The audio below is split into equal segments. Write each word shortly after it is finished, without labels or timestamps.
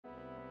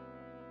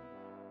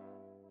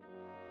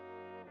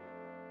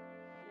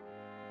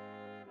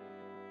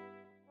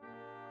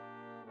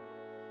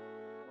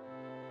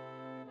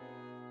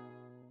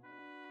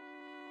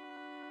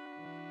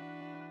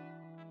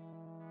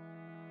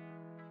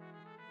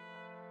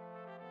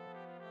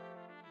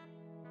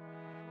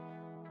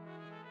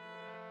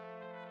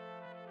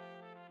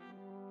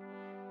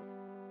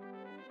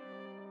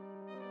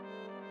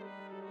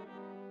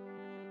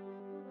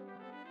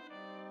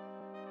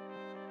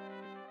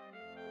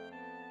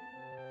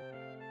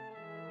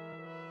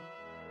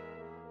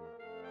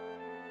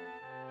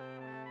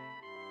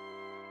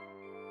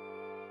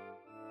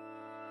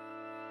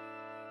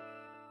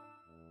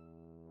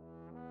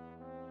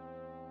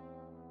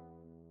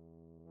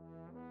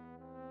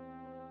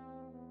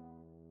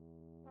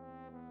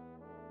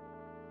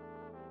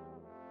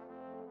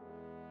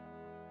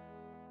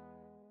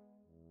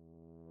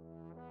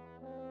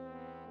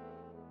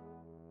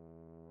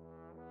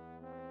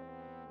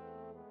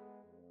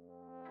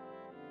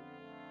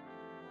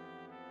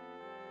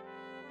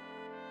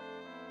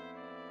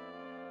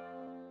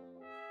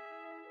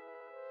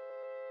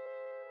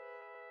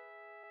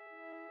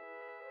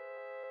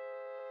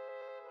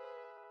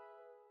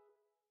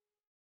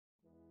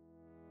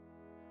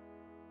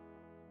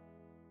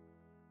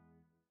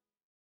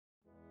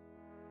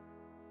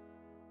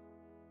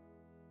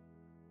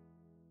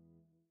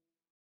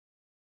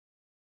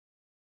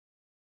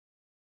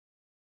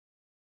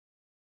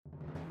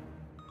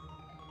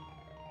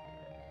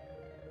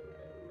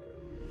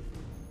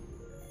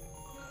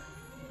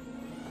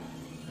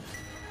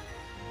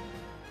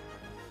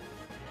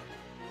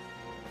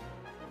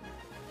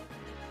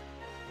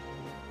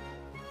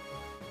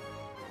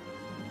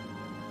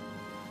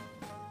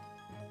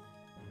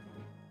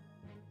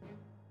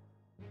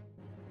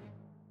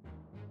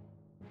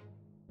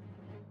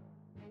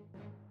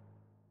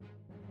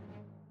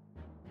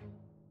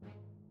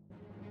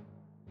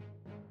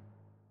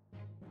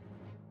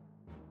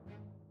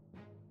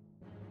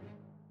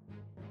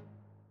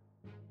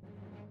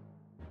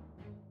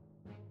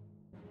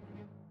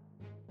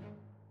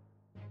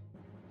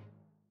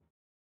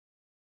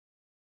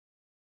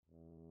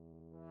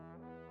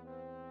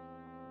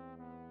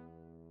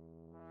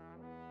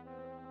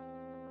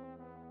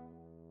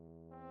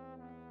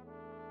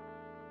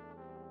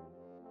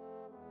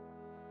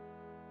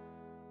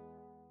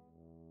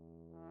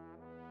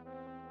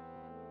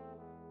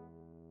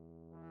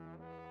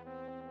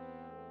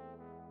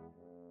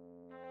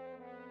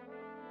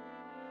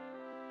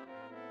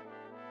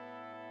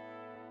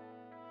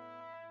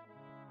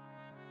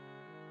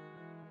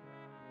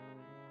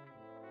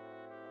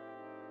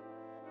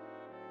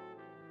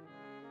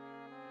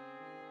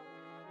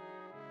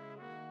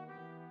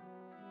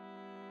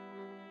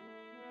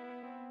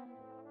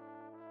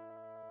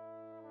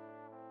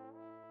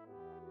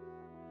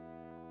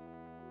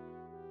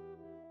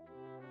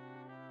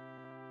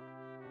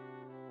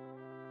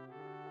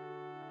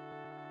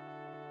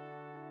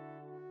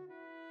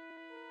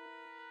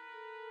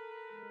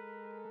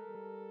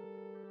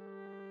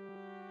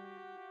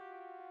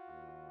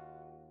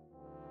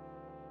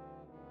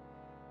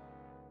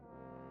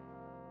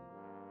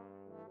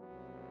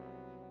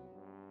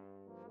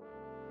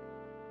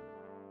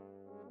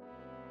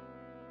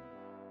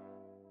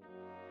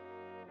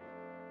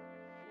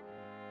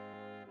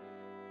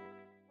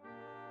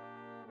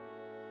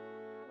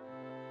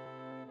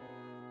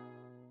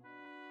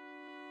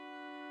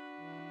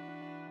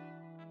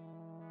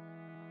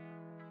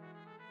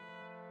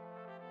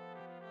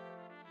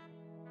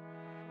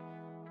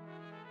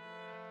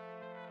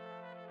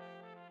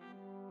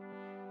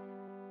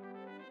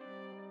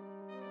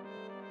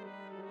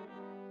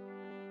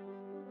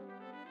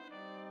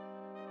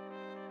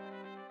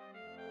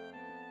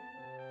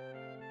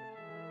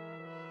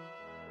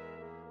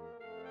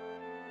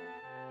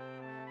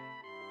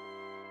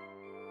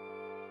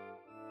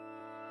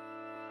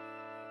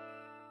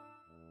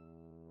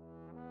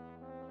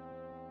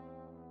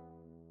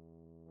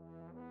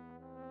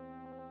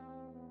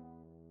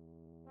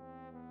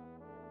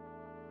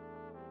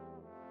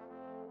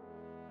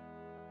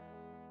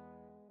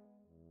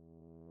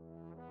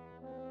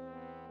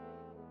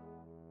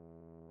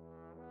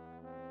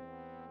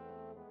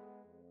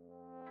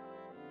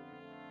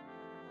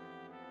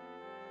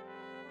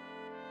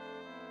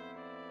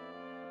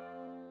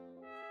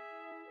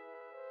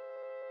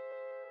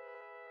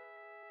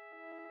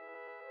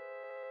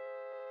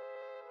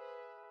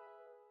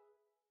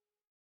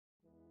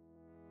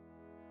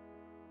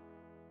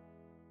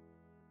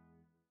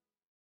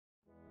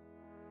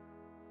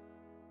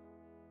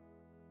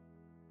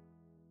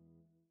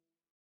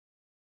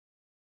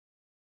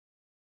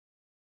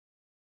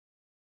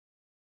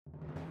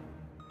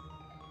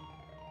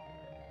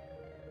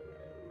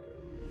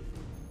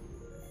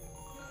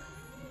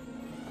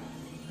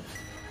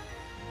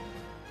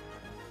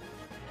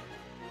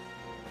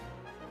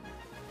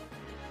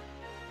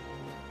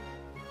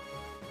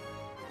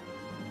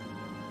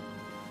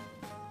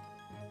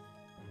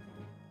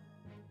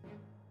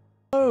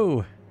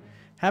Hello!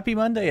 Happy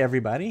Monday,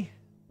 everybody.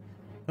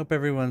 Hope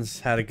everyone's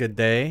had a good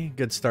day,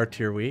 good start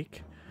to your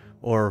week,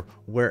 or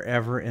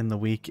wherever in the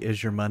week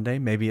is your Monday.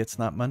 Maybe it's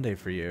not Monday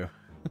for you.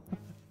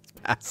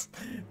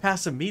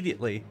 Pass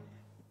immediately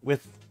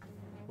with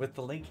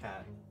the link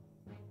hat.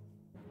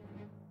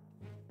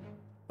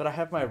 But I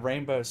have my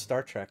rainbow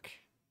Star Trek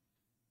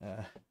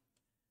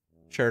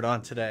shirt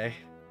on today.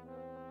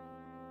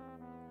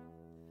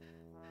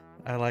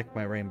 I like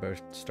my rainbow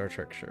Star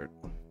Trek shirt.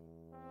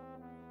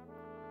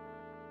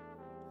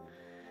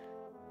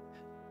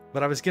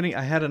 But I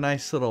had a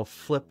nice little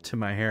flip to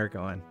my hair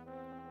going.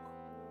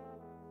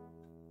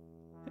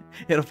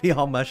 It'll be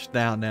all mushed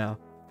down now.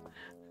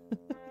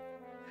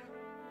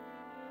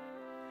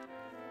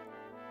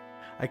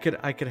 I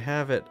could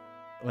have it.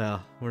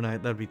 Well,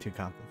 that'd be too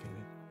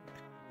complicated.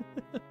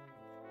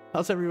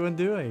 How's everyone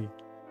doing?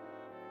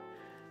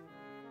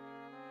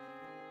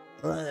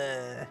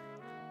 Whoop.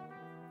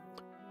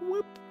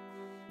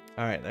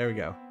 All right, there we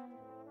go.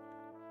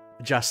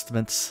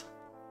 Adjustments.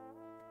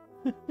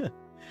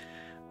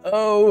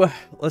 Oh,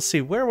 let's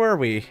see. Where were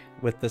we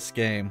with this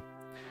game?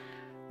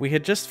 We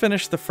had just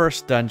finished the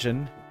first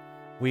dungeon.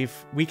 We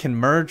can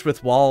merge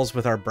with walls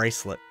with our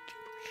bracelet.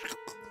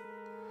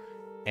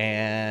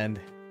 And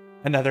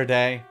another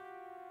day.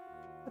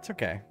 That's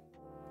okay.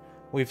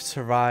 We've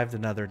survived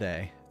another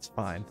day. It's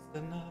fine.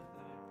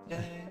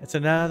 It's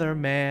another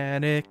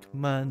manic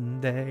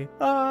Monday.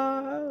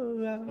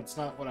 Oh. That's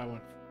not what I went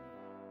for.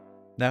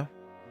 No?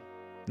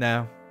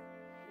 No.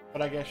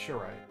 But I guess you're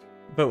right.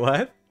 But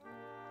what?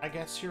 I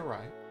guess you're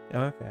right.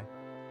 Oh, okay.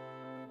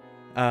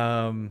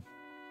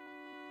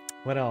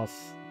 What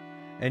else?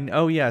 And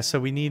oh yeah,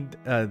 so we need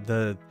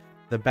the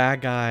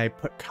bad guy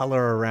put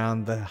color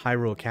around the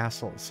Hyrule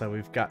Castle. So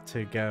we've got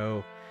to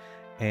go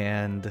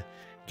and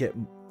get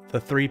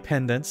the 3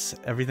 pendants.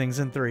 Everything's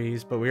in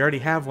 3s, but we already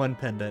have 1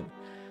 pendant.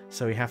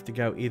 So we have to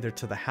go either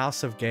to the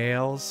House of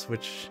Gales,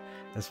 which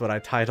is what I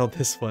titled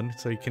this one.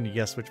 So you can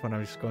guess which one I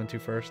was going to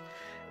first.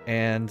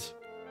 And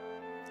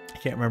I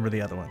can't remember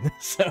the other one.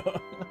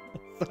 So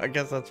I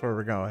guess that's where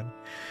we're going.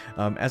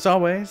 As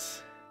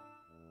always,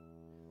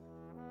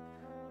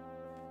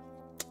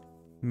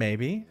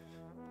 maybe.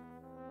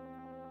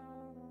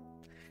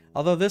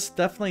 Although this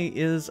definitely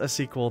is a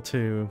sequel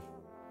to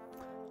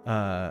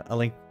a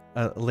link.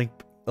 I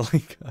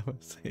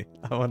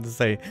want to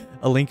say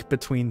A Link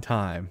Between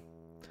Time.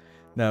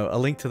 No, A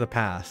Link to the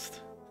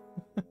Past.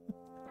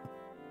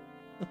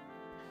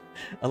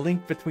 A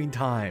Link Between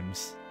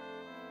Times.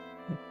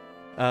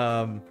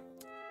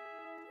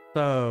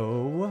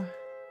 So,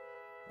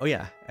 oh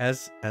yeah,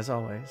 as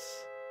always,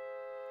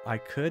 I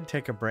could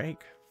take a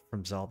break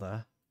from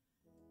Zelda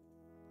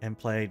and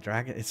play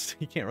Dragon.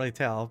 You can't really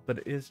tell, but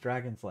it is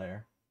Dragon's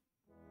Lair.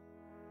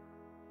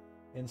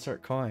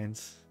 Insert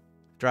coins.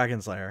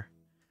 Dragon's Lair.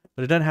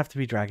 But it doesn't have to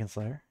be Dragon's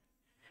Lair.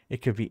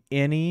 It could be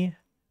any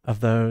of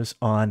those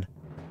on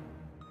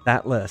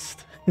that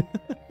list.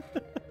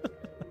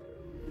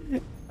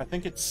 I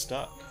think it's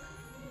stuck.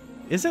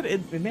 Is it?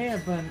 It may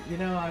have been. You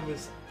know, I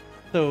was.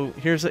 So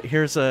here's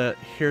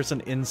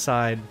an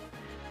inside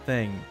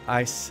thing.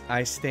 I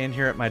stand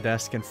here at my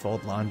desk and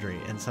fold laundry,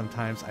 and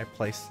sometimes I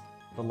place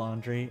the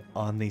laundry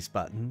on these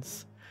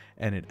buttons,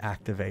 and it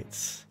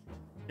activates.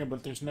 Yeah,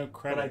 but there's no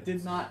credit. But I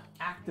did not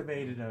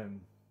activate them.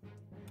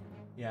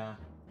 Yeah.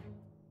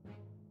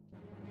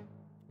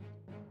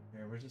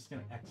 Here, we're just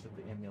gonna exit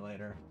the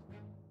emulator,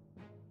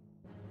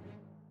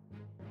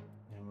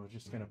 and we're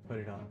just gonna put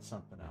it on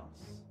something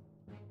else.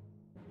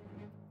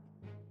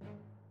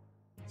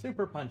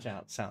 Super Punch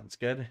Out sounds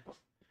good.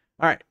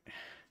 All right.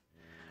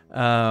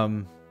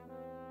 I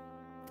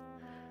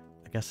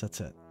guess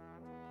that's it.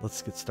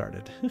 Let's get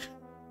started.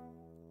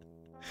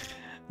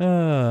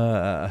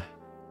 All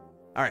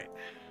right.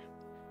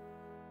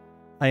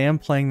 I am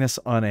playing this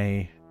on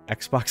a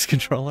Xbox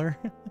controller,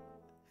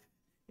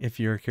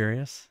 if you're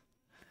curious.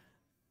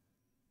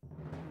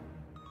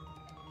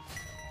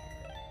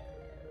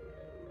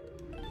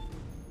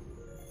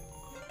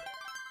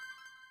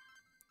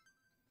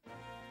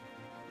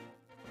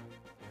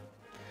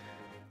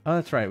 Oh,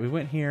 that's right. We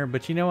went here,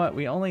 but you know what?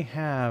 We only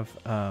have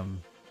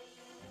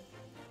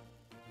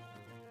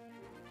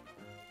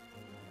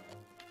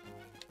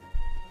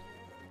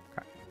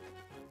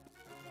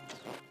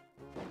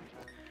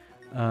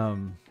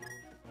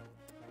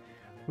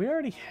we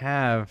already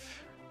have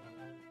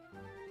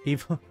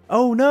evil.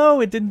 Oh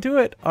no, it didn't do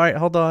it. All right,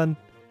 hold on.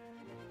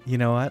 You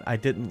know what? I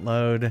didn't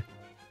load it.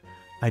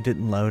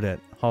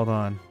 Hold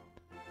on.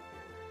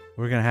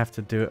 We're gonna have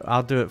to do it.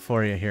 I'll do it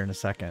for you here in a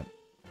second.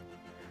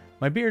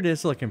 My beard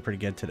is looking pretty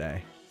good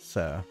today,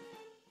 so.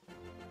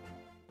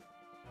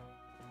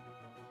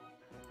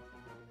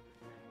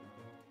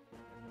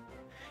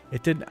 I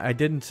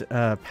didn't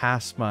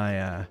pass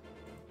my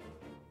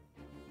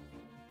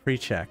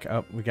pre-check.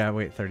 Oh, we gotta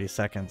wait 30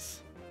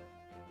 seconds.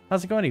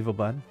 How's it going, Evil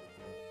Bud?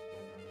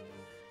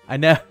 I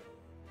know.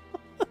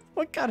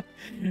 What kind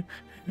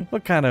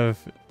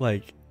of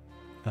like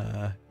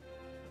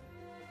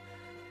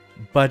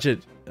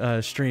budget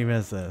stream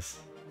is this?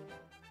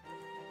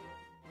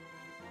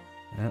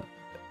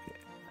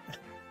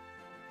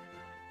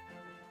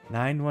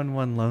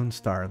 911 Lone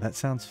Star. That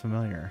sounds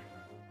familiar.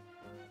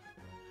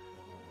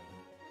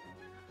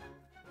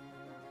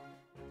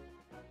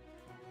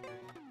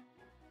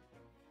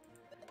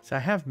 So I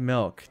have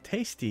milk.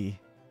 Tasty.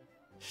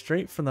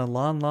 Straight from the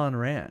Lon Lon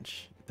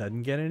Ranch.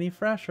 Doesn't get any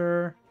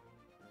fresher.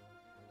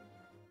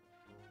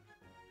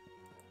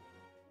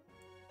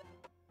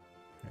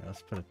 Here,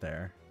 let's put it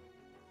there.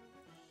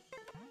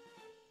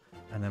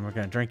 And then we're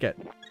going to drink it.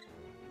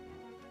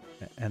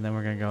 And then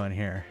we're going to go in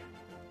here.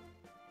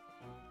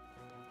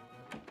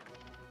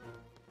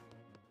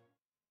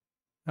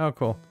 Oh,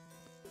 cool.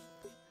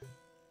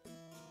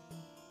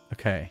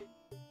 Okay.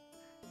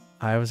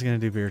 I was going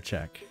to do beer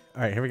check.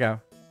 All right, here we go.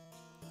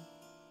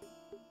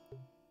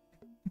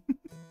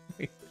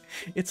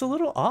 It's a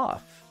little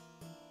off.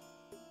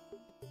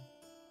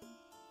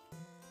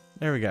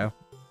 There we go.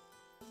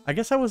 I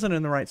guess I wasn't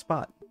in the right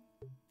spot.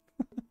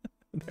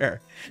 There.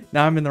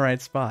 Now I'm in the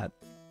right spot.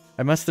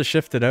 I must have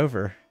shifted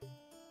over.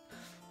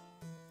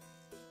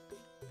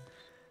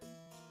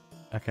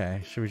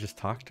 Okay, should we just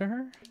talk to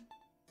her?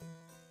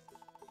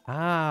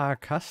 Ah,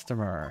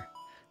 customer.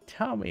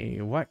 Tell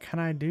me, what can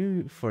I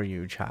do for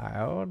you,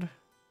 child?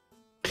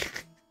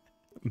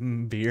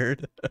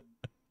 Beard.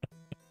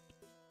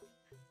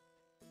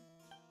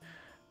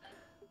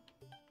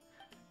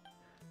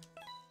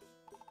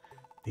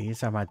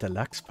 These are my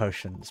deluxe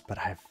potions, but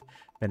I've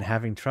been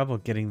having trouble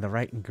getting the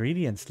right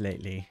ingredients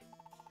lately.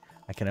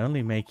 I can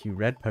only make you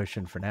red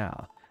potion for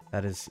now.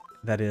 That is,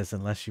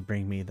 unless you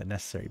bring me the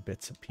necessary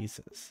bits and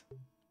pieces.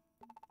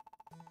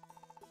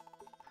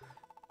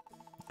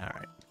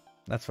 Alright.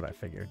 That's what I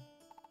figured.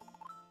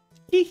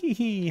 Hee hee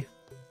hee.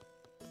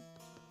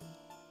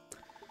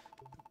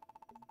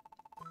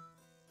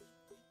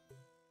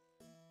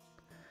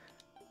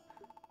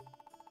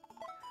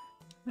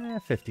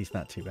 50's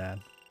not too bad.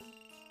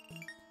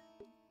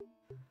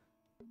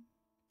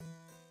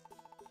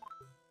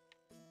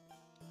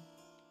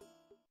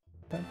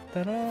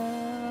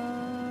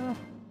 Ta-da!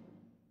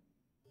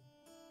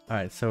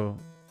 Alright, so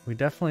we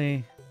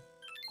definitely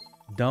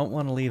don't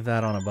want to leave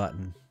that on a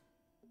button.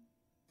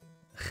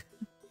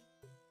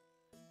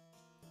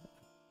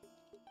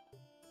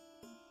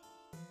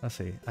 Let's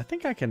see. I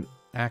think I can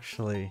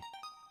actually...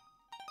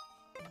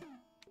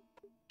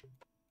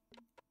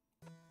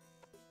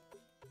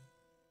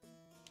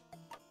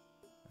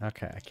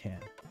 Okay, I can.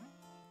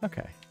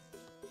 Okay.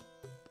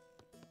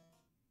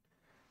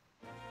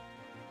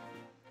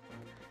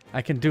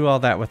 I can do all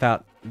that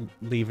without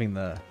leaving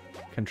the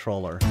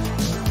controller.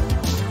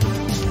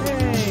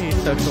 Hey,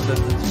 social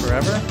distance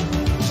forever.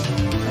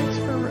 Thanks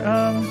for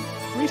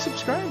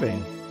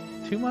resubscribing.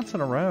 2 months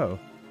in a row.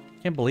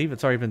 Can't believe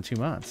it's already been 2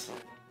 months.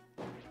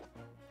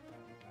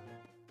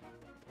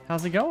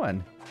 How's it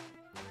going?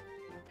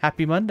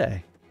 Happy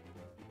Monday.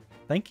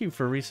 Thank you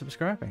for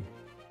resubscribing.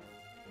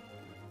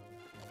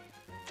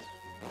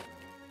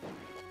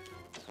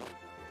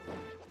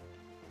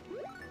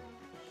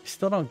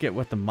 Still don't get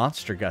what the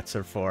monster guts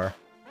are for.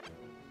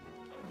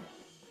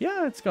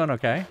 Yeah, it's going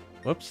okay.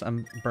 Whoops,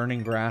 I'm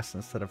burning grass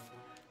instead of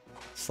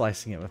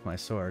slicing it with my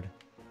sword.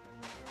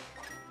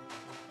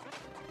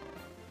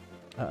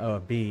 Uh-oh, a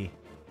bee.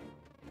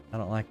 I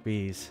don't like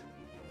bees.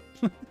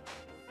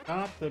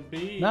 Not the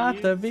bees.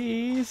 Not the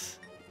bees.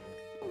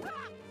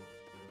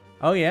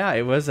 Oh yeah,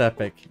 it was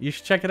epic. You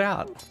should check it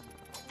out.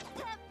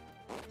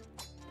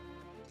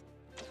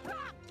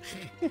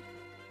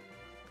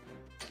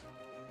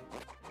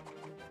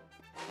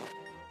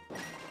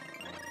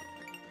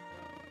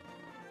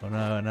 Oh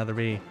no, another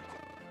bee.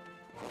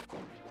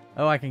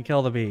 Oh, I can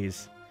kill the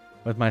bees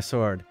with my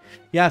sword.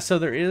 Yeah, so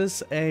there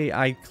is a...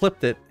 I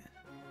clipped it.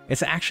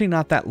 It's actually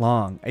not that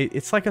long.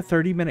 It's like a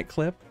 30-minute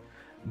clip.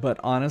 But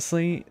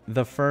honestly,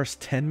 the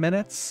first 10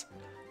 minutes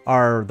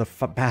are the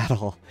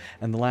battle.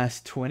 And the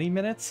last 20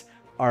 minutes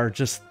are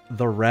just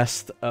the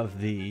rest of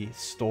the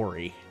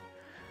story.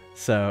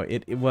 So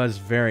it was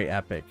very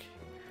epic.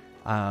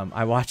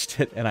 I watched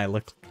it and I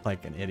looked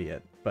like an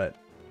idiot. But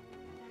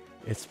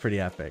it's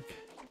pretty epic.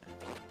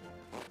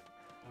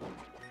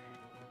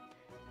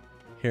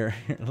 Here,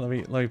 let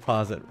me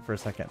pause it for a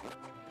second.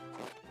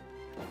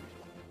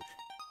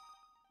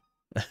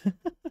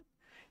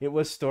 It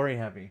was story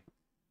heavy.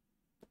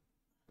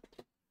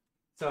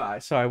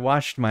 So I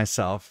watched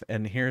myself,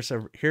 and here's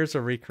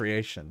a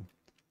recreation.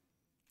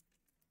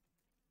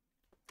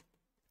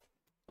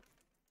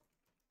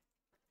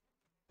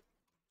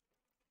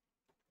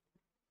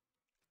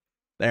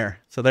 There.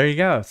 So there you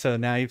go. So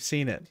now you've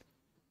seen it.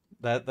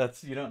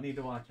 That's you don't need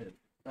to watch it.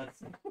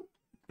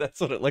 That's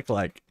what it looked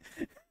like.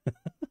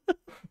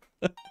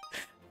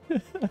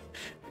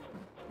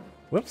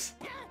 Whoops.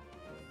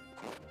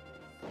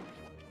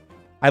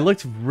 I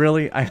looked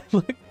really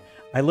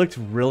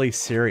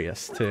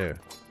serious too.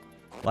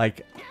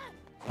 Like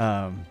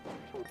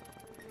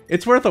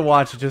it's worth a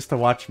watch just to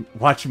watch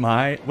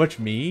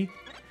me.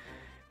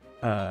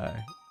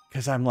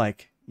 Cuz I'm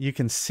like, you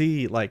can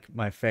see like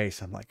my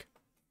face. I'm like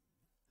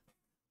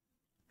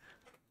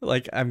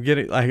I'm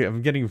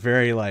getting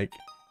very like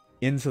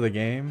into the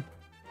game.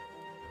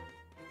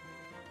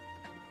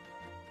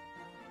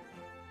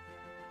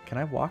 Can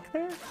I walk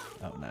there?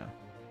 Oh, no.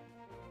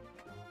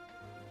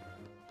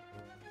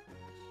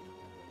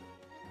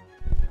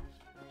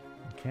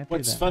 Can't do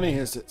What's that. funny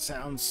is it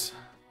sounds,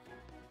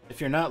 if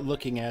you're not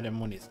looking at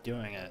him when he's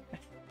doing it,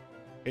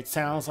 it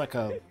sounds like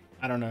a,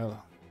 I don't know.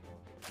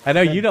 I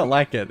know you don't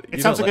like it.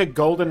 It sounds like a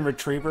golden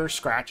retriever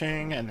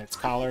scratching and its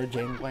collar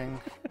jingling.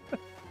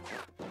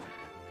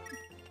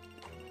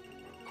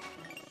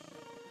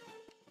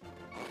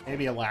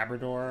 Maybe a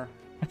Labrador.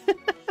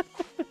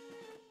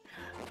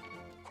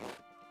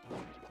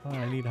 Oh,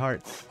 I need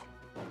hearts.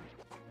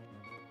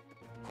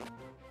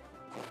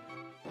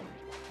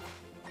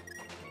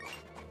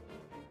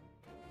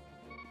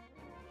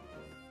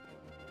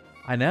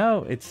 I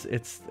know it's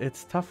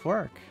tough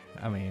work.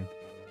 I mean,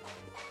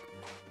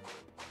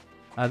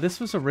 this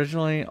was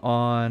originally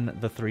on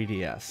the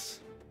 3DS,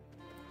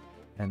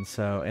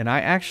 and I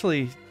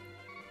actually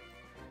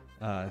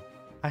I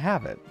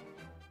have it.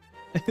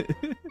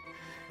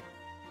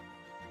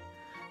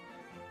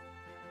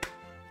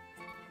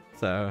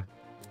 So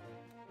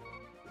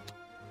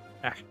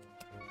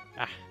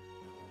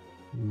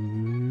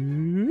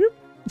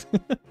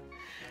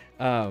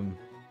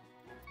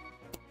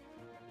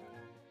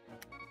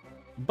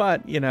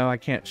but you know, I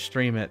can't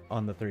stream it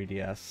on the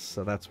 3DS,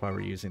 so that's why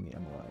we're using the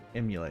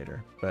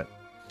emulator. But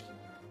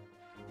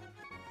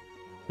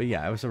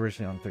yeah, it was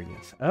originally on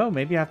 3DS. Oh,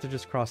 maybe I have to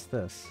just cross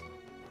this.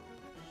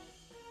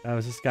 Oh,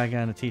 is this guy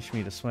gonna teach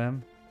me to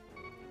swim?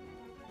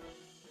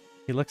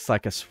 He looks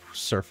like a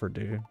surfer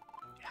dude.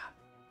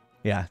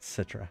 Yeah, it's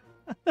Citra.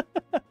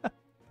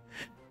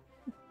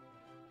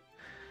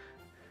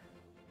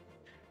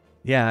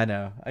 Yeah, I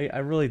know. I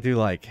really do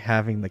like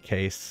having the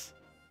case.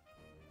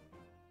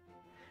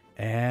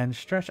 And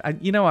stretch. I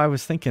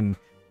was thinking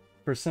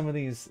for some of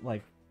these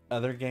like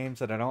other games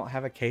that I don't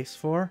have a case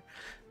for,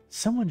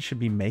 someone should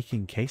be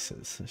making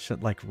cases.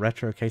 Like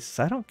retro cases.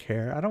 I don't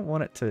care. I don't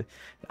want it to.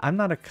 I'm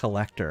not a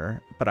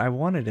collector, but I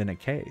want it in a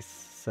case.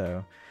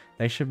 So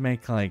they should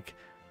make like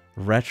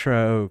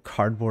retro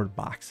cardboard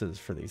boxes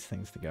for these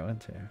things to go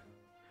into.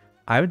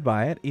 I would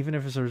buy it, even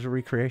if it was a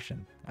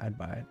recreation. I'd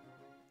buy it.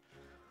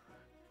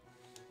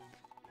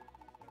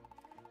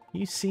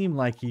 You seem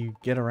like you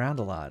get around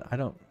a lot.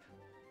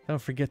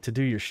 Don't forget to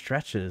do your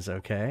stretches,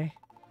 okay?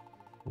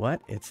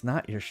 What? It's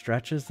not your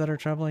stretches that are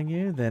troubling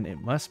you? Then it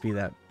must be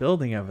that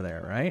building over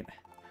there, right?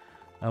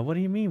 What do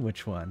you mean,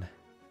 which one?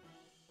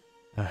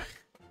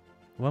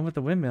 One with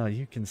the windmill,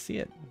 you can see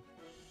it.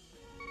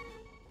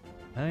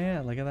 Oh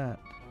yeah, look at that.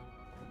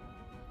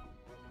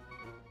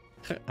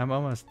 I'm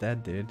almost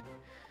dead, dude.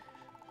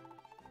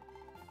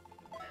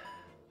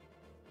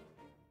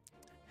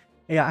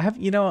 Yeah, I have,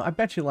 I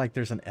bet you like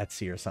there's an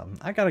Etsy or something.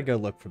 I gotta go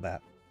look for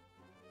that.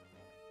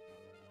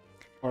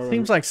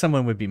 Seems like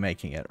someone would be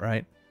making it,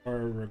 right? Or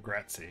a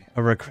Regretsy. A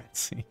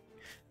Regretsy.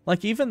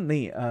 Like even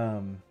the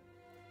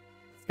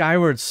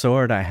Skyward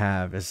Sword I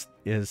have it's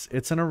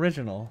an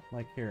original.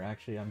 Like here,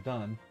 actually, I'm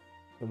done.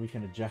 So we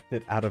can eject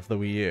it out of the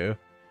Wii U.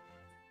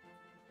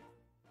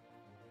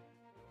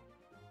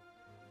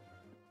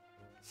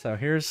 So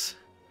here's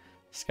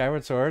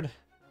Skyward Sword.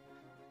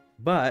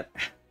 But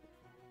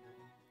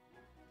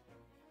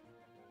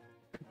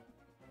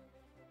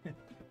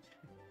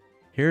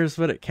here's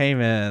what it came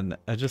in.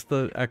 Just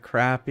a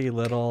crappy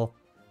little,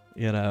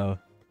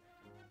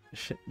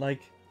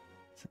 like,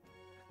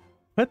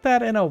 put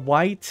that in a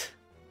white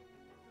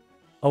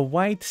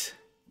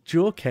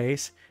jewel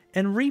case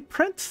and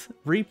reprint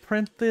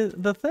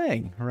the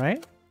thing,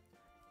 right?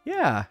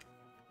 Yeah.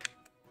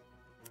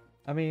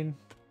 I mean,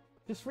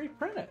 just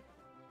reprint it.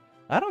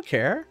 I don't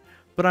care,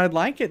 but I'd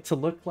like it to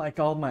look like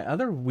all my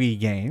other Wii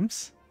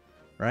games,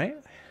 right?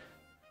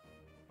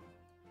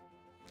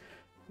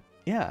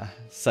 Yeah,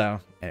 so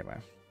anyway,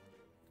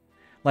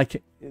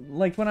 like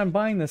when I'm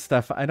buying this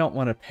stuff, I don't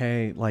want to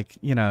pay, like,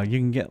 you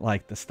can get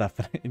like the stuff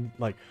that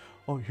like,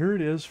 oh, here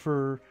it is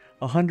for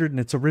 100 and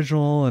it's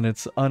original and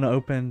it's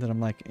unopened, and I'm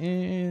like,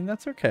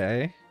 that's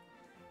okay.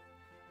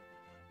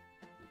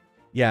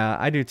 Yeah,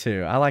 I do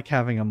too. I like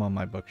having them on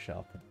my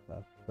bookshelf and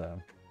stuff.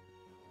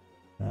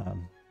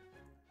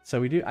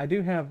 So I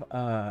do have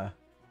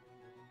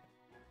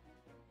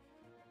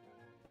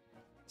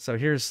so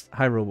here's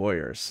Hyrule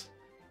Warriors.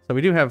 So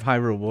we do have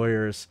Hyrule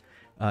Warriors,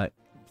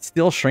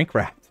 still shrink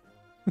wrapped.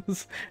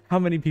 How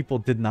many people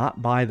did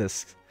not buy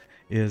this?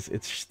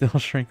 It's still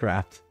shrink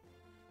wrapped.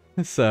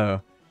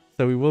 So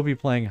we will be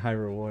playing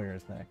Hyrule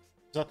Warriors next.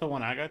 Is that the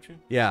one I got you?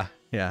 Yeah.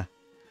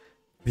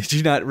 Did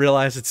you not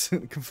realize it's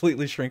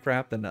completely shrink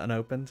wrapped and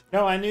unopened?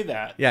 No, I knew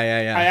that. Yeah.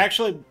 I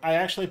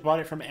actually bought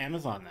it from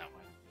Amazon that way.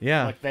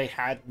 Yeah. Like they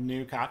had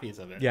new copies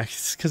of it. Yeah,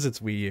 because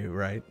it's Wii U,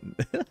 right?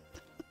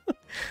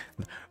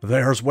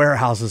 There's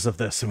warehouses of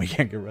this and we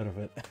can't get rid of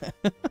it.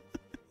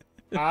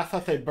 I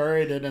thought they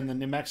buried it in the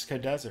New Mexico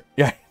desert.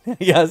 Yeah,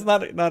 it's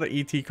not an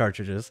ET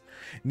cartridges.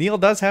 Neil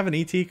does have an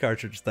ET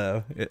cartridge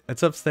though.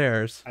 It's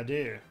upstairs. I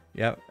do.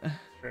 Yep.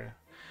 Sure.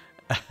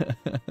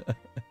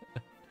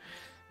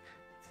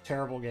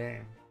 Terrible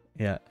game.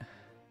 Yeah.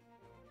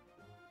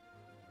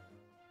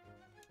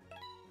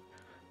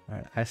 All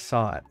right, I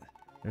saw it.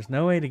 There's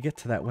no way to get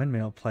to that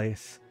windmill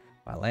place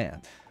By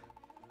land.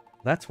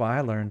 That's why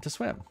I learned to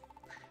swim.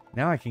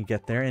 Now I can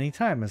get there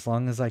anytime as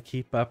long as I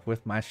keep up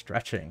with my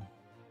stretching.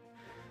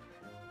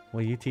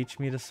 Will you teach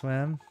me to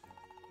swim?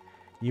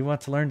 You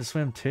want to learn to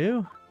swim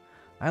too?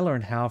 I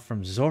learned how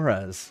from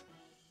Zoras.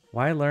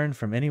 Why learn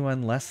from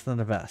anyone less than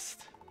the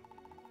best?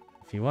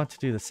 If you want to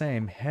do the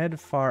same, head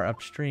far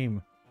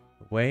upstream,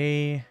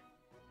 way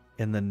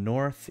in the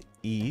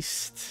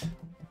northeast,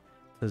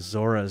 to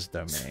Zora's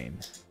domain.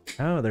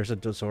 Oh, there's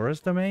a Zora's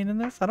domain in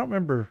this? I don't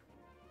remember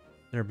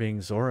there being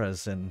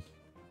Zoras in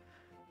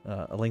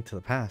A Link to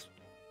the Past.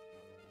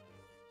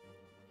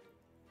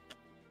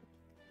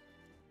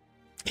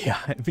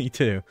 Yeah, me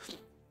too.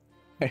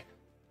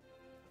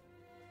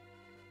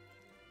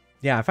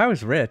 Yeah, if I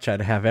was rich, I'd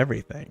have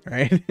everything,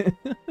 right?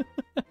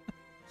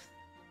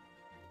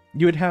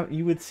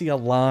 You would see a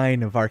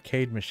line of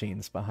arcade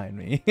machines behind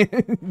me.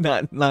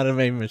 not a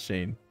main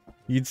machine.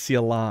 You'd see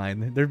a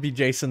line. There'd be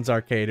Jason's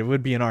arcade. It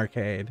would be an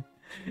arcade.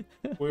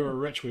 If we were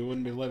rich, we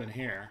wouldn't be living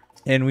here.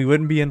 And we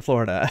wouldn't be in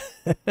Florida.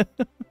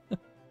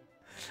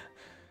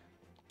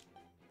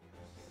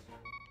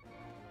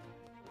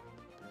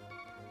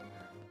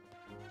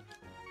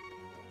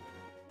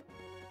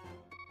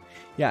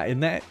 Yeah, in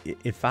that,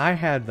 if I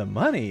had the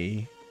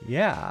money,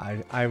 yeah,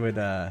 I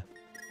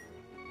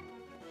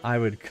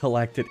would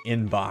collect it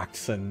in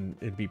box and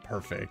it'd be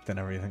perfect and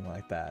everything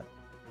like that.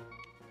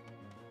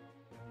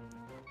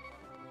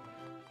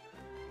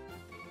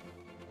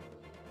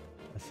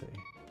 Let's see.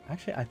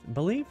 Actually, I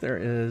believe there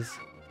is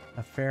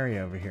a ferry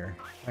over here,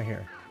 right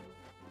here.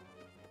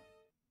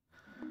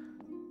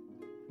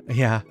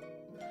 Yeah.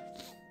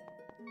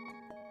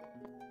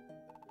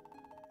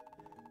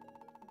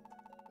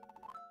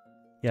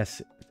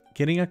 Yes,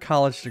 getting a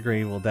college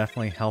degree will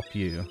definitely help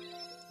you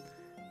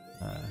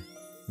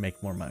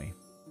make more money.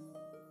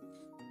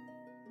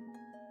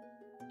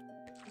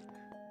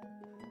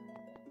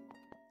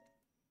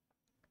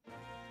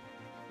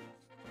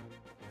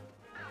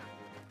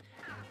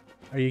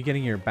 Are you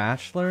getting your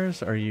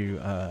bachelor's or are you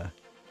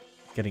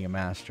getting a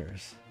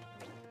master's?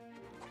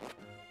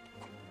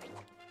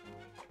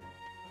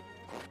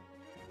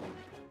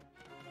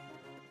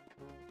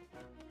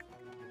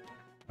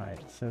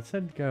 Right, so it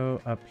said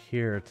go up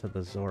here to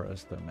the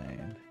Zora's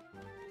domain.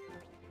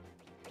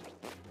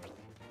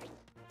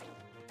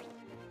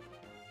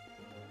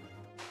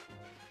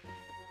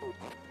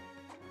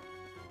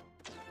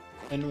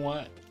 And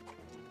what?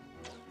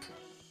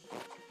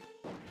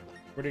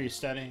 What are you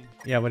studying?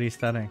 Yeah, what are you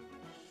studying?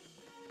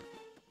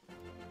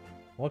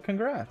 Well,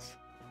 congrats.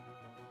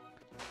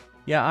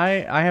 Yeah,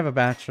 I have a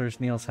bachelor's.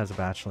 Niels has a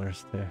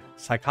bachelor's too.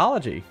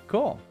 Psychology,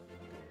 cool.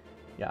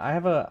 Yeah,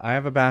 I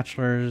have a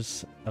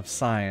bachelor's of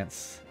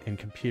science in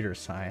computer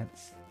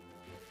science.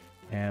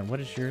 And what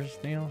is yours,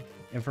 Neil?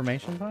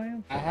 Information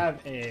science? I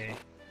have a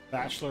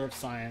Bachelor of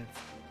Science,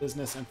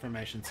 Business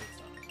Information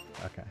Systems.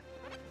 Okay.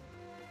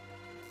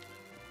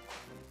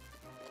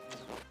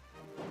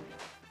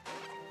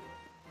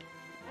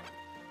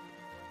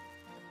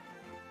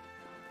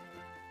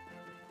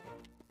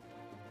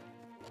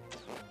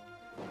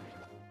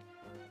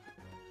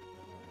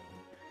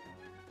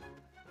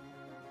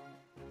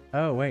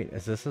 Oh, wait,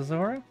 is this a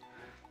Zora?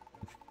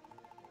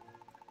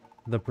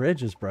 The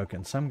bridge is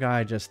broken. Some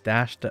guy just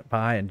dashed it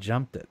by and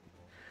jumped it,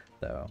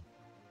 though.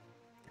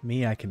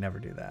 Me, I can never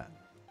do that.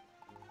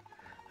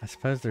 I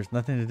suppose there's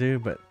nothing to do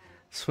but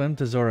swim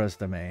to Zora's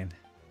domain.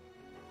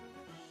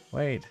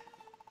 Wait,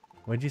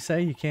 what'd you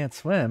say? You can't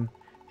swim?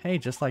 Hey,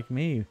 just like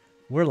me,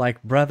 we're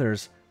like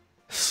brothers.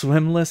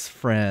 Swimless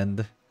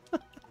friend.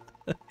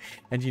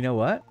 And you know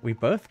what? We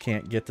both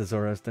can't get to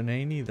Zora's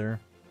domain either.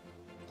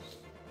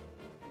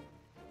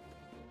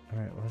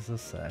 Alright, what does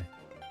this say?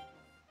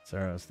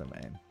 Zora's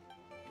domain.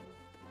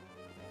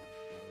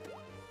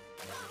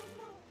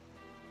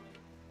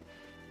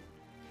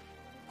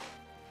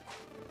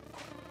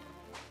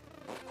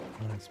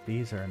 Oh, these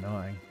bees are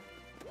annoying.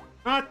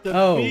 Not the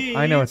bees!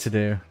 I know what to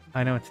do.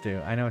 I know what to do.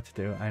 I know what to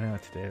do. I know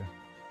what to do.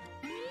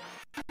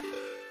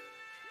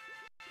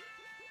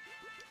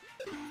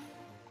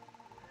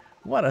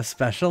 What a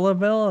special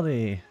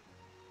ability!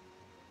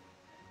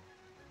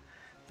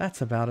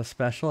 That's about as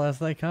special as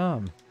they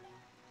come.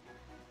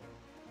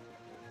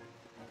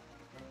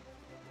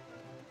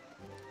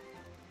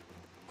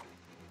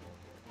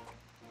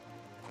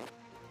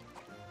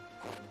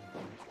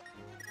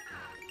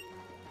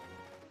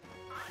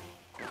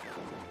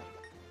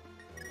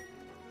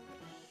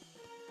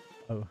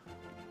 Oh.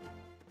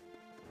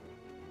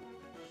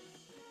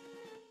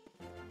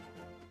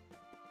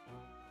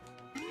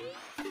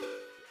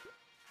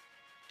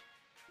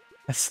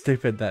 That's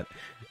stupid that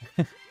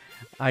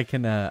I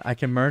can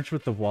merge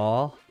with the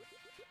wall,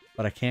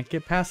 but I can't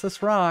get past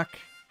this rock.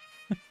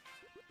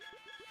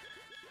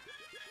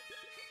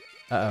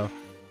 Uh-oh.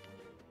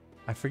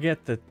 I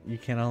forget that you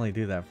can only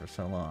do that for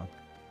so long.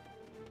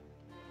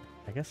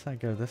 I guess I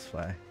go this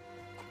way.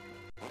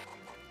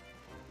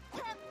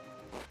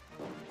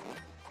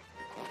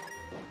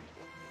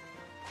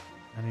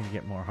 I need to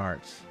get more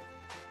hearts.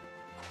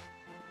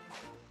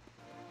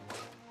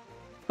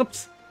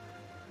 Oops.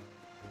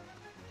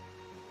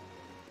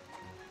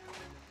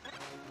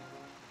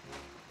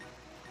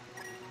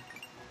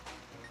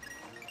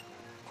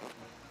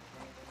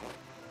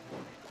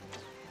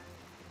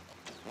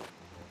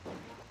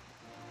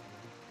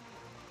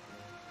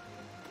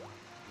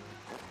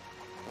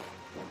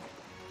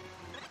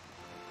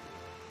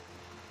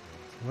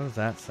 What does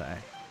that say?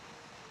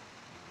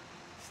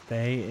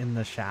 Stay in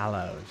the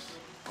shallows.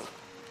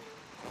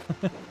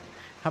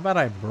 How about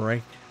I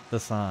break the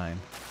sign?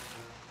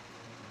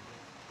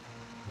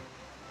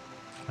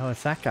 Oh,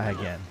 it's that guy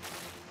again.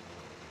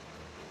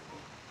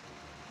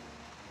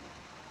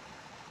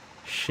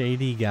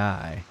 Shady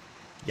guy.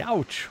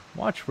 Youch!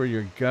 Watch where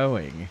you're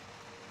going.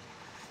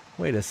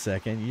 Wait a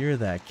second, you're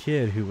that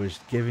kid who was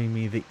giving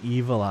me the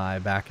evil eye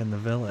back in the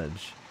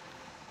village.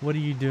 What are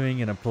you doing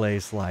in a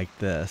place like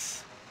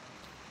this?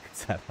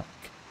 What's that like?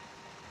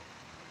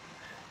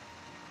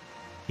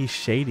 He's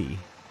shady.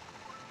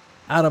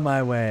 Out of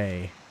my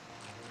way.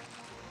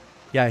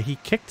 Yeah, he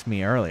kicked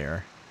me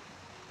earlier.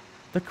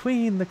 The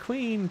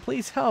queen,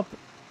 please help.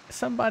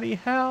 Somebody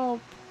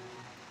help.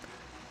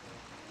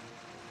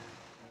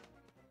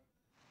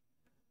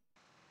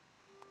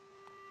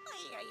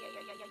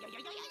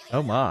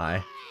 Oh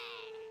my.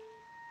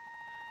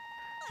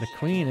 The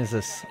queen is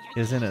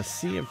in a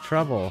sea of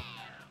trouble.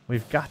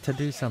 We've got to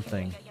do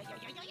something.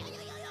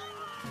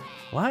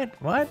 What?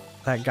 What?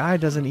 That guy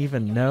doesn't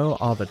even know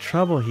all the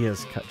trouble he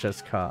has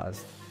just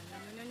caused.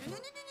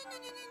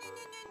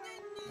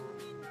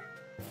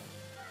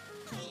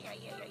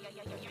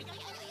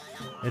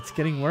 It's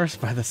getting worse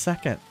by the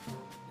second.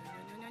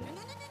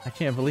 I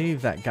can't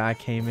believe that guy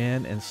came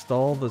in and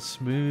stole the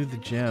smooth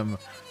gem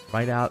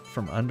right out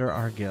from under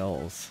our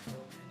gills.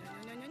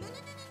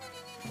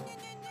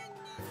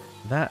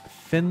 That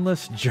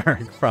finless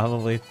jerk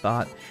probably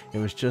thought it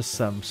was just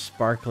some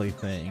sparkly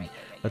thing,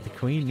 but the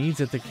queen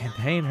needs it to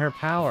contain her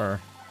power.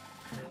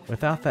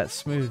 Without that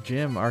smooth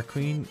gem, our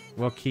queen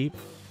will keep...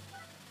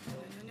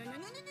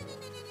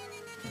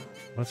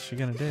 What's she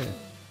gonna do?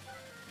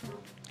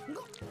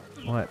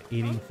 What,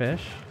 eating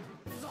fish?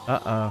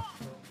 Uh-oh.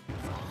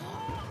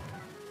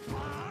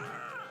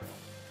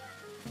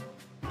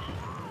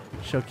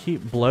 She'll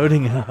keep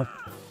bloating up.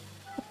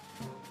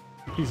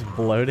 He's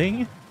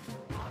bloating?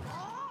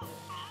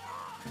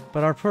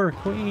 But our poor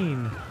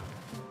queen.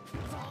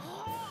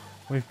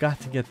 We've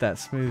got to get that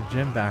smooth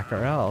gem back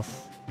or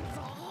else.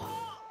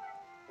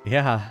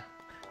 Yeah,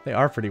 they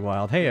are pretty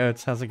wild. Hey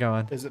Oates, how's it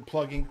going? Is it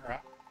plugging her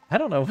up? I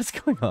don't know what's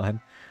going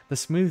on. The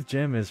smooth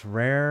gem is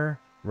rare.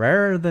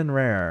 Rarer than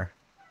rare.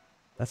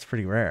 That's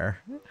pretty rare.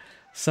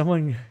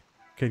 Someone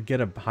could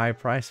get a high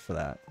price for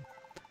that.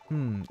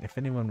 If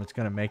anyone was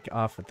going to make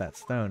off with that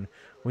stone,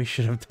 we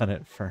should have done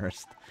it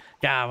first.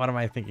 Yeah, what am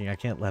I thinking? I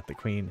can't let the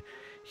queen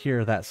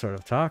hear that sort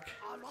of talk.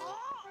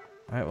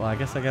 Alright, well, I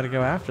guess I gotta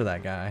go after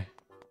that guy.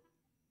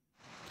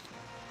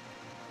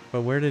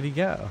 But where did he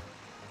go?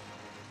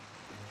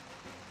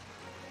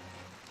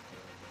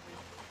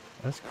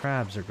 Those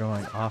crabs are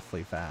going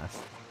awfully fast.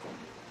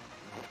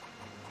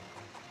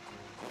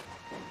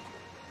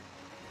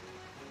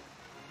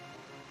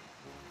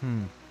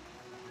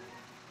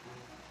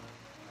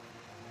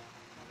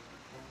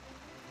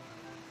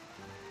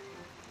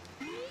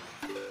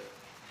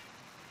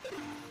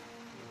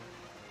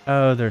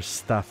 Oh, there's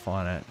stuff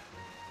on it.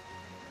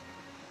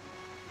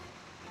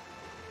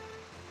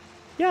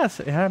 Yes,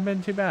 it hadn't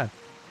been too bad.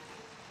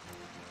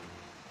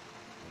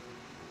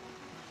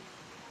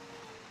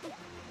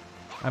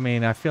 I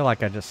mean, I feel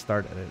like I just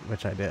started it,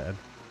 which I did.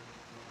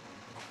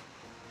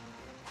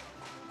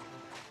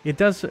 It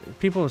does,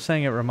 people were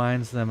saying it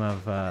reminds them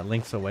of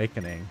Link's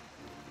Awakening,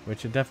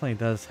 which it definitely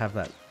does have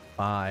that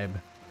vibe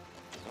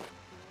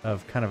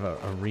of kind of a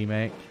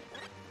remake.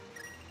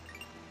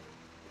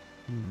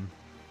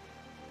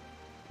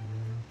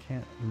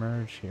 Can't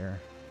merge here.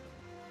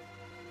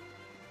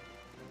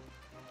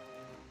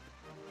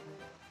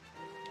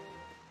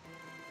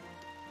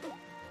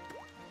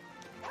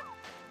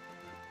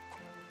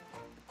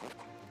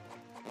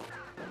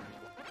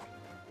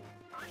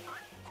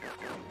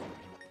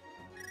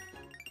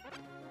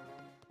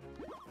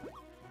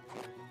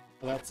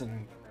 Well, that's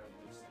an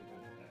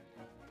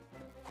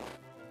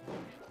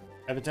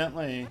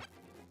evidently,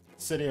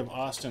 City of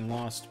Austin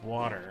lost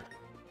water,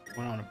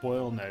 went on a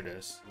boil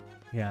notice.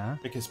 Yeah.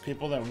 Because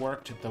people that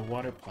worked at the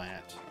water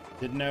plant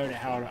didn't know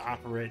how to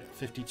operate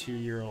a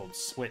 52-year-old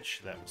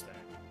switch that was there.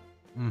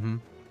 Mm-hmm.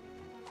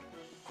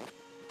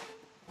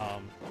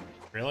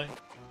 Really?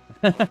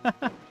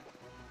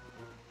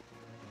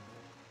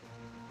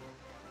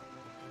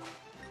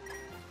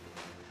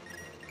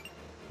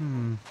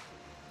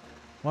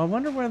 Well, I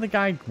wonder where the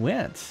guy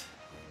went.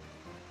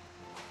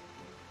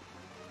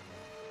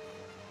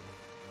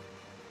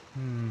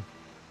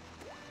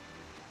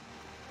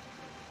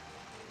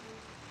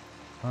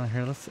 Well,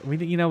 here, we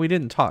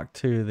didn't talk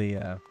to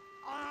the,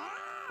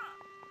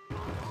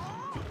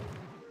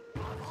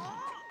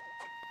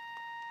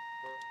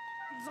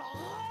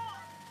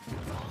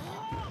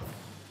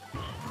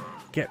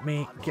 Get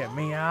me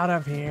out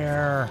of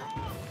here.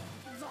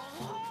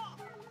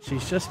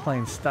 She's just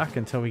plain stuck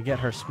until we get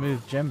her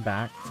smooth gem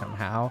back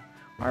somehow.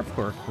 Our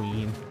poor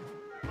queen.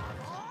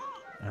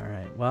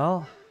 Alright,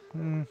 well...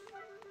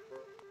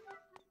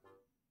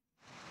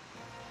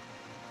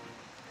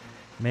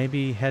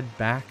 Maybe head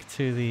back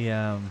to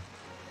the,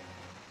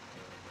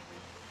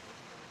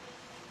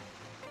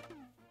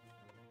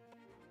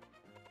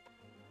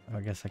 Oh,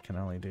 I guess I can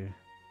only do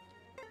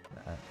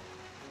that.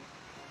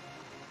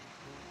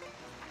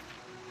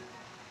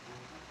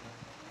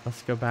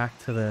 Let's go back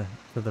to the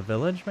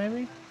village,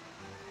 maybe?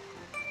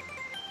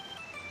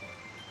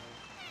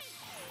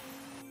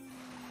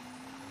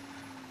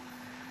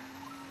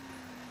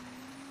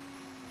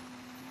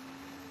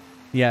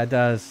 Yeah, it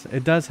does.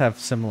 It does have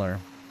similar.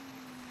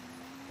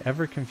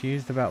 Ever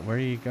confused about where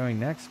you're going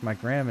next? My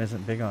gram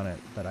isn't big on it,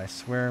 but I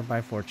swear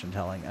by fortune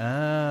telling.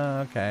 Ah,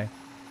 okay.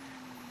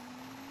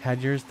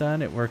 Had yours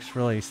done? It works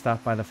really.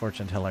 Stop by the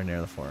fortune teller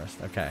near the forest.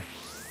 Okay.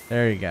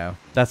 There you go.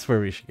 That's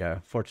where we should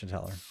go. Fortune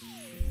teller.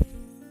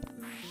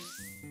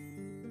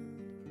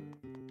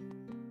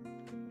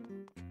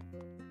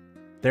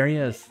 There he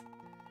is.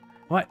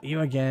 What? You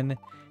again?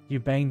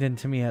 You banged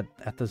into me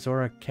at the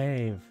Zora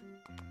cave.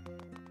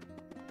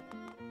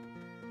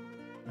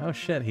 Oh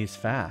shit, he's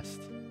fast.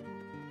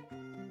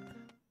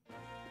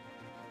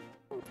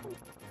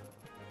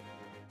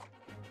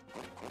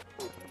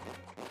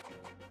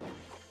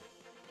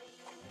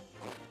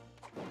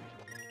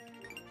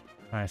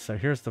 Alright, so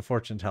here's the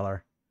fortune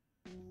teller.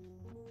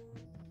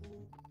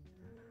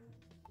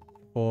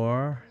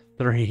 4,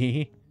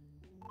 3.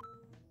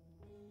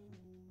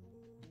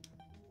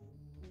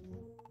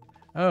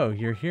 Oh,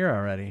 you're here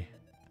already.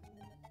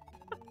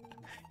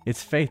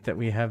 It's fate that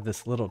we have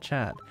this little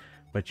chat,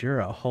 but you're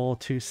a whole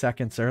 2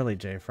 seconds early,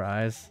 J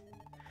Fries.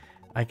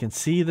 I can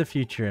see the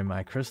future in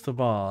my crystal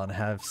ball and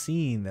have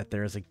seen that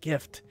there is a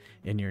gift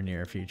in your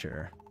near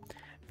future.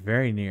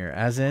 Very near,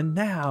 as in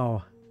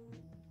now.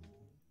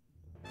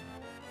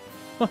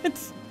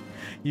 What?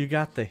 You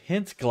got the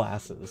hint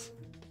glasses.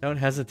 Don't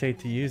hesitate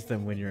to use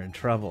them when you're in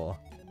trouble.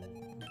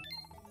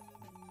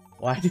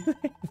 Why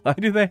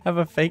do they have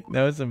a fake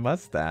nose and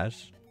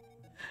mustache?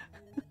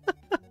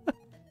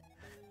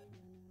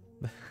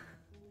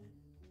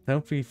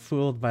 Don't be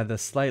fooled by the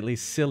slightly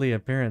silly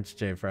appearance,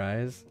 J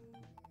Fries.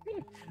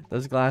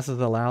 Those glasses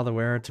allow the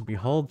wearer to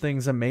behold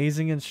things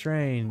amazing and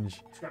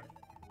strange.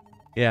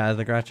 Yeah,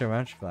 the Groucho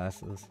Marx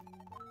glasses.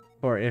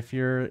 Or if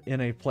you're in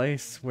a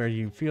place where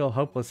you feel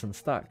hopeless and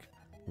stuck,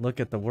 look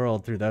at the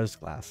world through those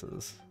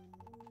glasses.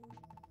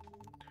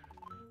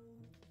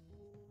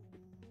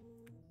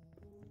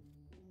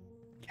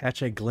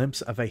 Catch a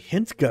glimpse of a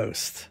hint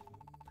ghost.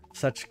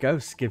 Such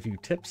ghosts give you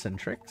tips and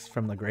tricks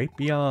from the great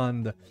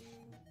beyond.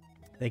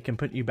 They can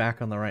put you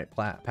back on the right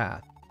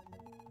path.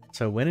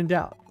 So when in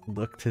doubt,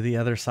 look to the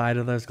other side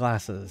of those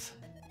glasses.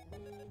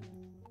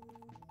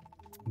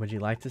 Would you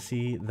like to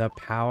see the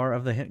power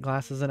of the hint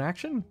glasses in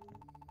action?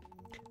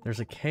 There's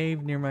a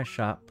cave near my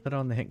shop. Put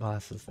on the hint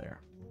glasses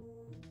there.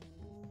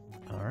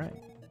 All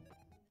right.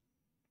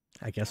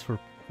 I guess we're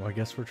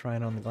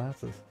trying on the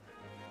glasses.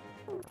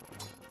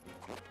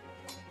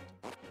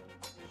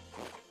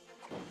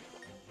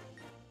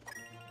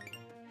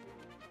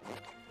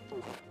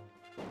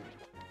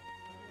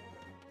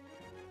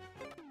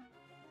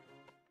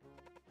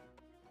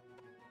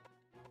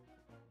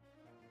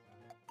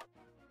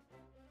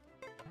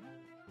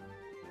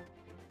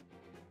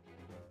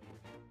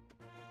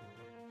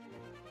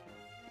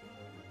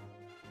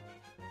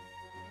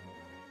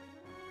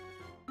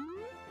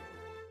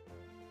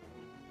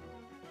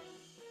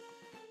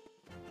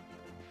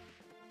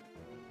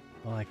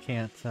 Well, I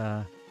can't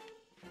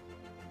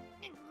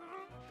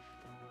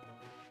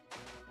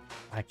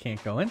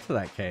go into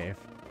that cave.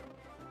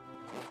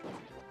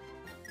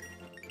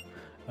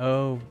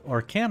 Oh,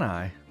 or can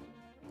I?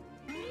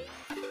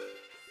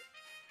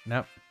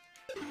 Nope.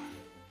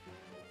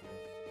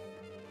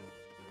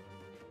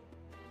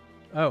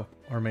 Oh,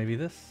 or maybe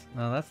this?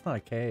 No, that's not a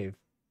cave.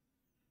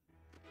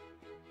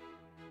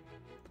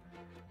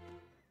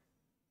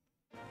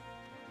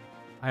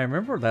 I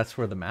remember that's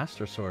where the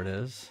Master Sword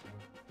is.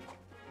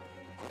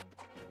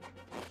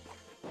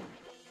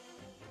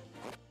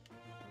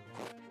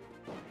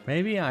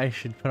 Maybe I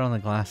should put on the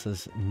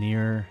glasses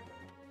near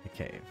the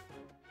cave.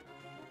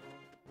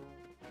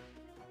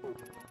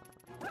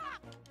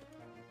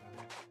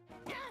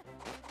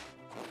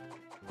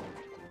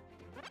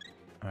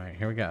 Alright,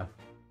 here we go.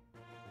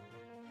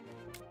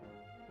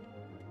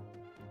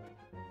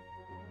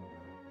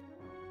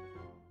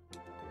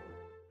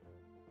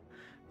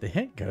 The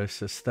hint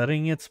ghost is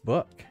studying its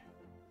book.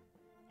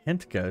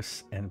 Hint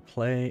ghosts and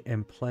play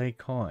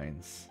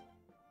coins.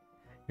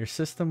 Your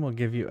system will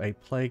give you a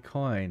play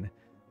coin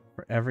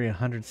for every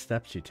 100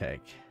 steps you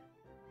take.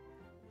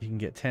 You can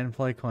get 10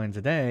 play coins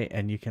a day,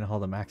 and you can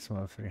hold a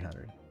maximum of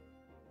 300.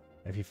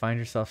 If you find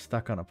yourself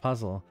stuck on a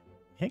puzzle,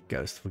 Hint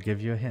Ghost will give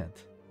you a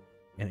hint.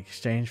 In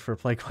exchange for a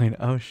play coin.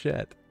 Oh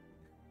shit.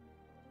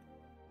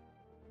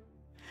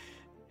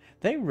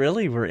 They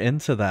really were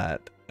into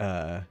that.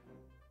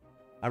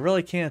 I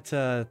really can't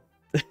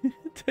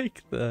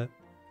take the...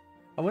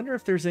 I wonder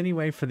if there's any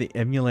way for the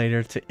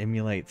emulator to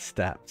emulate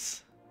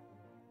steps.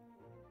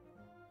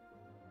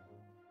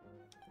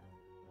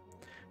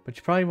 But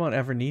you probably won't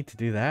ever need to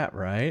do that,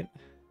 right?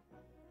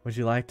 Would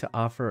you like to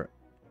offer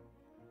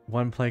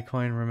one play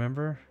coin,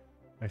 remember?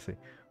 I see.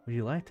 Would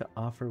you like to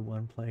offer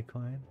one play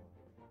coin?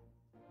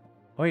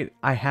 Wait,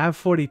 I have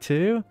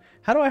 42?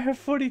 How do I have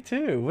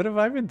 42? What have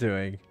I been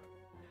doing?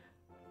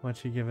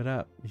 Once you give it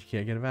up, you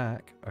can't get it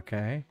back.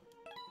 Okay.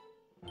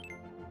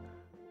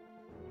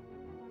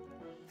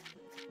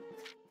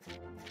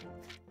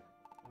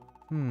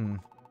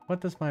 What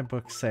does my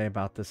book say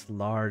about this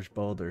large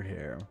boulder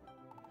here?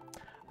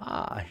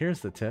 Ah,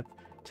 here's the tip.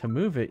 To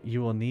move it,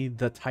 you will need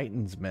the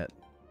Titan's mitt.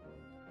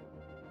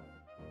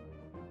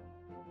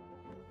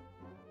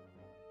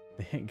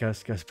 The hint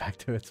ghost goes back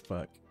to its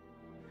book.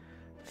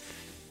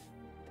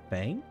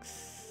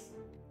 Thanks?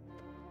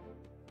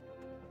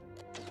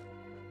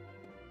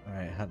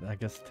 Alright, I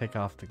guess take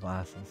off the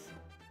glasses.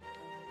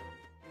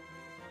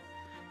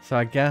 So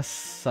I guess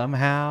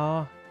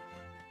somehow...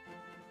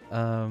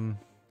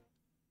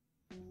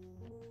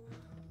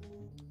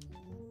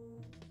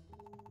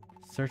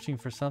 Searching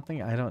for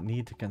something? I don't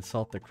need to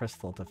consult the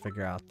crystal to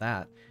figure out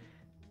that.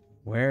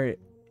 Where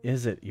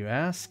is it, you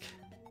ask?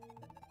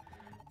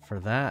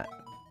 For that,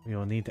 we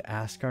will need to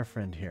ask our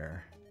friend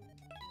here.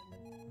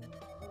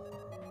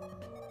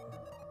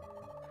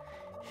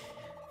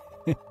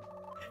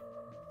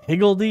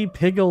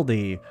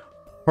 Higgledy-piggledy,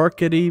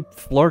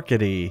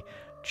 porkity-florkity,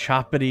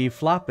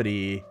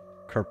 choppity-floppity,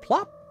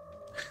 kerplop.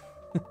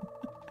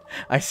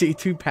 I see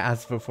two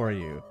paths before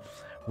you.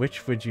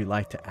 Which would you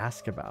like to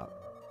ask about?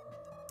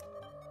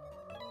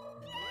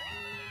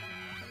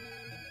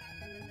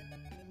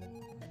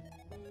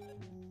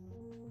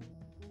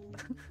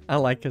 I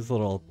like his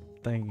little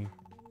thing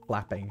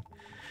flapping.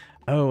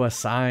 Oh, a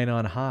sign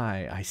on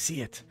high. I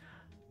see it.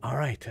 All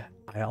right,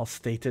 I'll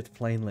state it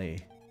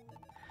plainly.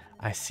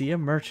 I see a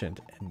merchant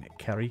in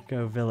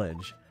Kariko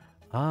village.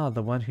 Ah,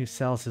 the one who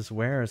sells his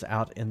wares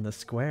out in the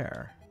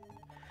square.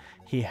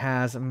 He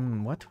has,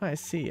 what do I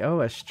see? Oh,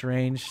 a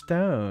strange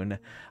stone.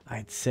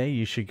 I'd say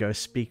you should go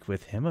speak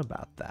with him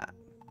about that.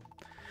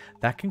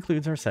 That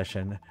concludes our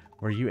session.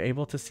 Were you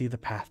able to see the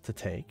path to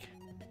take?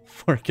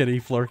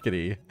 Forkity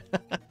florkity.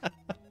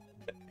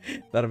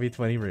 That'll be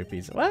 20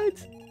 rupees.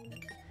 What?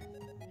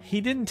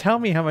 He didn't tell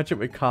me how much it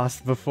would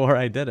cost before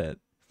I did it.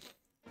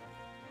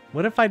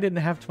 What if I didn't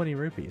have 20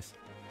 rupees?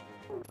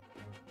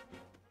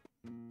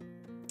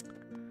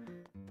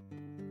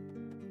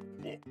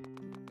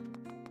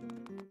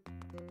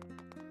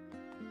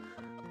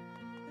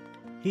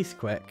 He's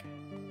quick.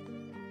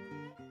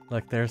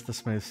 Look, there's the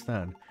smooth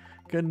stone.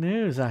 Good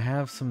news, I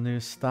have some new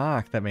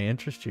stock that may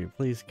interest you.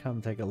 Please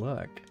come take a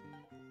look.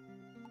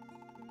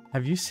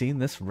 Have you seen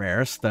this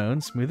rare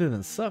stone? Smoother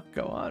than silk.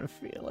 Go on,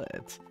 feel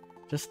it.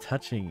 Just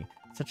touching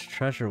such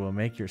treasure will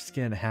make your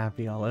skin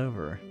happy all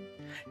over.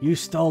 You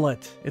stole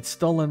it. It's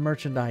stolen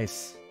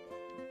merchandise.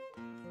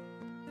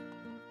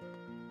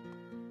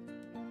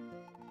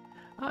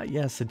 Ah,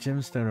 yes, a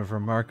gemstone of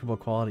remarkable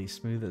quality,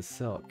 smooth as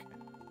silk.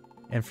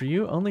 And for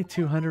you, only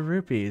 200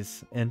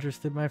 rupees.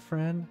 Interested, my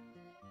friend?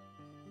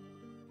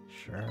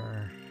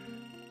 Sure.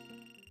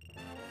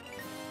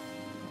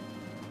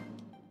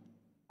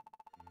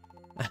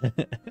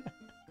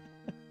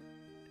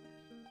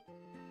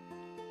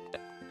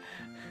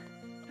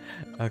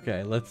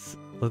 Okay, let's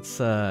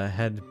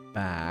head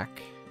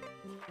back.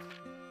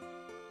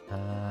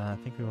 I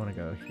think we want to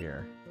go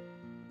here.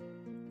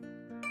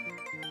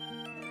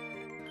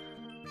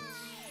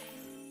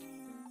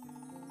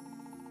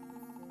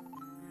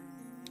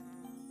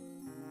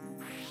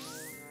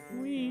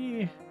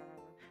 Whee!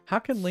 How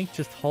can Link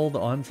just hold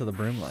on to the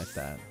broom like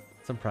that?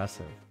 It's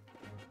impressive.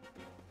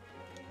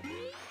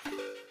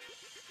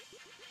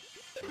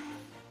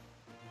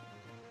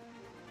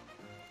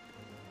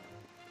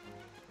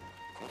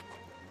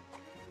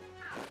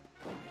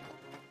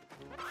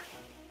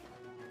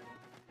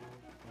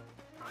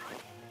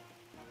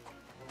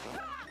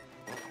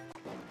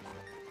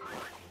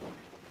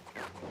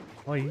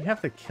 Well, you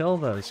have to kill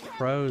those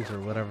crows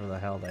or whatever the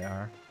hell they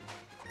are.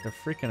 They're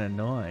freaking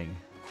annoying.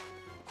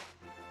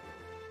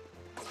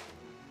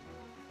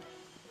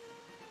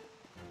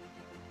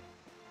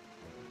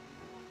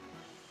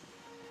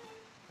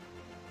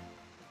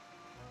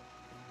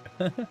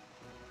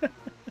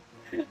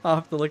 I'll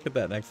have to look at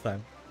that next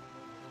time.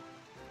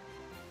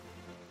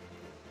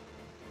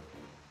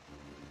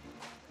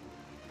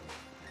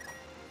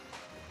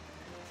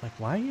 It's like,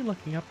 why are you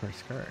looking up her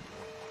skirt?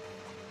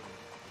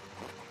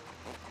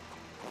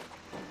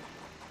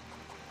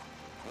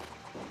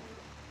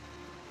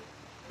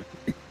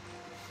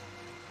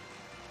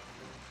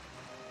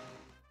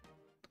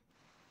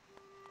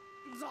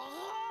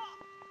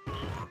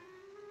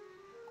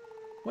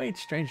 Wait,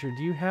 stranger,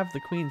 do you have the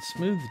Queen's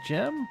smooth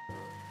gem?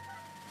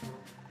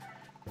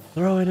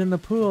 Throw it in the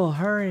pool,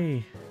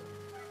 hurry!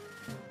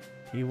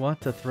 Do you want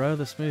to throw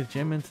the smooth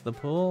gem into the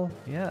pool?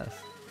 Yes.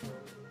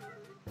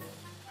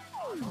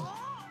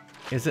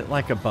 Is it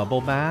like a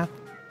bubble bath?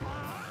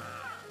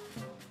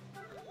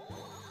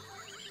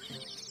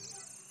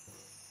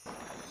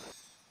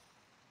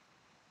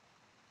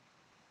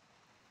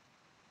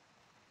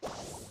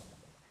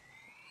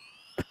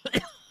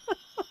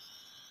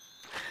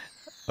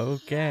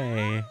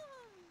 Okay.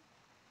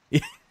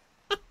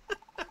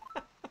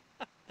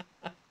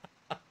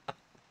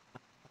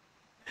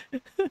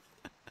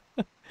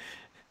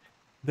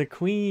 The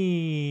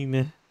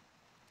queen!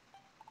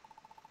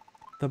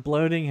 The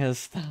bloating has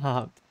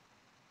stopped.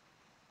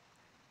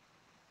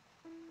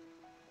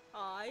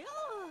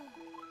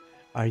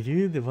 Are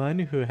you the one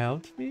who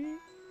helped me?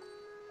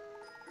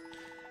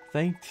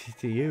 Thanks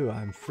to you,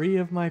 I'm free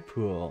of my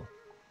pool.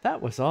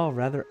 That was all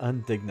rather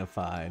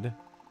undignified.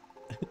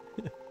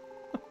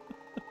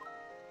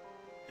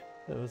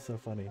 That was so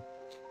funny.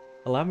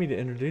 Allow me to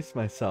introduce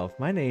myself.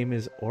 My name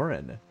is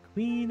Orin,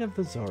 Queen of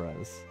the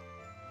Zoras.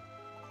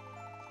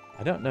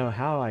 I don't know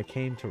how I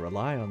came to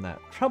rely on that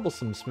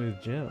troublesome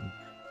smooth gem,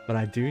 but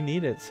I do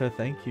need it, so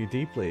thank you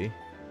deeply.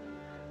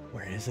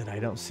 Where is it? I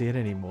don't see it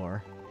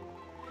anymore.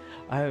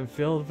 I am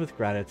filled with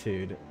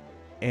gratitude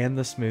and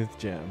the smooth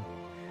gem.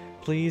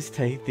 Please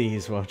take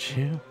these, won't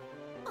you?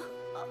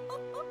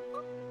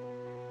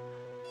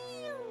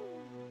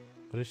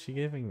 What is she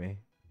giving me?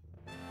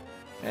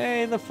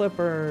 Hey, the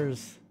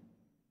flippers!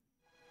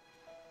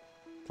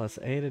 Plus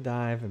A to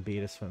dive and B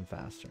to swim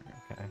faster.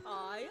 Okay.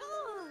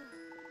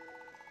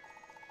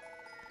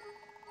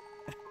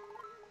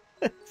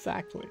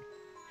 Exactly.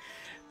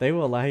 They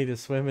will allow you to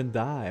swim and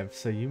dive,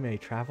 so you may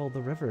travel the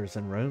rivers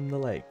and roam the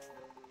lakes.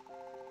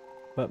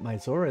 But my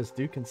Zoras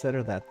do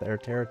consider that their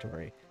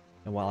territory,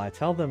 and while I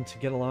tell them to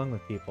get along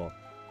with people,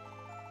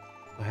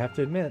 I have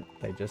to admit,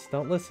 they just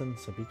don't listen,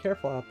 so be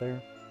careful out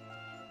there.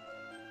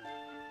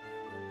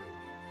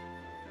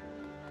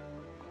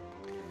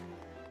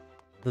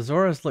 The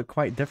Zoras look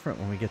quite different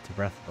when we get to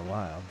Breath of the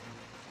Wild.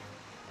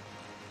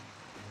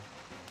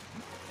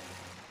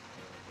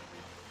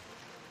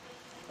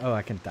 Oh,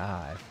 I can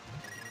dive.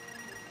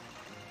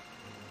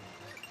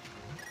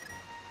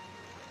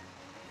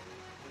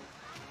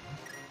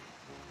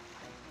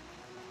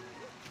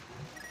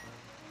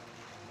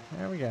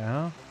 There we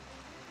go.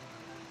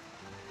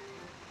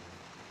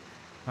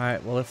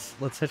 Alright, well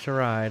let's hitch a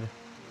ride.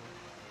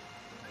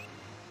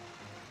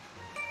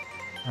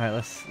 Alright,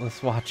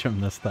 let's watch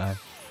him this time.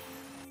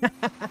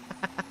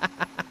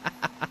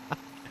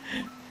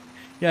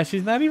 Yeah,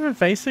 she's not even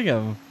facing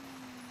him.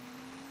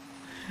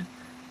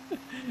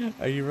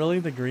 Are you really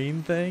the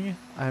green thing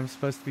I'm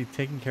supposed to be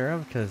taking care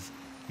of? Because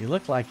you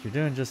look like you're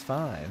doing just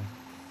fine.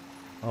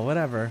 Well,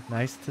 whatever.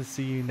 Nice to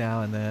see you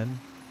now and then.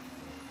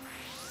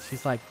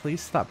 She's like,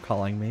 please stop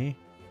calling me.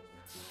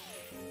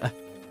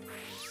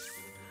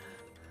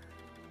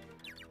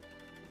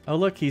 Oh,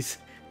 look, he's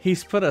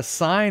put a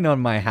sign on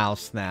my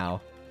house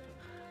now.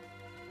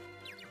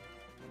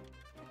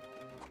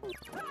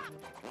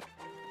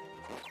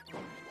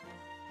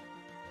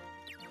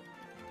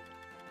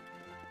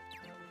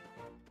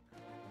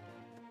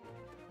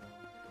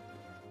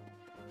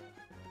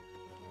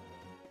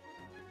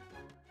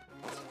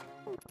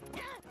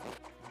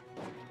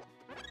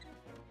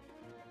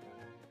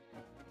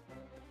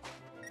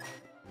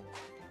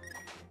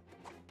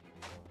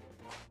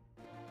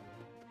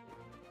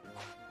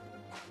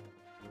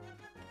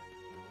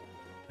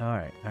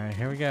 Alright,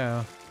 here we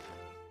go.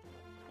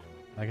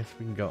 I guess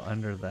we can go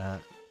under that.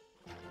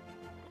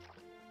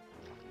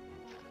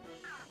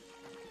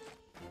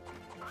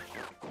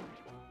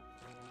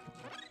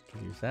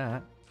 Can use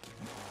that.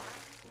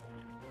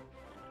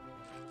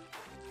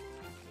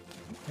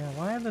 Yeah,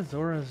 why are the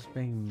Zoras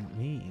being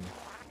mean?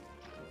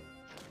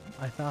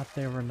 I thought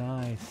they were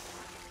nice.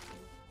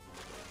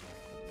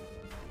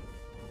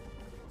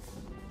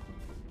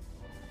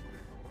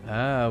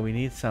 Oh, we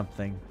need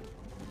something.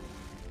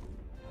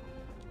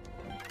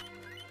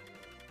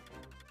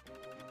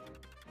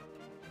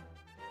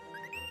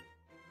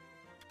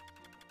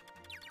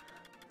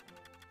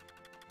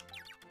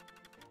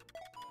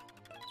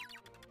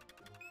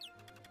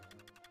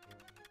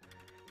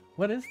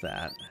 What is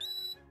that?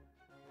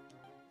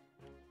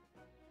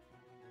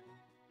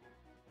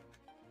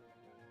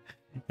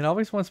 It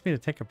always wants me to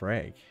take a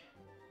break.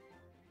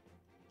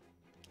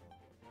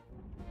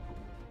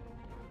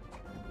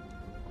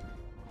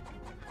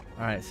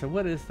 Alright, so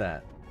what is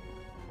that?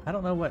 I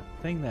don't know what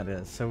thing that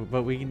is, so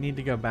but we need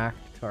to go back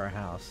to our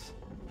house.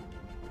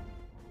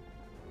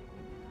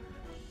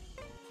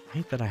 I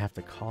hate that I have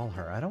to call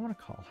her. I don't want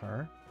to call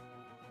her.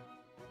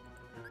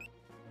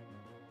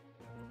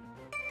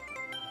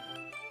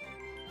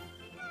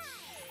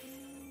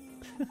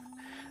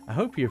 I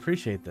hope you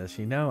appreciate this.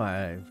 You know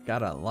I've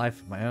got a life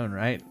of my own,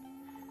 right?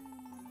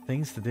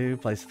 Things to do,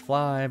 place to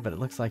fly, but it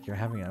looks like you're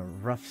having a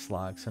rough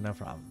slog, so no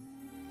problem.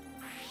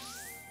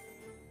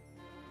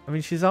 I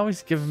mean, she's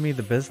always giving me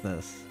the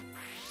business.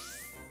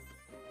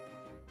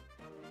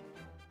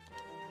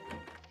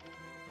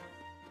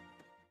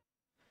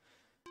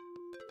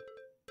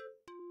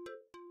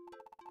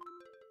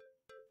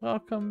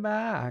 Welcome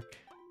back.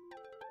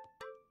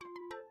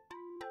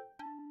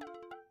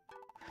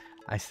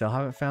 I still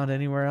haven't found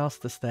anywhere else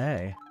to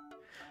stay.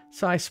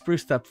 So I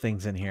spruced up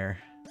things in here.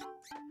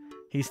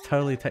 He's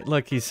totally...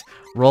 Look, he's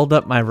rolled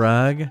up my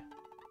rug.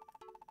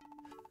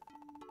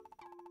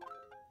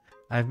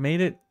 I've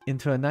made it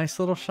into a nice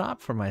little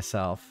shop for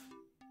myself.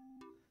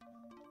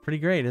 Pretty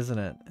great, isn't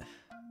it?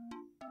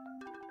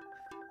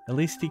 At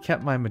least he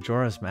kept my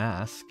Majora's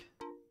Mask.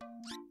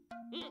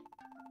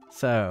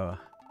 So,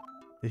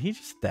 did he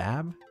just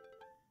dab?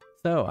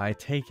 So, I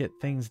take it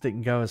things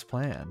didn't go as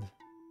planned.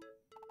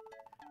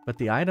 But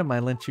the item I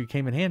lent you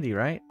came in handy,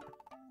 right?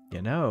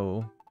 You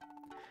know,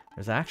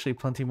 there's actually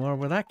plenty more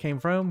where that came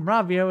from.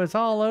 Ravio is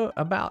all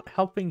about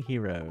helping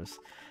heroes.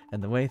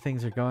 And the way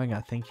things are going,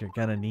 I think you're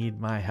gonna need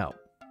my help.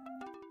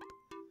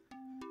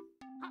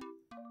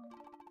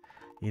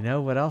 You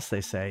know what else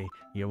they say?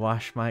 You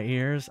wash my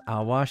ears,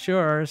 I'll wash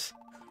yours.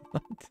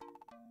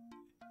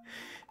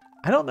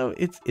 I don't know.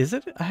 Is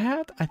it a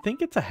hat? I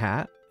think it's a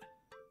hat.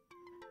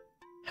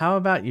 How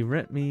about you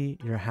rent me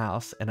your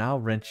house and I'll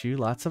rent you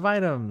lots of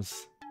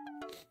items?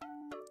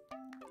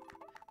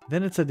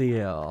 Then it's a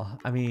deal.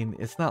 I mean,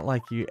 it's not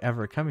like you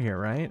ever come here,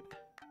 right?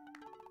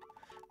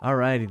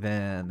 Alrighty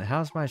then.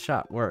 How's my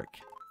shop work?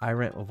 I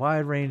rent a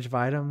wide range of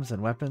items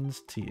and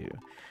weapons to you.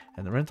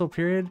 And the rental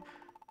period?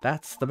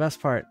 That's the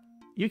best part.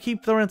 You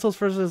keep the rentals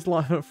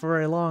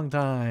for a long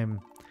time.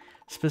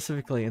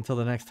 Specifically until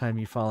the next time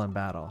you fall in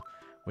battle.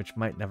 Which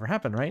might never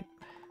happen, right?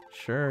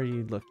 Sure,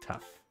 you look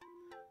tough.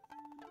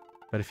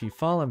 But if you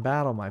fall in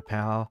battle, my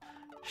pal,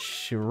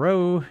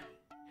 Shiro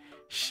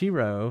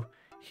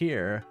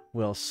here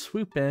will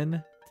swoop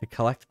in to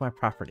collect my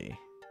property.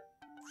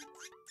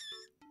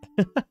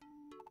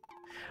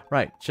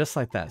 Right, just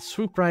like that.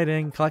 Swoop right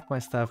in, collect my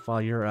stuff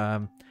while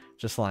you're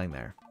just lying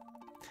there.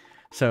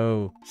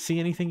 So, see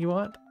anything you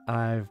want?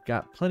 I've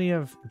got plenty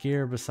of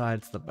gear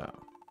besides the bow.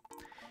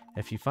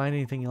 If you find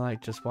anything you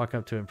like, just walk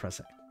up to it and press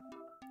it.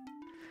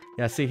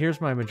 Yeah, see, here's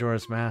my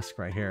Majora's Mask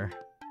right here.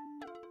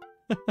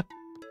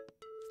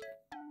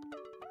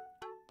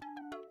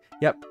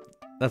 Yep,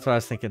 that's what I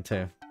was thinking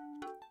too.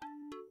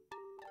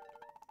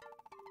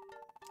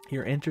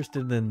 You're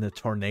interested in the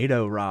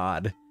tornado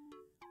rod.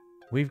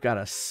 We've got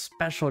a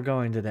special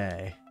going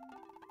today.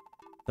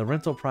 The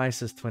rental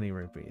price is 20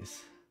 rupees.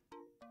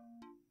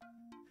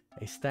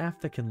 A staff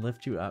that can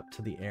lift you up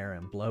to the air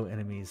and blow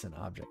enemies and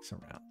objects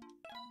around.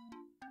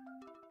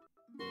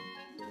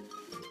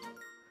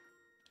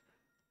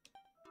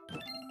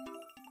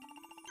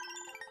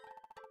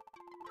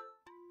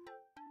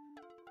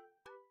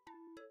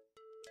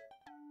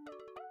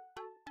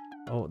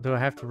 Oh, do I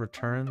have to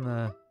return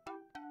the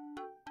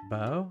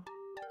bow?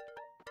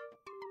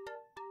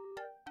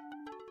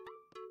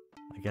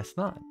 I guess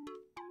not.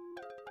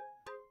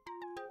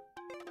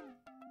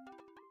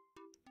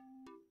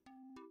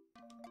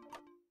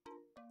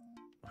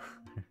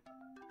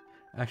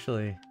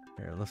 Actually,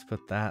 here, let's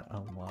put that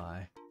on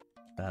Y,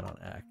 that on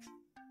X.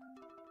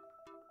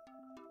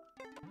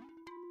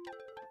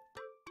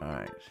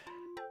 Alright.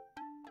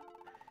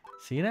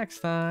 See you next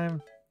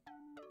time.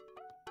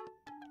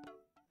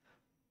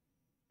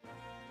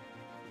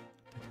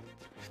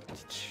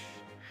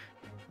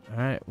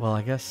 Alright, well,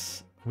 I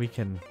guess we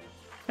can...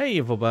 Hey,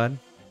 evil bud.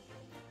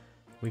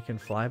 We can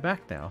fly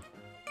back now.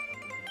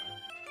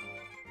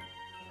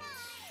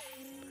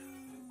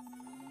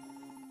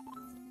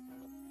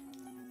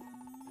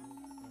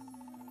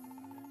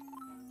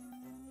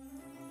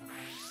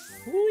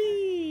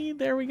 Whee!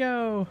 There we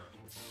go.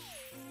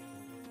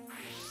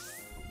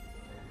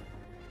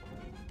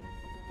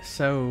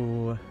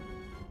 So,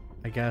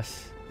 I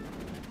guess...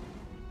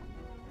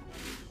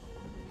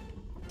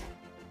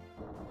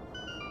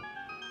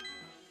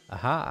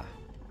 Aha!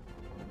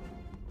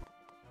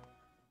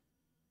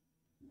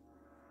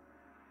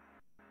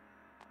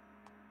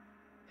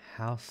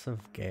 House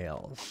of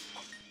Gales.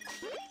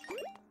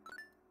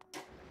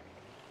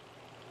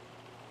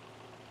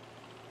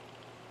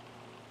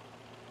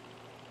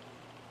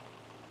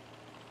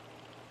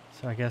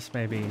 So I guess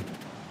maybe...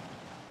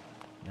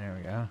 There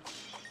we go.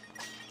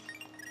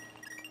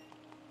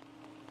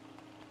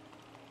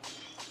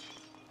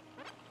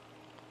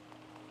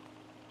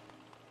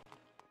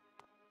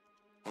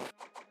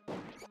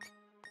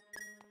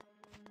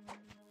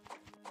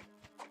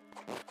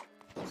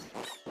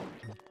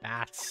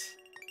 Bats.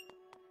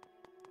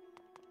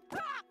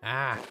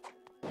 Ah!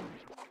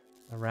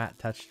 A rat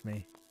touched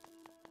me.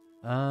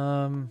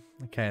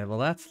 Okay, well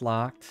that's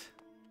locked.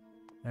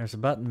 There's a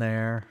button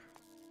there.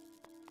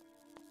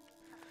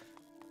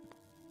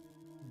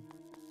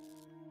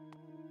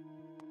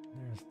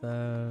 There's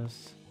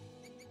those.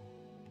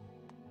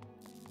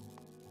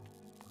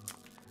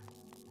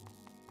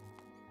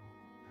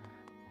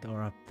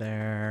 Door up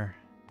there.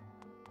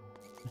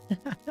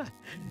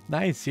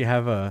 Nice, you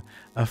have a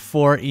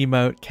 4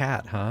 emote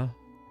cat, huh?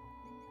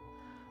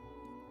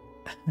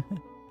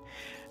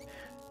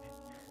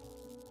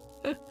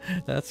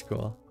 That's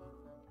cool.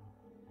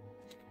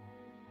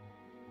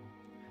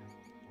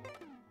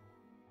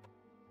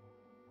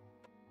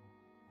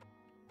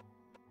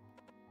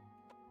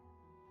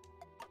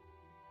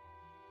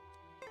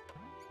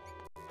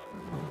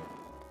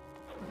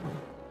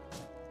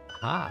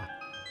 Ah.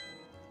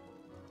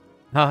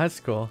 Oh, that's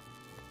cool.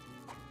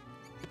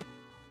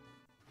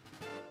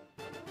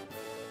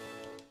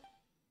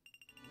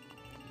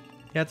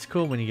 Yeah, it's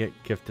cool when you get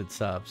gifted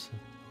subs.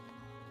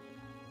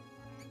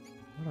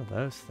 What are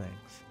those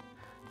things?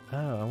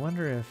 Oh, I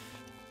wonder if...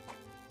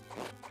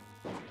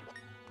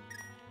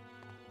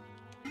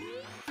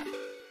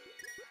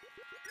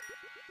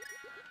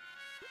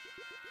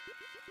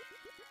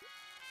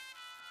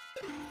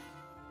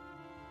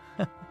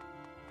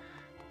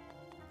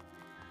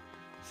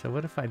 So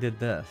what if I did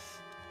this?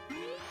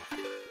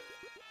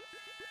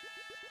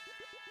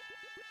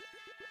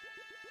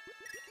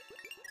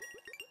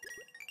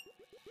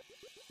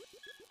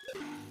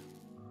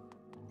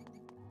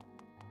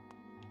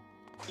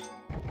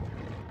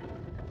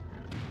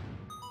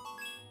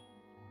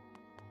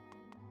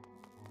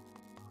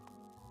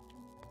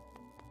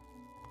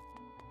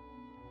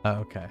 Oh,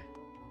 okay.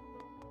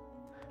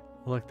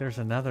 Look, there's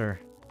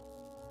another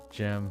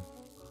gym.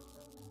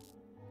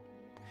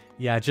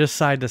 Yeah, just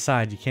side to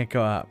side. You can't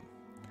go up.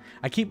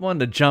 I keep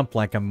wanting to jump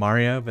like a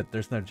Mario, but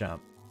there's no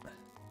jump.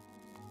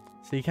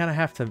 So you kind of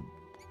have to... You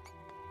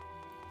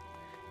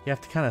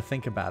have to kind of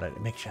think about it.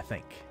 It makes you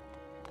think.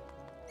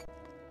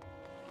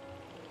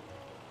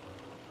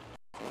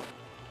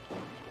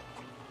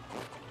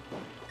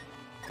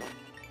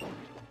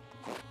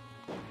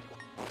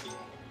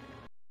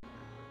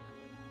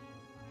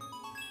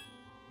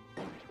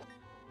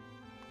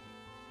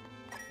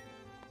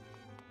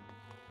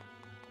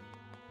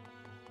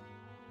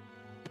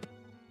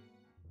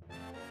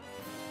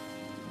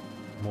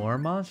 More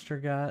monster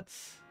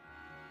guts.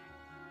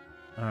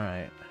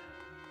 Alright.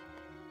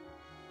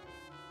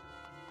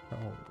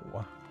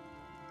 Oh.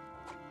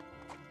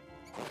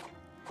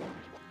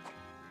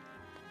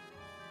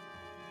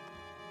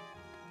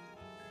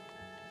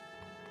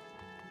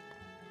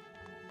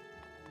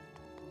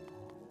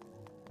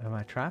 Am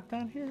I trapped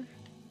down here?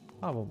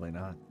 Probably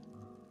not.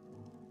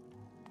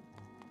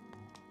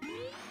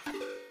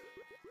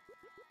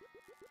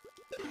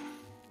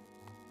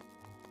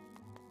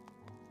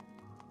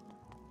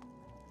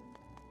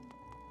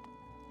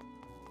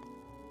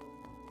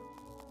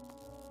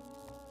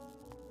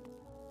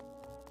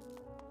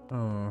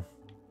 Oh.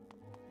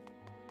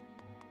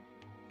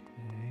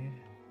 Okay.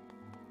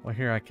 Well,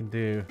 here I can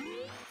do...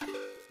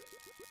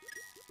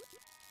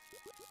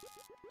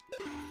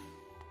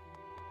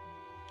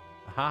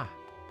 Aha!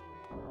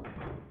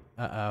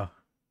 Uh-oh.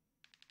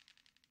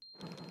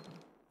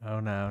 Oh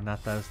no,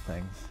 not those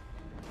things.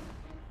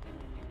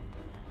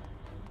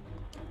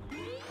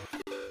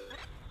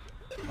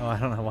 Oh, I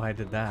don't know why I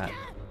did that.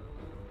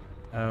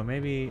 Oh,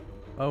 maybe...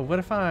 Oh, what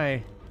if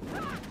I...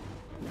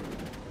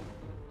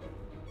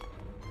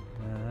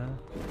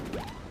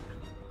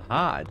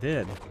 Ah, I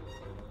did.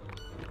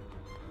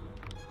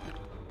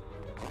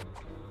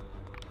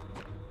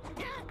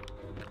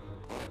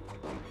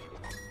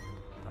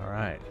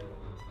 Alright.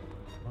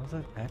 What was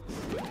that? X?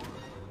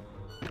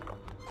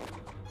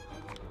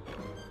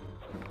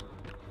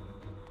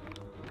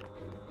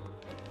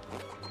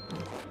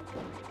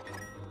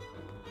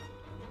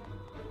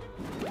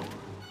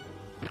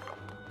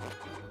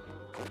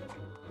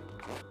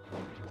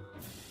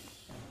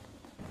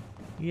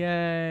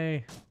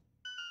 Yay!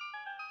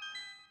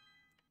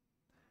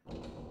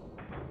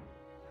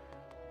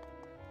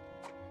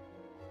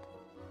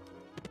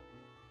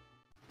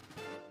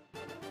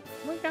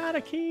 We got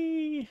a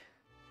key!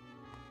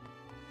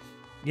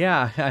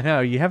 Yeah, I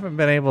know. You haven't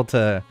been able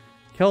to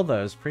kill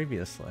those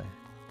previously.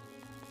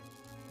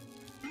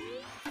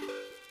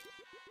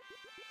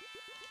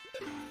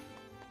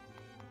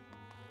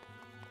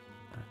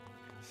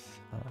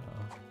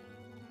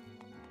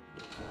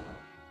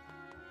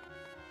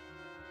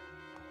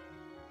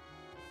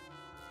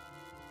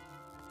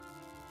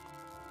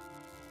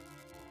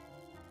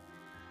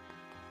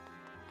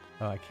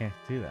 Oh, I can't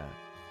do that.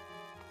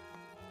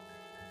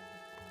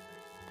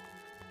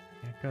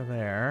 Can't go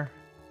there.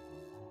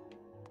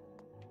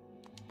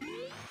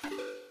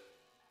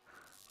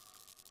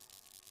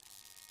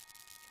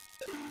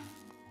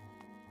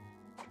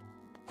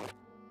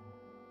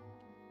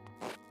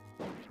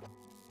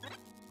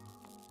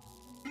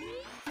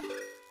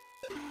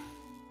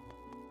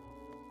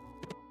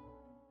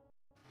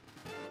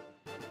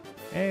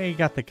 Hey, you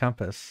got the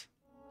compass.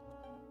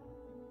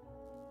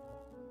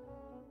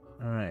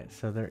 Alright,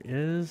 so there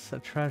is a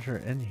treasure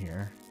in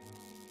here.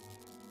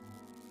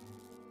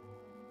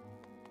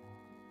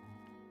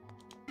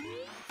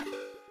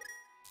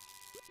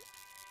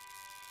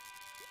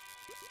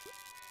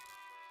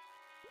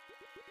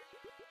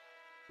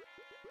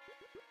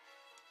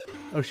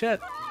 Oh shit!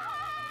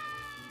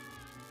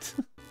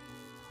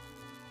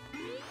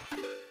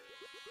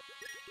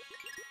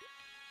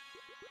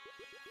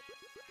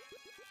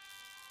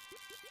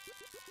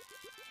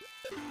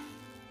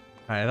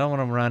 Alright, I don't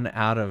want to run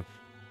out of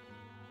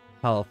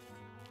health.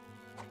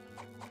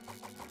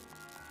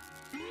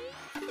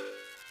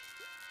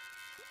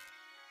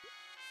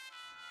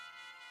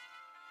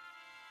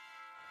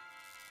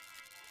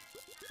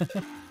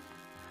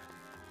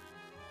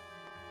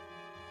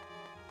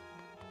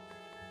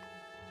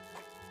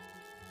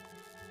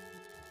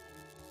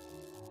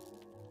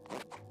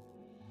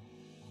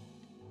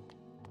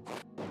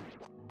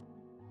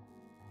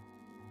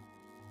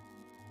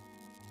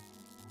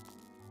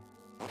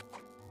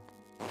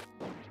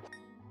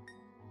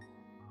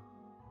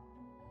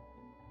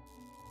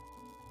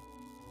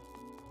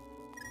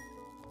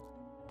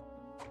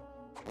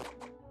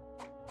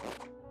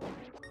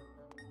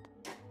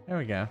 There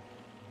we go.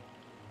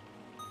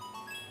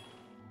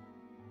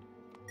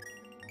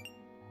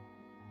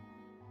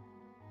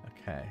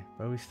 Okay,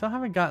 but we still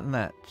haven't gotten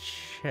that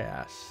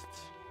chest.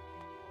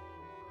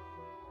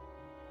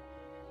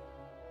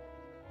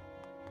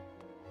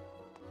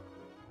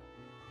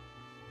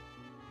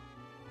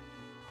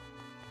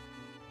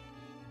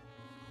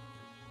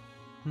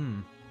 Hmm.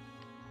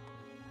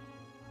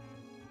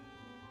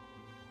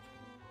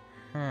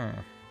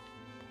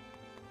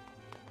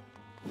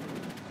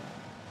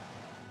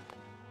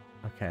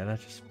 Okay,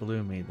 that just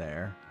blew me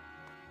there.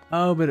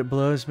 Oh, but it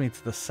blows me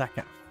to the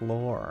second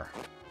floor.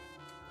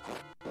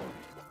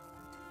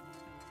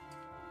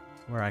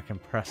 Where I can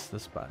press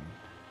this button.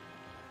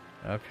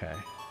 Okay.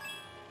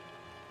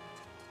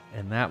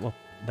 And that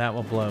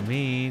will blow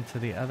me to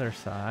the other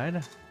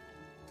side.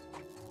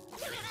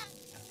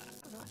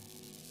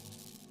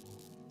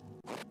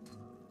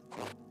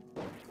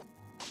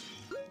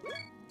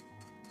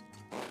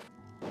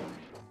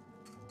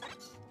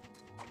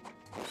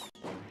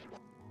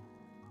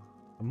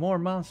 More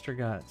monster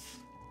guts.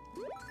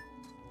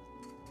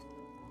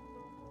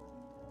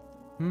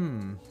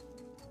 Hmm.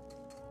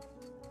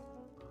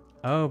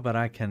 Oh, but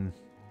I can...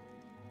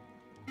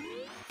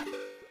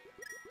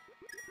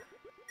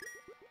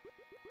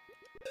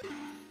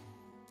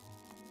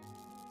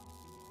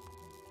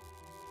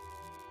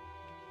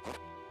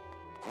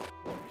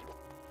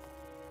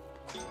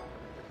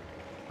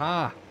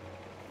 Ah!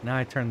 Now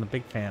I turn the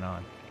big fan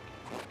on.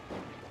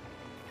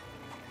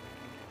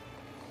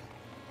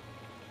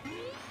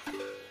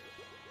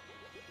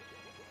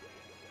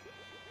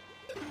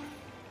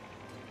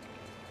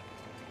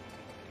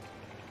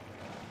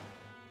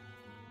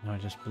 No,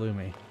 it just blew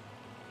me.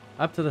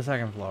 Up to the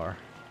second floor.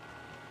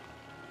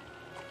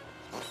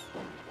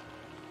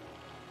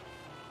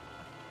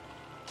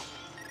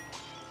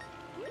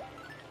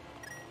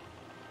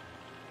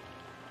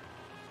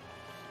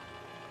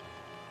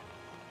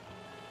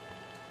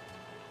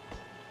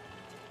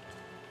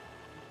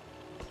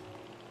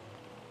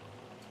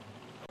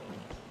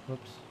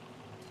 Whoops.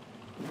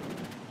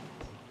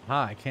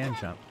 Ah, I can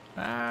jump.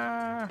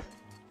 Ah!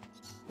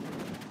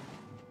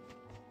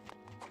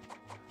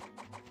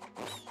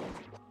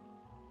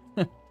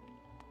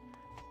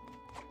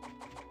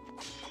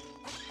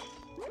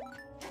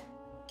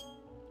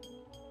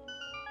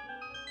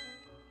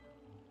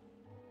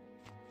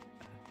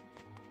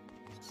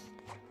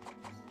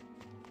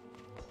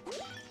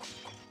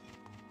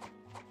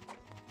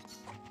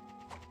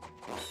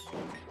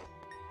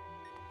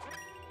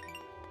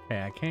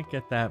 Okay, I can't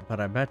get that,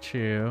 but I bet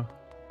you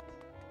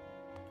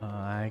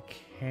I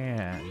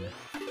can.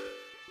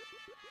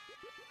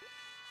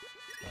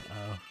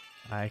 Uh-oh,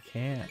 I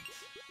can't.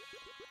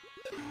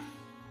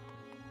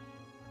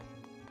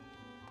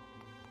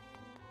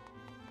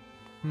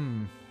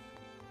 Hmm.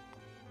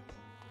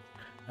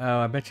 Oh,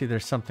 I bet you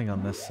there's something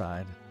on this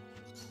side.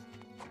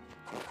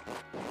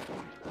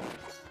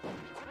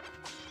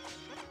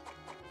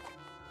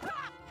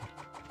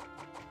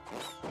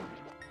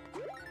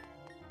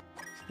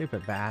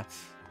 Stupid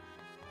bats.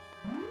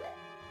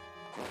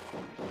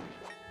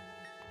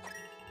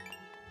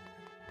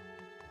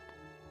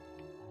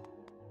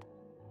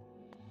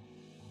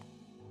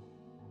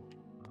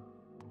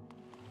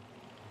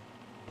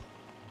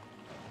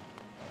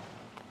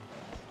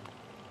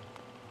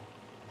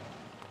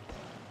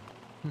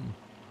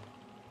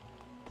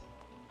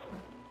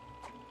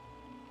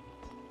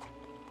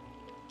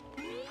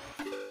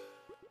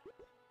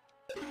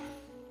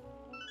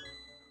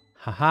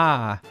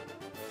 Haha.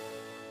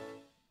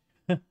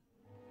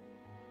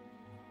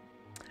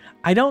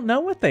 I don't know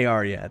what they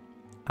are yet.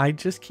 I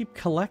just keep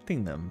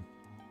collecting them.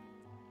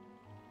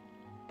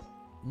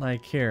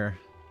 Like here.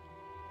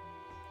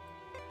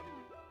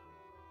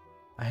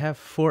 I have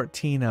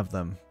 14 of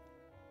them.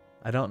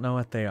 I don't know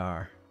what they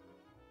are.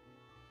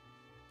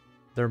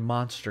 They're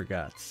monster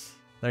guts.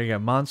 There you go,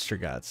 monster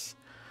guts.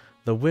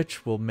 The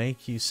witch will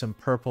make you some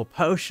purple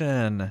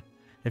potion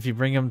if you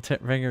bring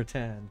her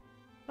 10.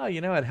 Oh,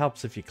 you know it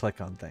helps if you click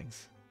on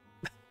things.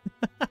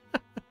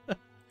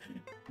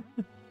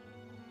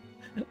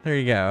 There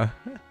you go.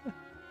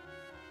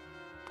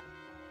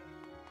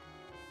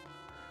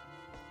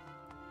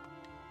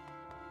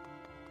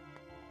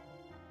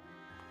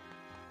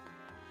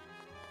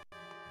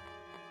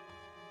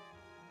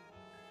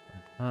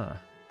 Huh.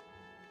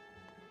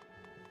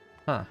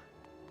 Huh.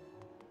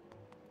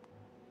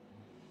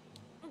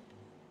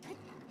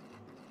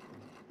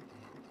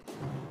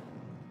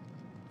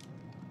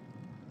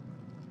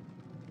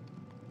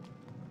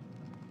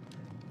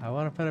 I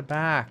want to put it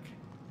back.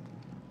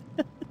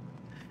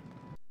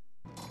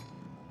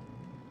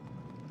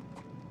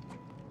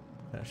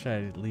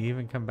 Should I leave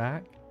and come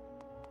back?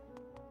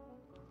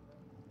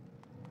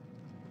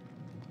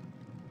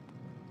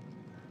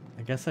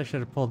 I guess I should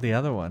have pulled the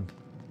other one.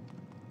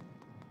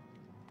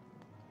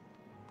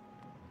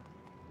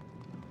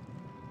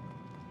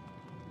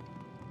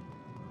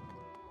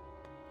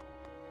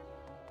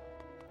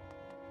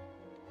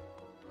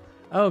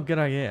 Oh, good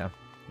idea.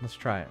 Let's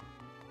try it.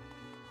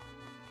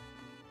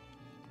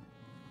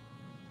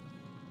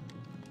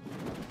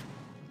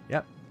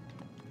 Yep.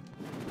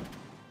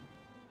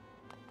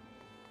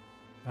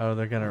 Oh,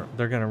 they're gonna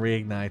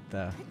reignite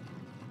the...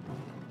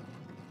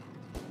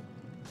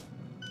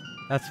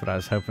 That's what I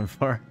was hoping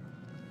for.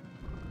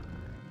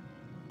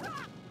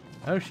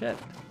 Oh shit.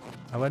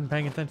 I wasn't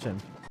paying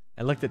attention.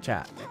 I looked at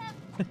chat.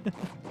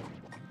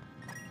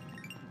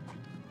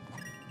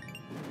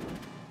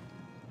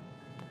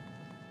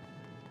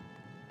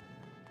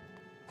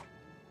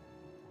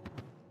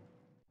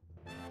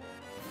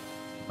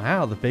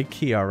 Wow, the big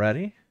key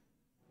already?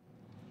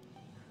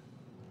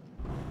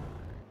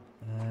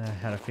 I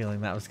had a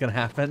feeling that was gonna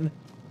happen.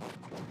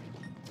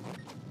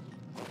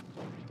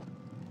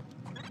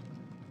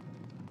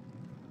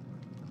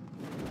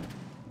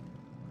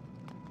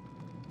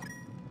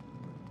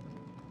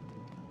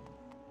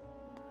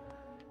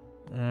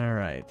 All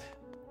right.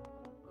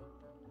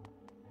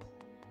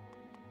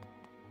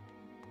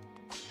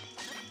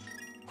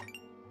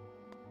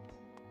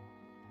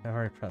 I've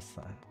already pressed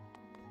that.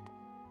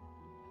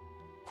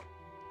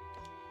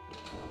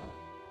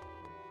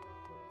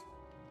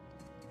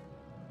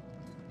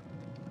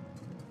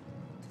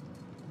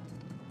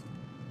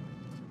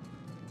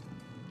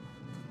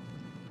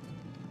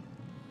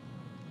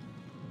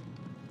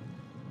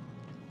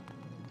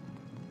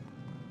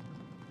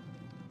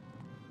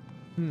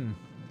 Hmm.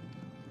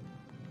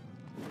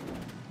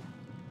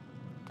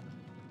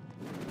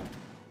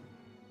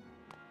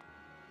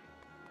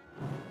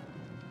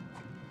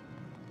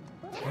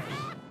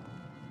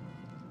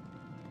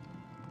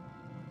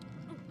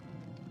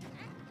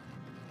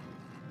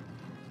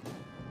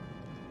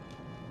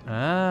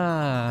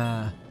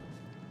 Ah.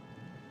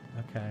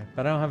 Okay,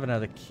 but I don't have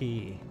another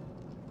key.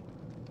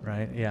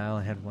 Right? Yeah, I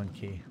only had one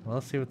key. Well,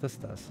 let's see what this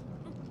does.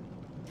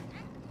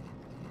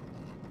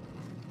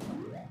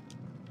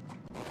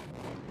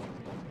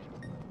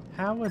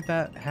 How would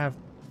that have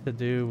to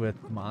do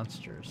with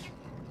monsters?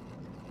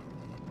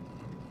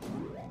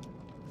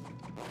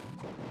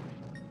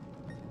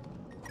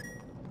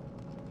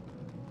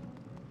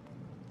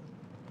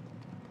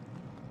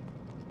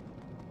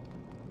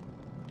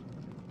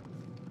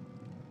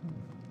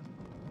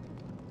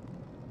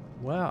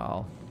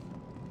 Well.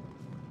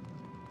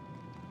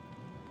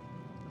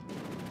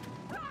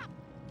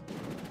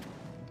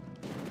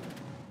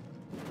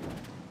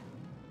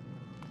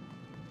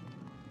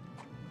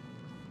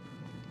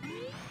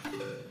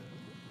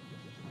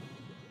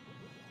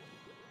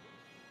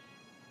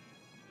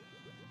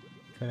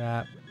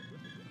 Crap.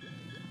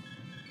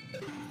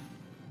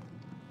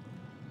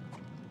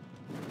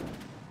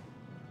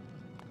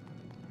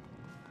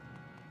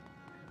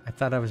 I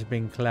thought I was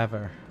being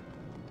clever.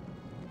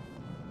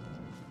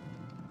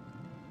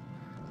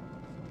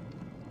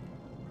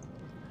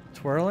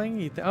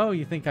 Twirling? Oh,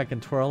 you think I can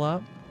twirl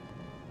up?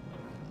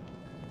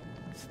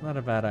 It's not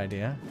a bad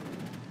idea.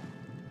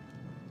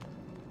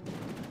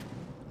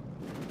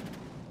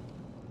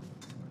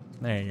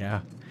 There you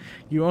go.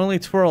 You only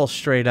twirl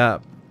straight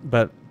up,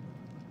 but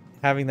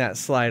having that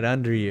slide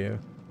under you,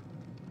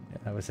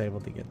 I was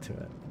able to get to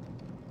it.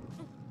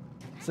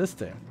 What's this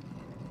do?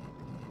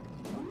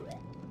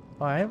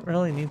 Oh, I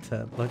really need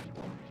to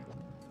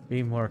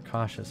be more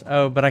cautious.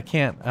 Oh, but I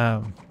can't,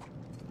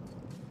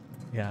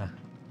 yeah.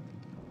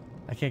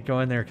 I can't go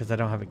in there because I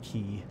don't have a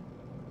key.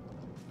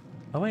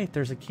 Oh wait,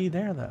 there's a key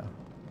there though.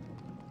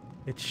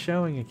 It's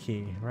showing a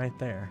key right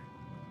there.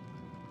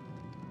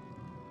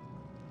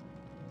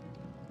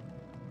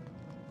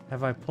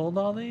 Have I pulled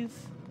all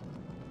these?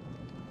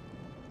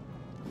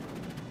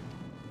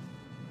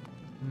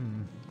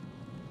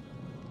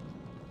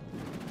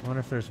 I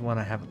wonder if there's one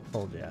I haven't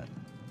pulled yet.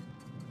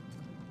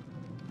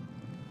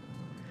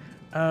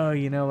 Oh,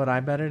 you know what I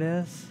bet it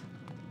is?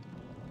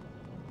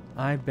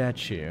 I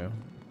bet you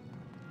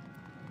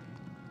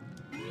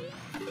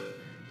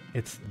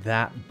it's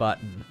that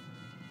button.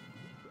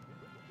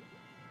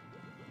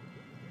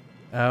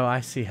 Oh,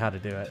 I see how to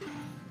do it.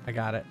 I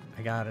got it.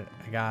 I got it.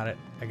 I got it.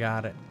 I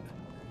got it.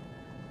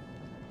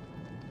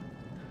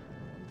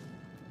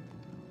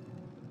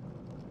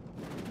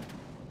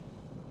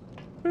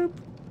 Boop.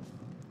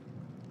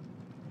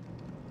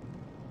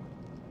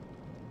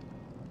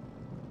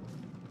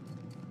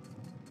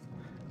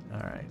 All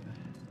right.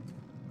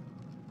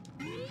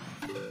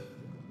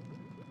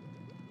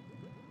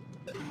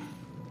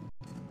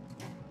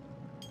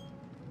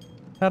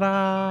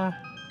 Ta-da!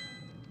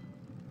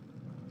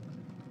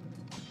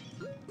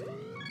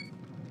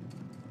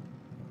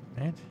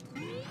 Right.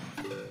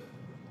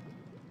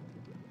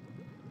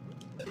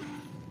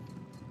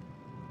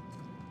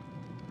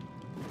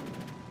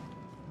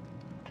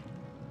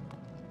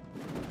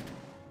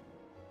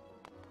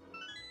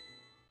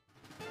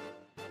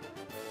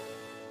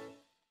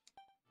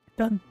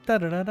 Dun da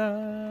da da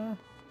da.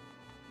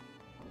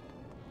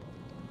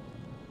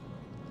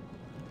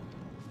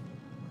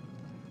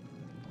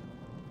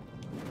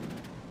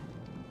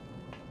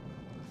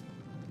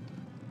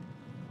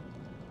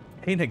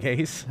 Hey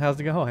Nagase, how's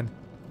it going?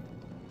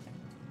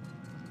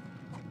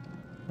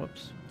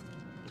 Whoops.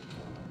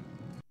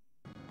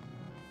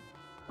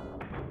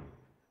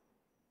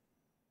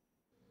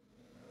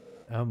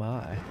 Oh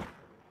my.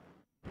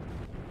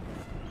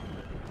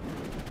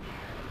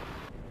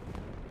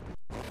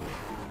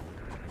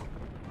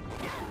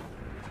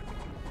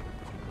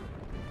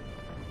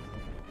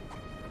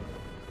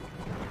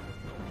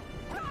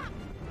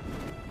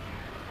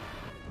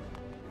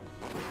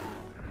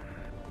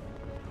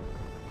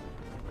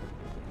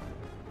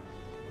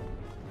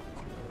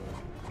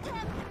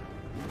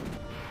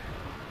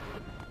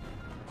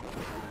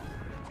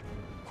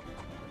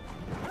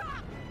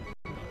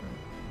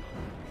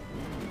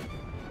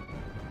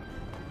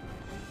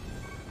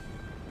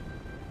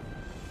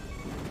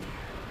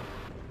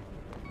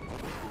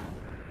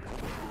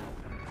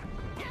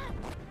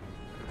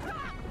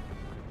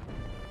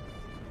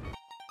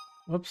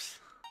 Whoops.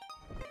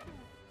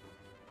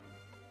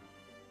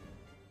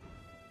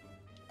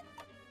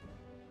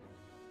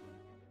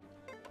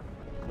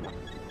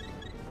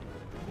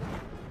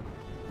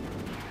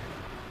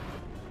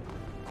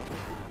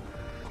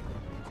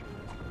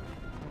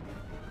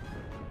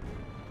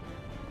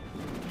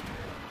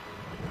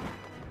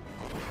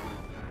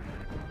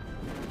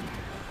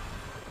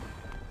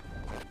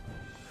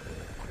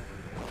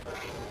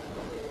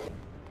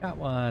 Got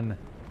one.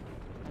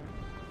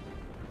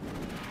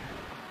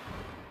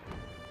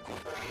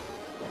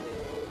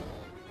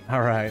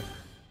 All right.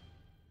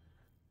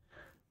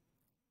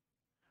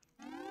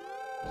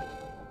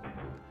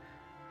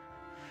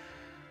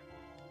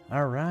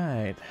 All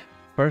right.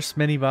 First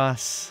mini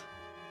boss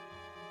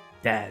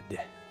dead.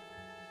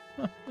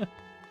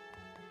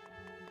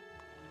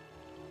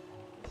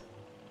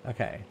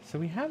 Okay, so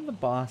we have the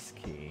boss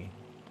key.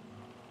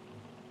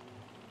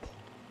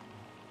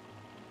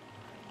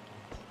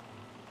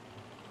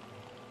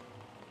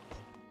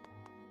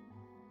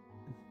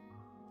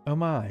 Oh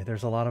my,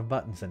 there's a lot of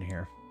buttons in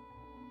here.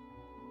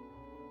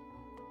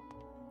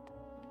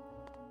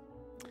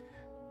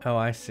 Oh,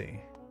 I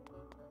see.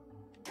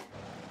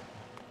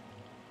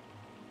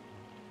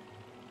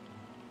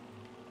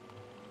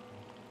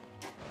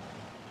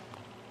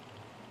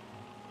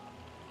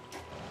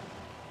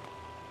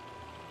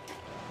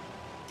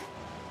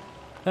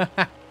 Well,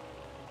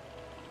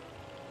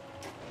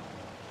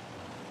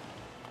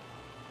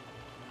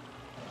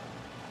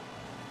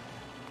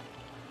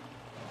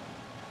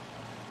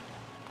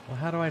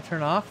 how do I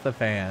turn off the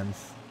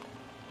fans?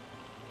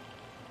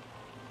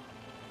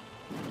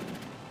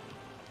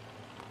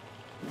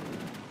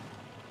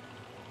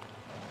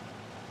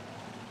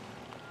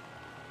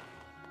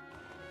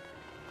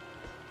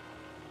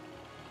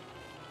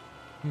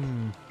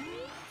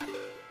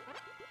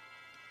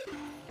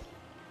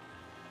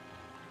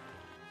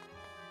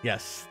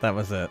 Yes, that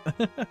was it.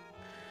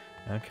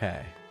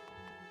 Okay.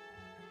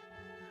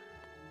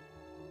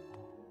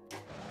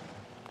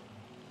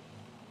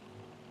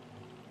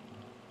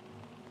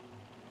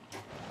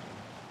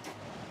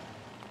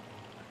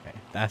 Okay,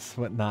 that's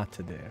what not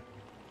to do.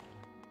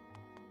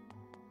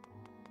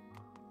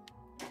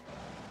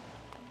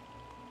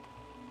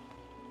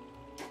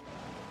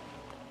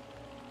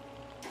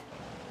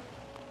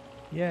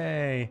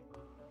 Yay!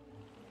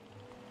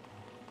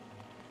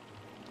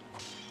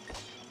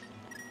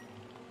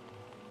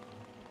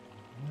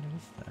 What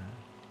is that?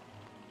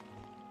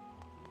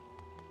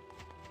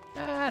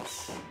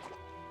 That's...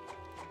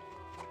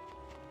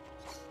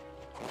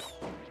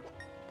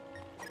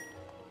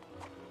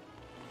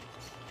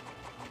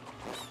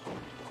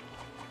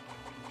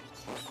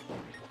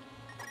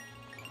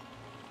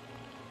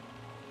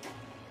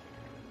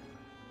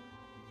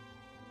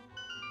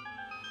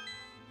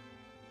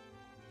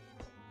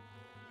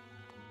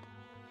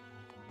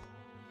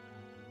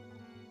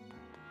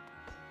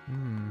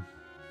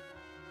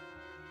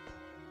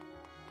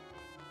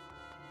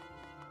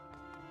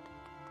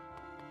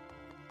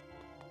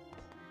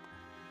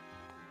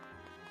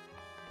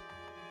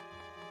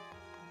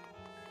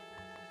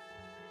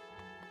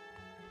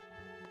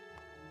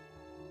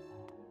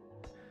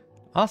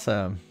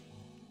 Awesome.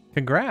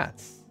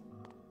 Congrats.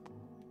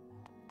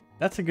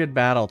 That's a good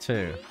battle,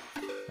 too.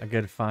 A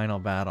good final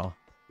battle.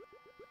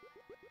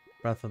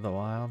 Breath of the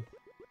Wild.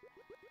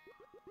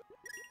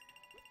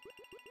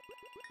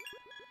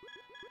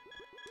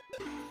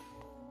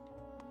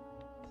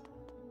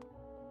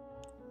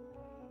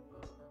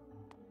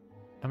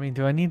 I mean,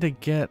 do I need to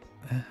get...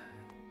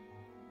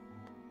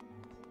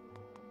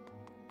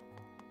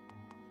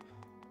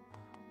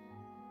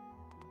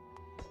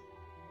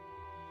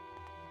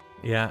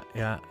 Yeah,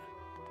 yeah.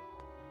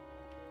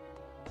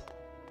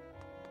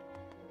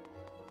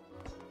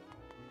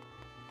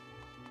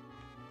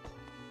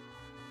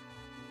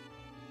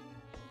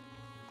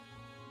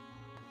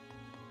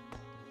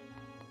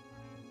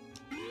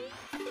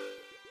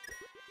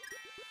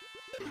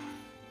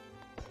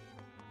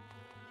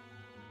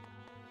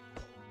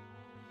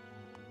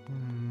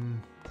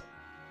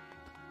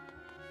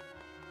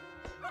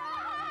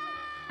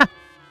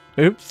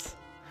 Oops.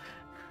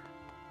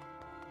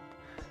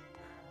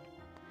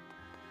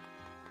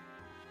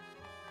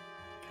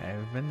 Okay,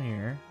 we've been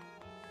here.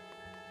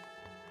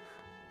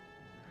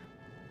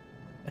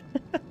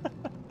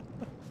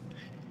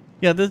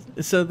 Yeah,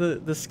 so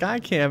the sky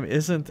cam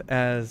isn't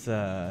as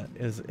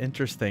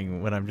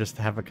interesting when I'm just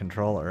have a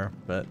controller,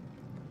 but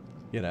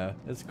you know,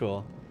 it's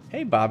cool.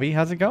 Hey Bobby,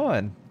 how's it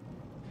going?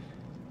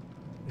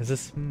 Is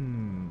this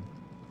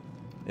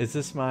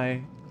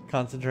my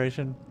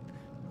concentration?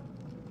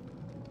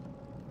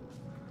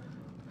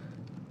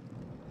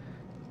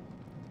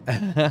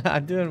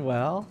 I'm doing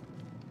well.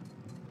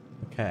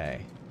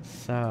 Okay,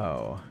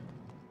 so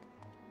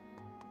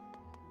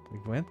we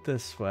went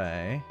this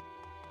way.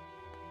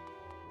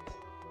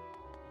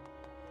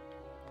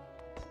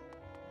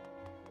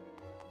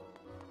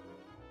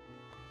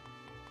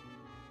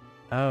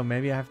 Oh,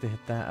 maybe I have to hit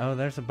that. Oh,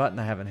 there's a button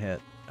I haven't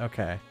hit.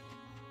 Okay.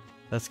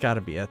 That's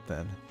gotta be it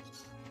then.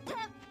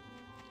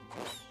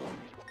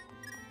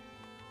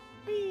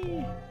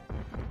 Whee!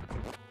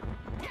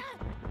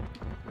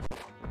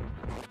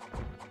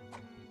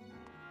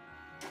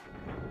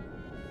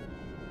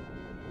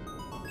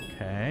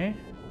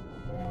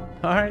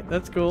 Alright,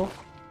 that's cool.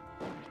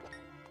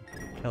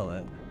 Kill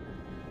it.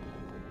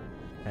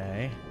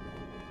 Okay.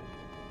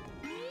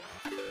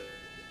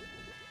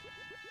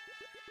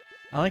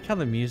 I like how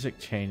the music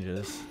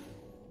changes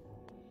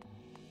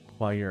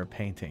while you're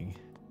painting.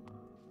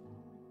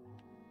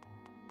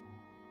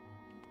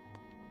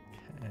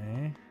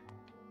 Okay.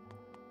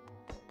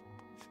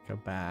 Let's go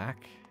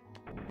back.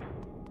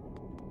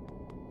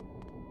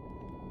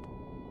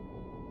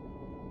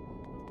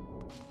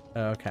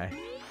 Okay.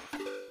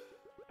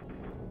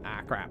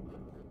 Ah, crap.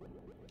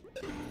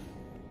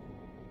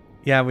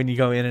 Yeah, when you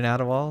go in and out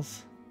of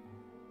walls.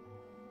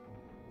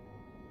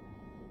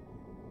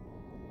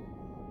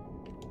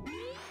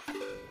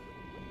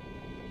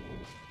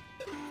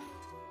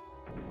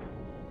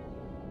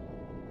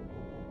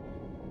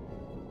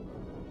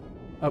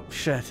 Oh,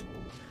 shit.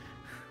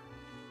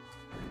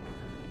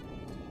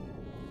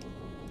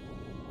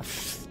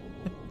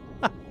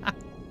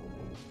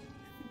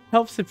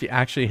 Helps if you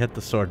actually hit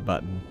the sword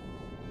button.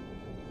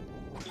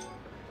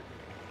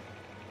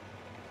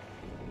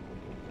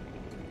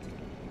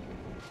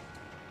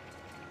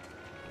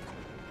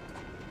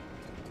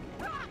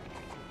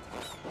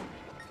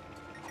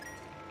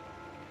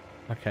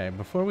 Okay,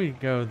 before we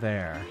go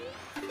there...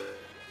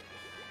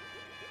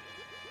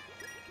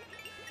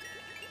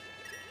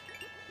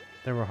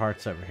 There were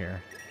hearts over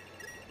here.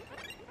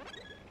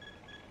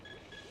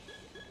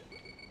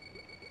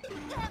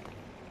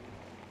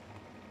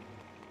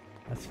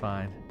 That's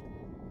fine.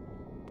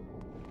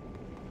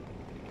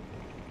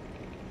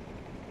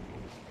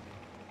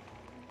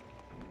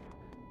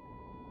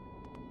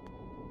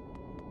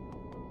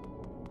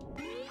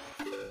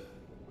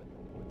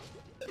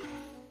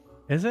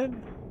 Is it?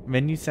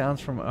 Menu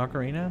sounds from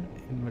Ocarina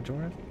in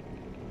Majora's?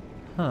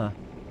 Huh.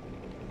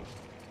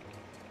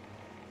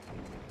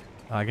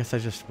 Oh, I guess I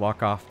just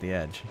walk off the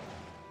edge.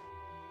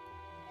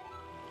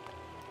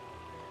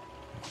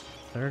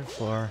 Third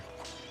floor.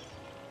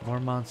 More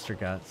monster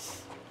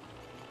guts.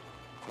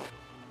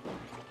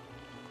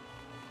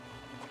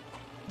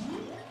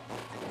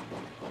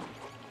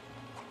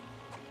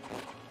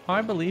 Oh,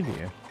 I believe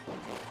you.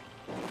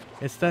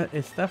 It's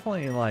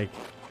definitely like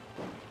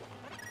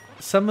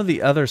some of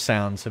the other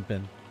sounds have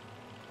been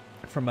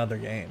from other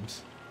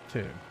games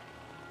too.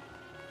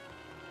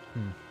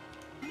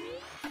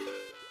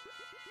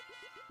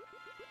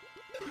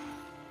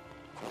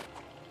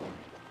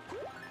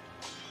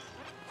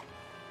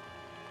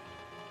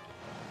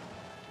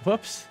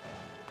 Whoops.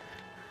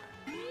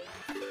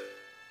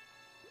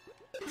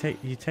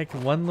 You take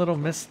one little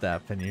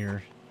misstep and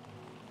you're...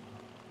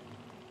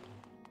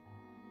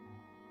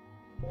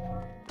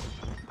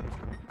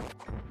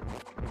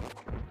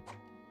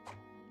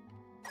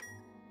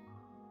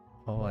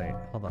 Oh wait,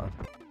 hold on.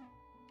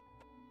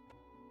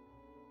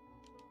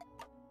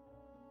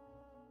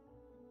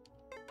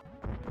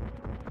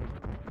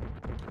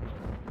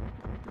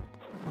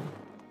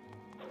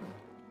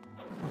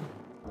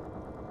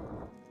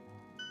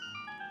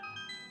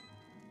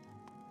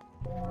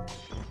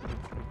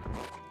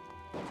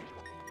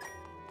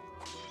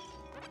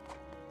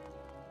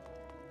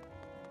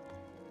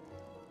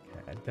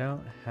 I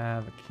don't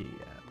have a key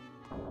yet.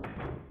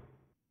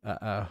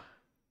 Uh-oh.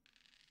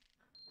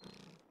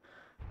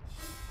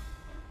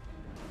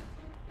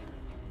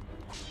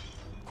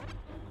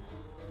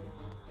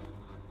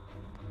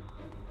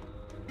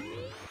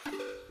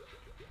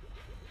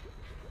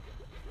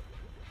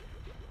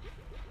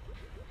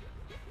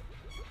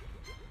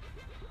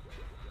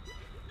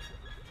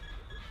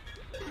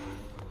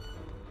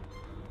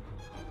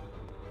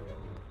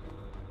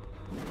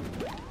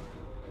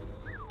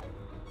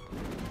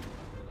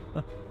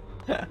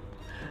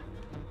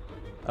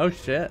 Oh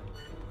shit.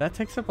 That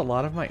takes up a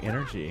lot of my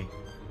energy.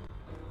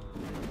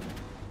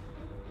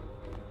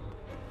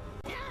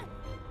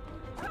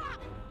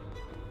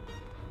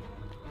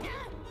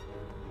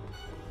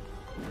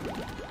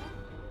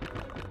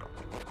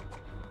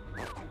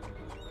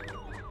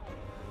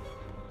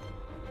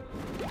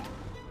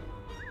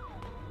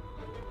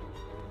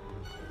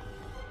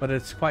 But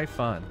it's quite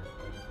fun.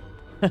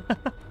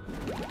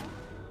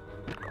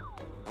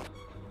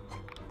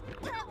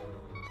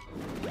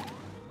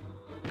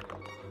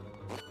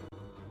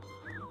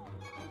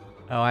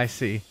 Oh, I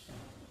see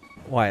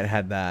why it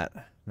had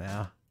that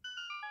now.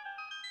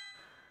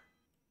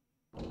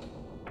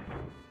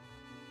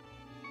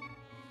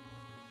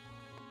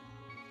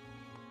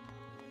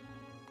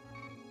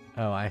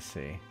 Oh, I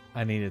see.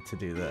 I needed to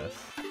do this.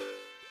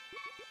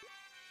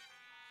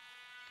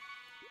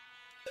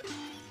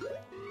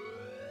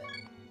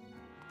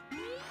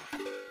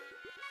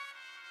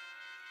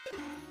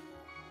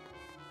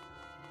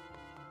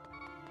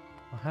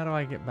 Well, how do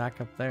I get back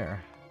up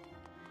there?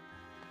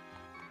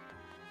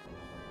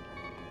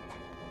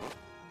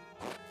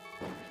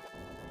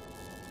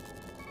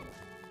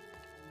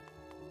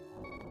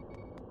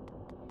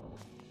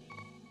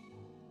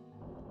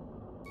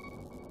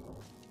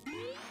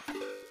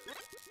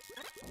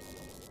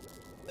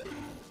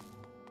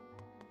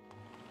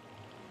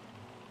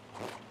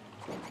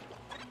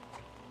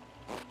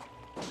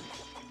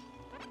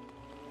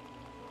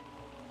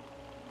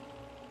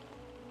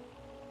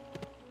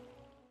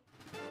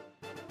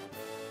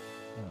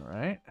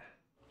 right?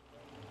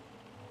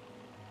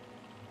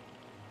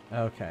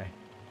 Okay.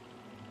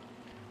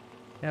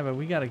 Yeah, but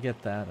we gotta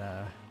get that,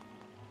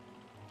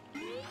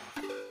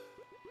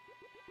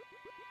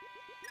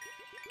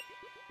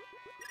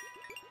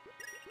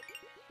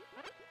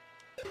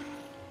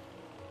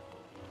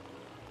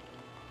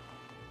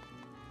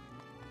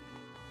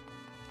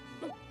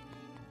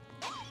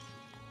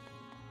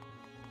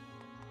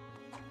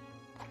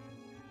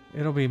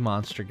 It'll be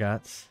monster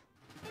guts.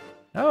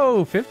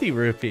 Oh, 50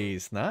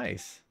 rupees.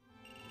 Nice.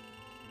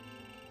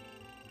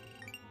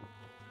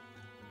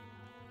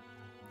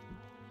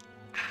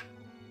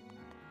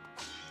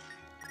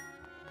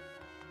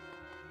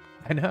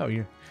 I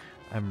know,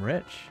 I'm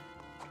rich.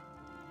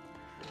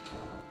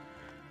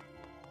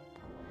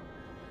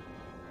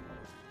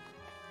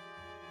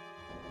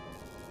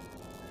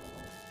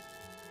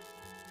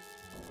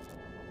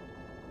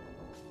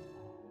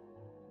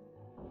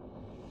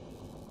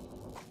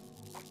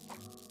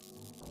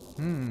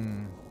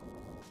 Hmm.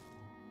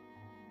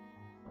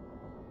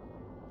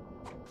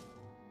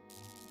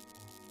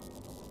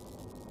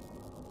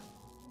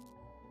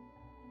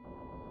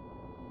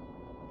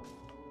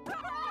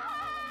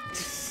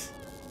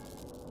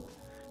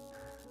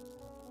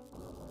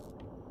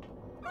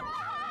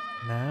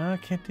 No, I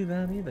can't do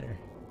that either.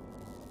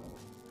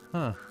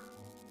 Huh.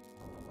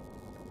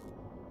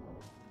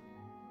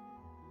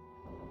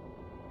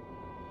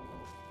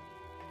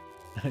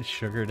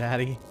 Sugar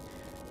daddy?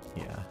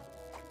 Yeah.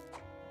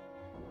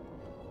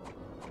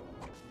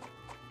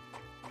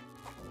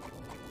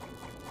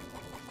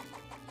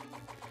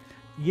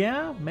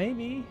 Yeah,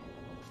 maybe.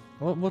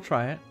 We'll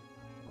try it.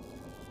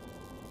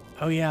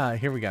 Oh yeah,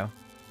 here we go.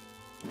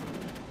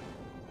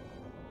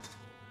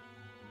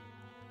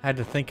 I had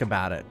to think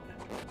about it.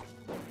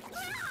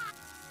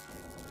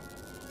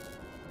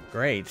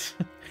 Great.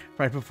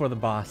 Right before the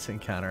boss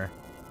encounter.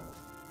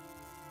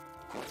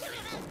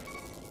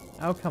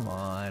 Oh, come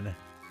on.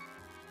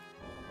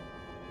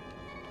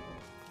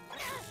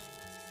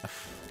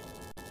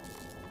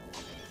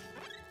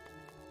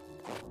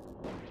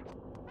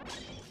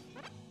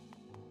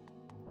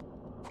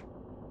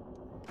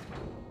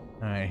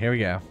 Alright, here we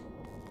go.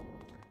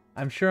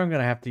 I'm sure I'm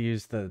going to have to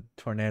use the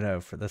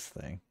tornado for this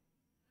thing.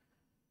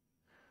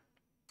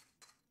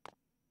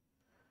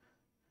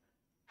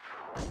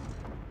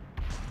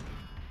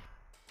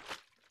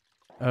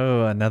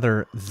 Oh,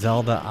 another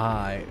Zelda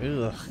eye.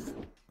 Ugh.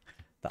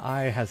 The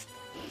eye has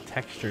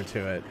texture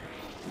to it.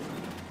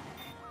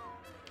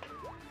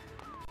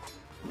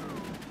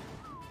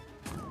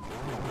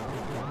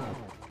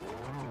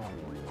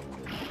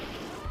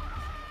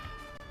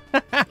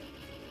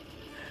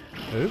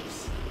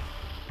 Oops.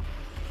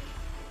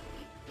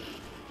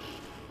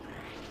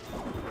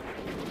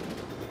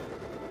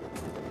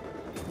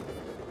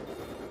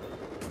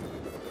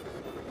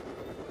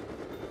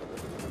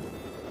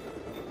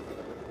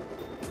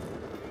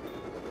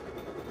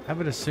 I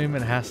would assume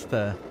it has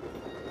to...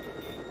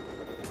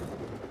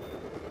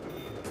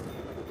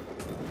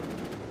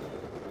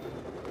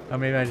 Oh,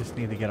 maybe I just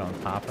need to get on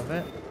top of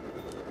it?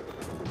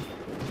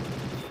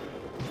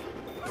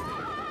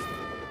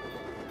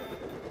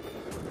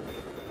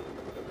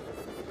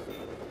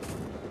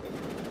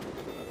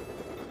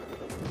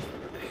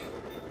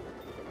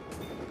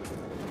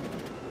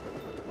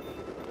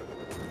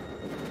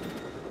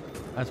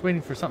 I was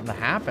waiting for something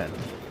to happen.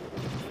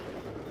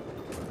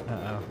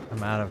 Uh-oh,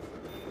 I'm out of...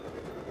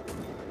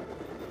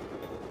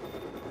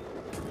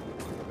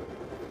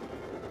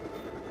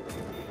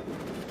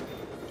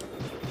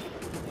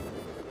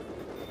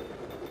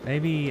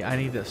 Maybe I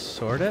need to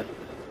sort it?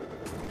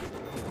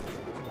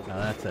 Oh,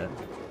 that's it.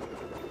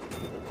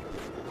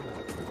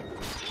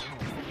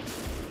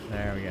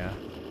 There we go.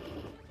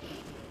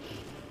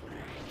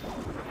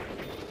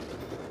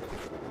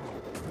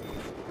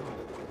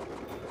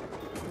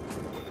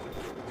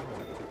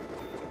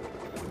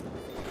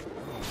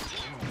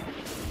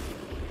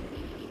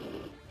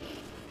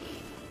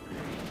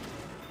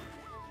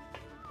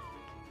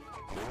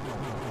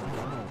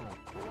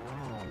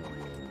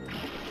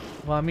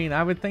 Well, I mean,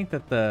 I would think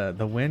that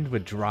the wind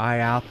would dry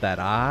out that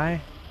eye.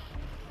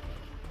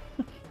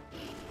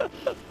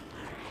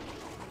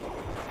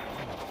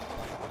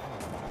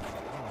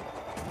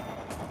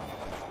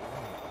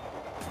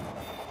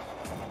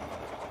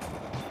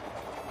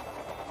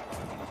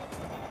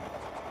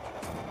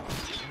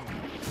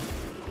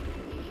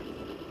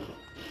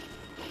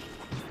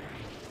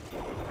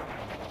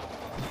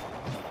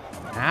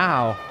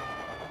 Ow.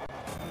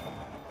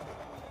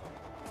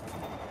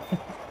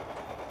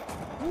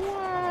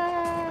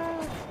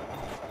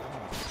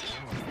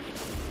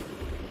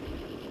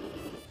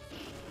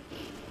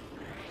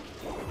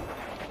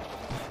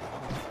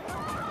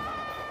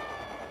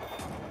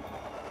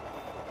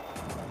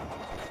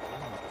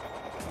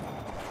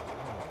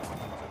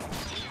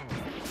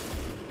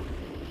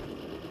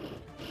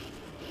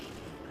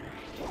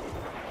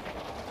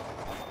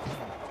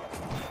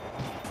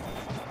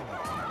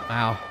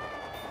 Ow.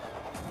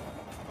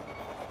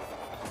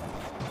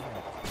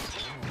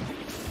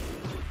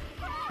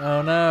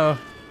 Oh no.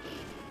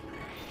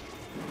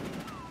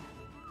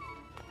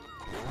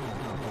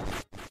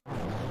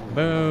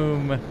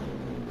 Boom.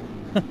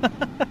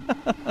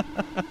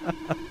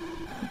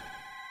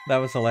 That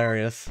was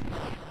hilarious.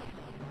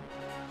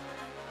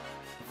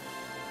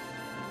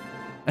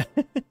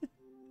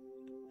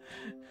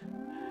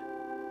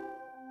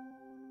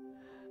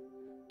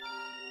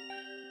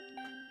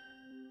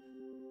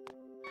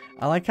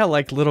 I like how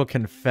like little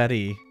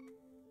confetti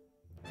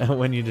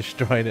when you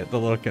destroyed it, the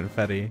little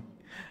confetti.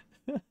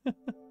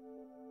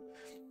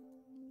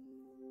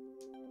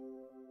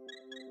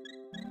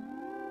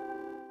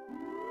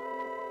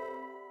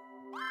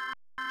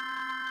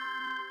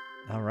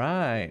 All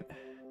right.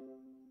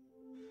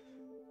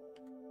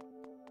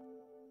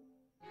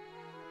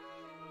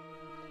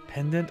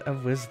 Pendant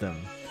of Wisdom.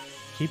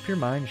 Keep your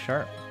mind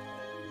sharp.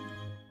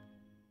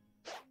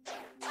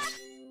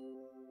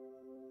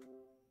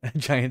 A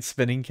giant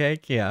spinning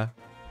cake? Yeah.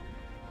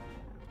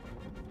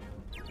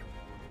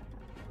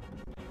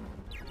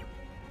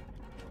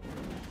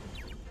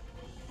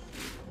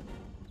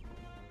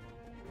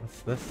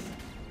 What's this?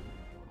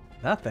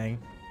 Nothing.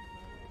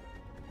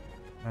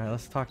 Alright,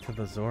 let's talk to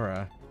the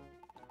Zora.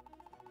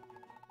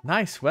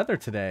 Nice weather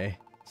today.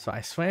 So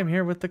I swam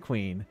here with the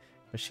Queen,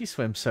 but she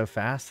swims so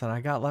fast that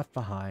I got left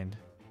behind.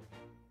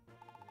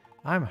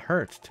 I'm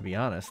hurt, to be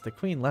honest. The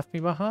Queen left me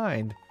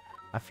behind.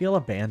 I feel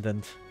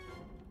abandoned.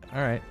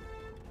 Alright.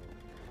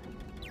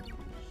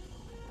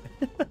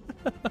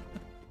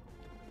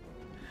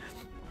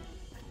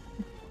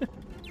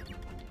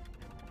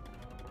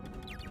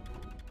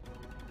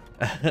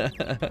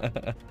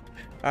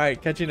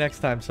 Alright, catch you next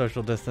time,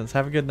 social distance.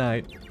 Have a good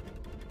night.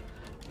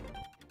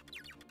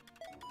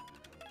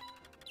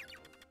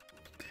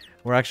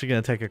 We're actually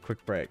going to take a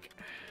quick break.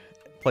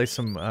 Play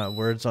some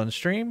words on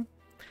stream.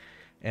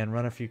 And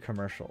run a few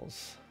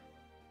commercials.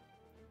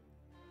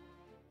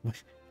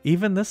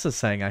 Even this is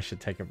saying I should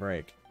take a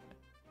break.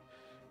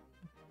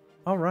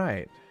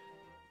 Alright.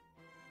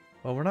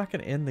 Well, we're not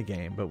going to end the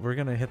game, but we're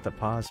going to hit the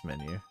pause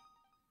menu.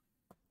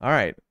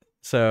 Alright.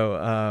 So,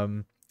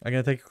 I'm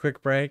going to take a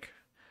quick break.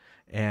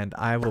 And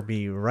I will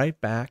be right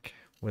back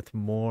with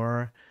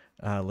more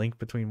Link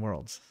Between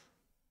Worlds.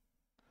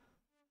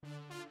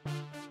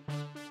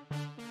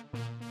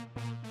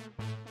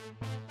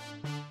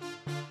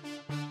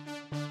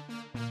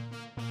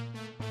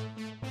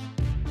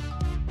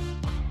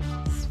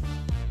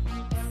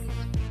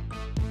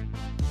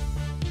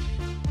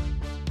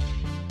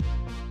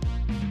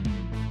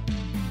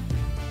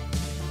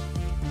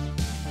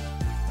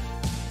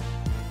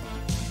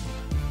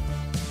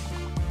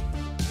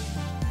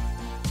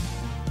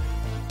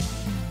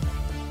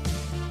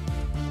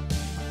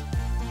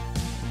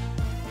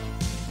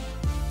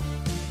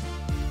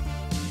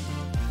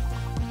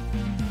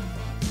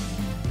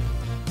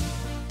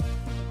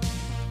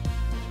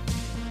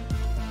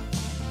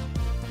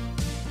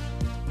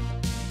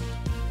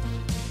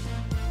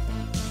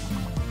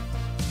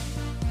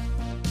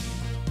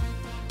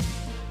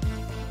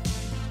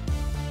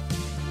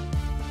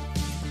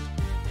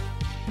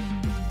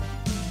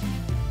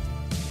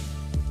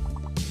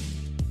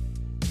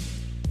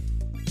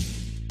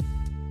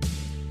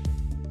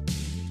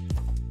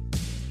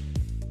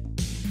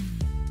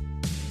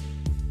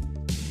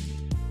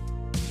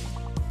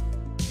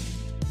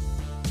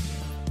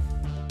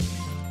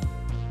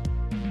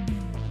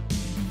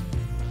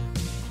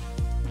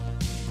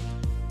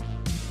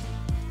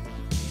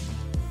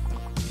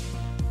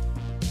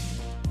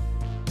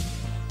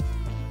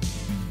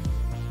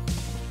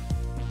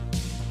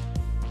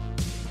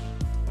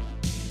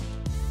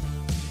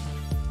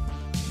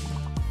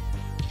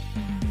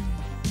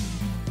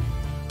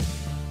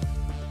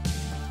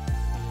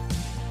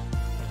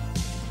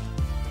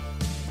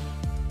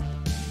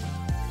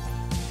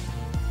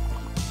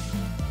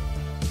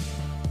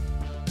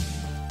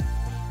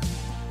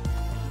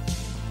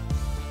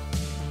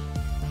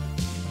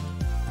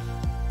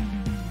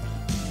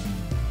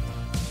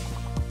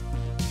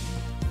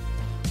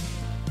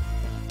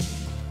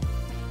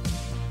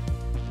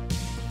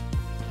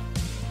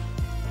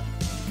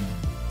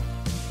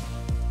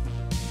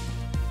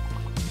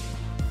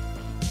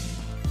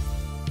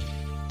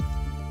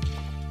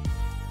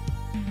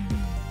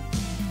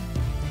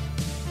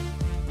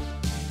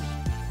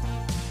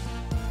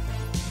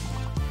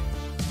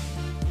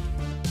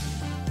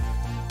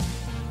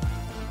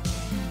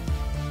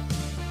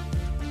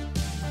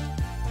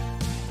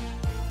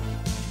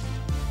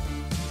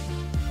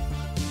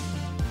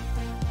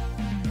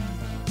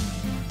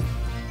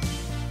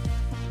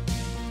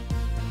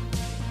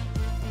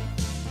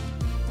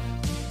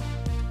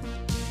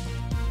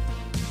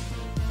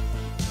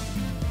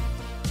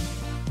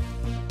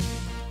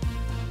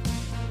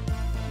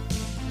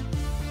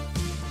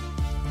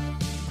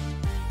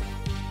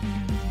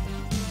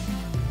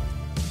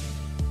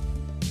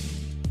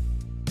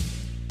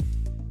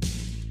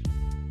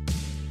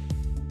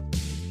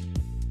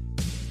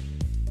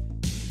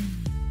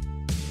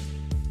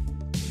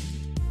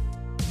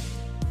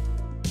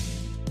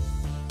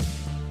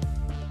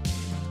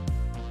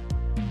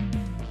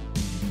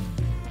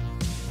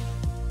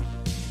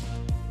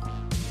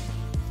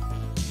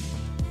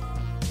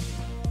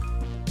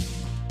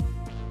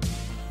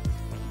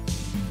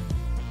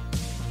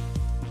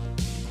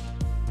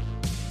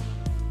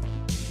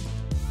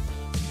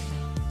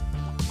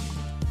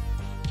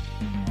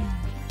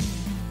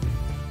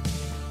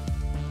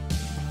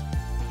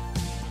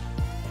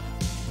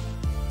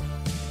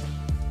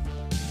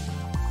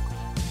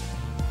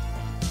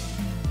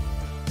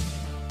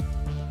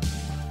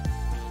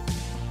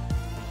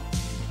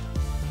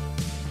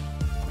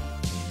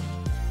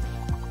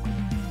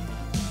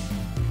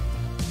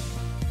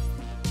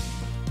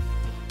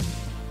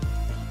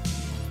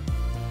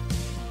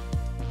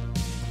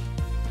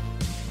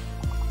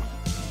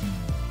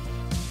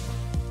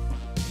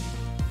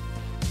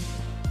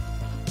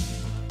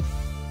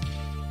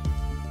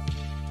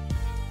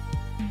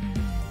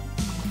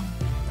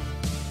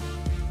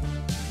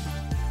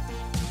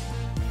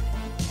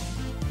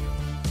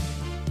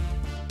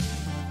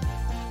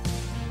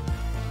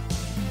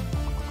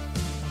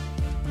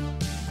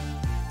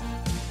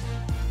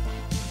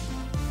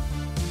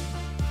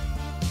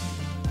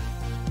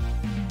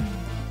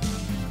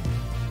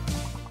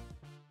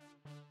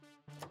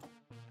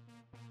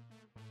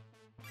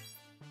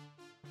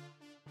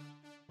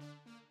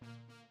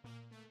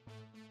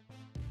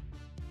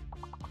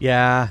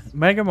 Yeah,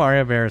 Mega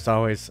Mario Bear is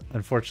always,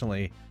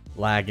 unfortunately,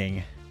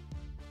 lagging.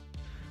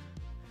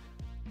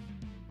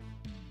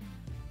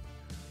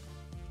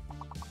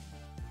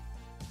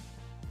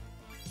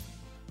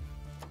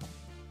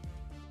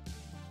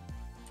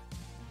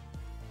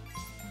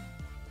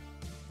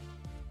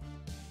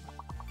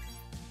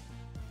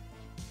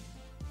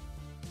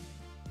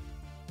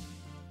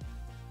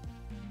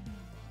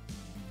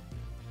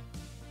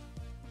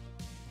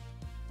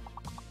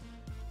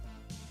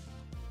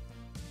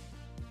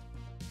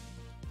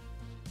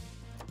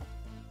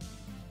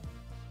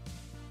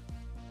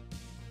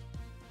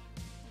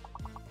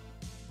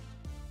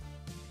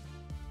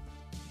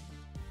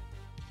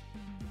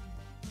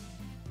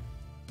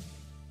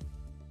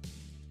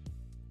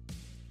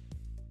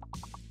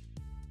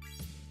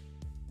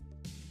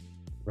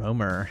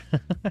 Roamer.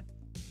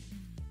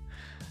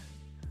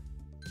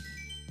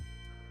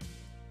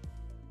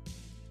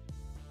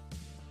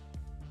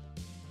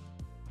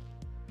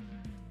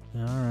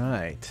 All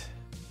right.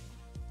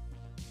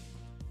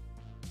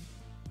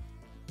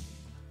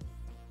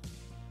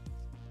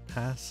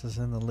 Pass is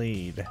in the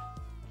lead.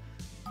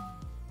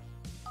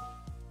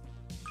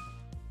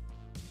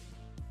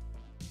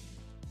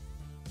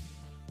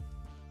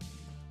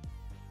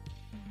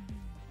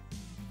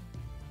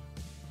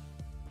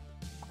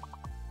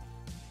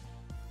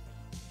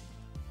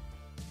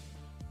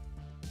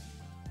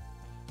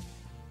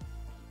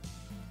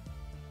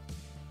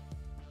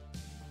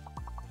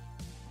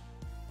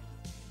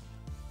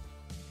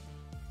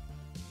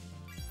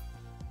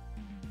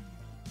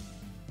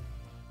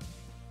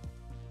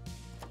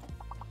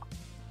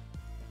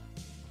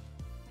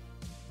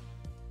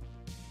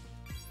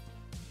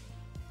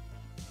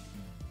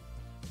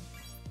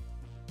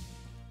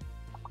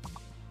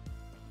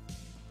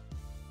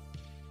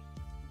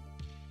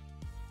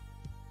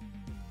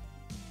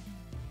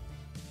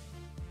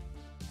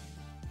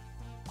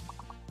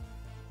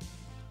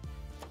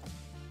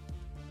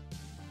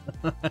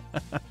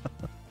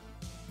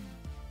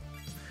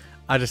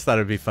 I just thought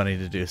it'd be funny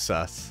to do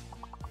sus.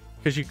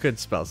 Because you could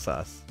spell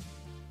sus.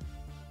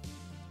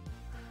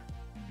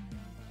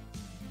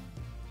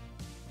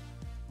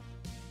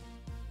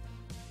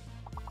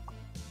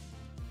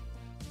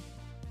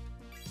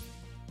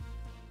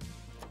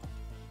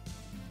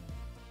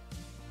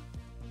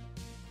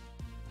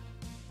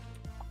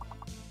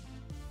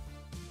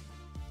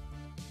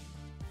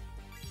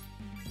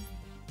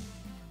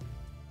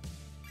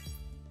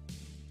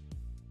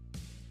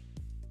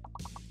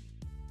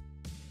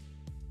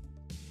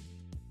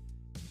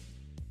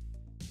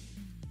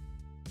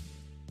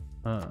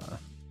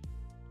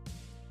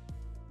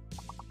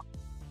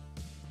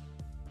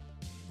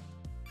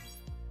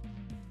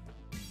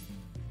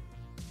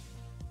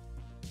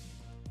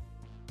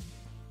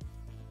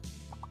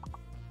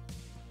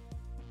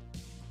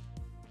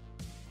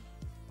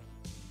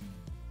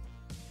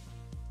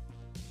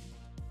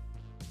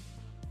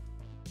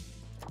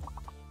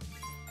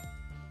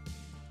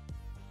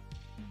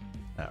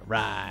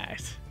 Right.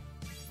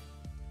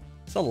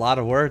 There's a lot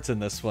of words in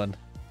this one.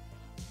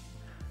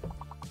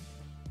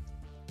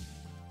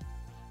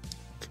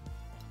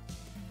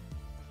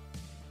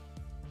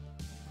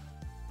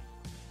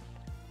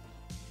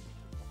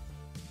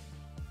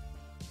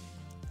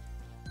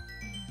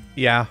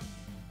 Yeah.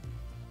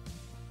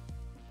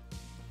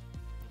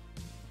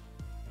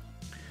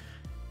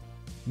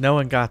 No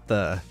one got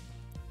the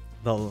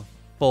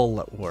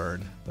full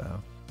word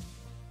though.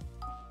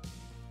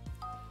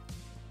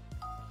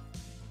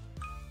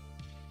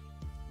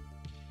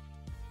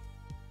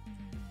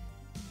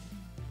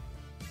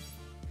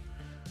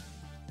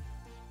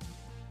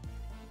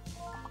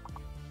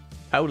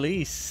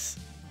 Police.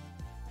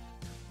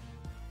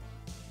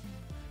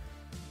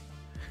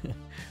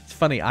 It's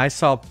funny, I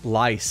saw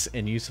lice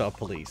and you saw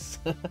police.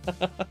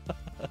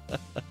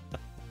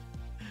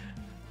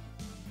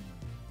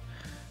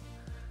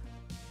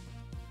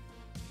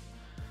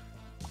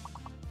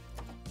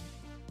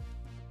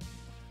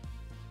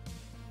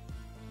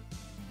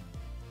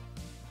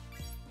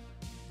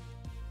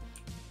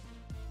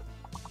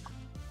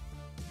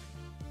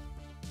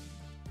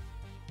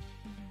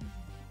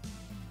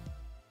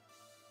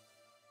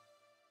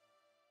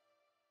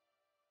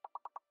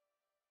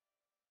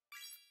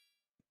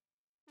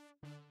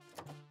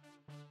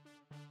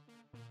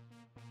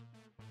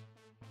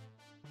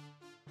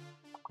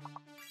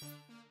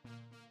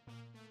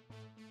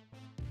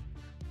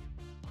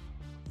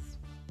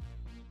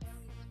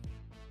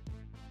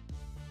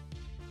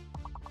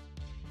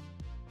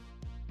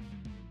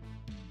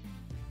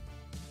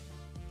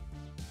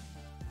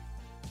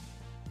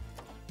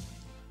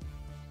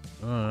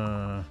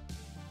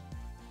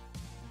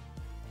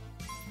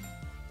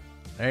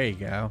 There you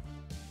go.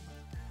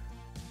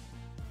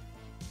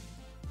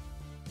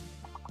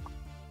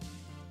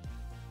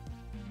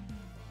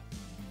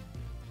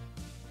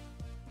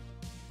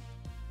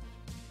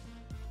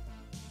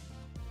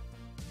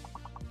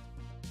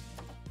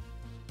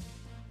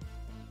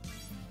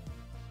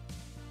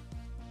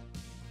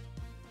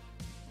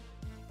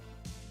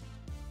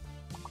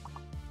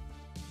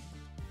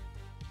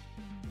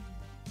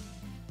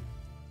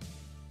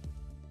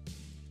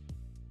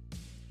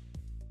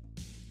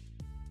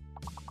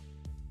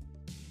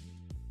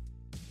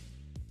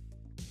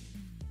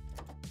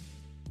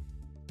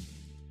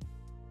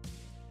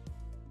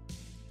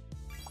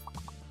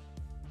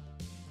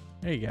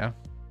 There you go.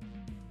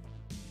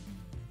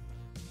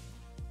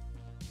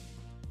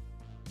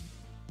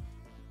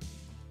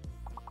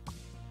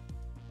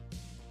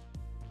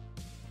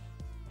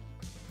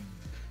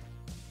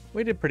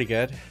 We did pretty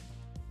good.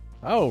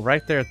 Oh,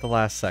 right there at the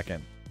last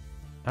second.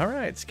 All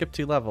right, skip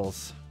 2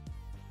 levels.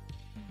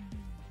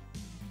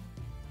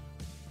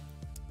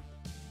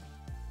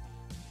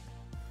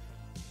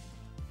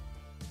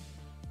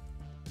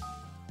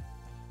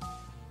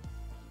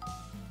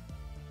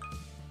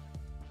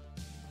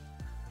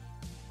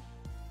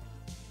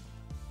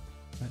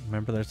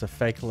 Remember, there's a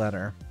fake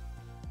letter.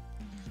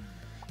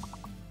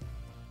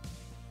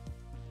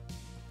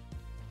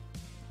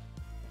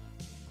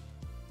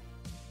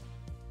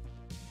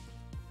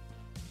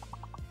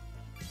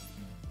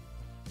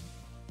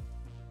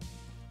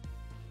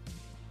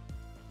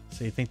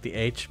 So you think the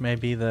H may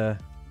be the...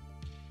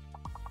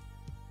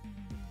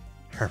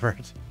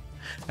 Herbert.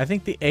 I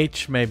think the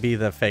H may be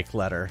the fake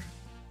letter.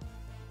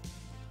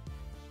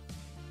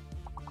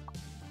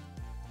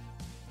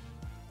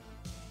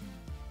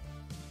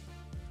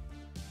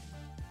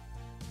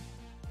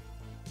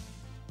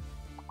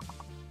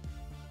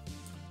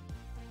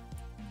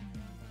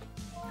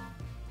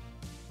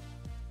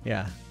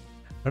 Yeah.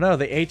 Oh no,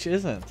 the H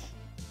isn't.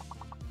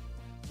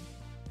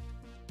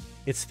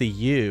 It's the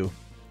U.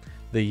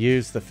 The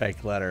U's the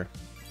fake letter.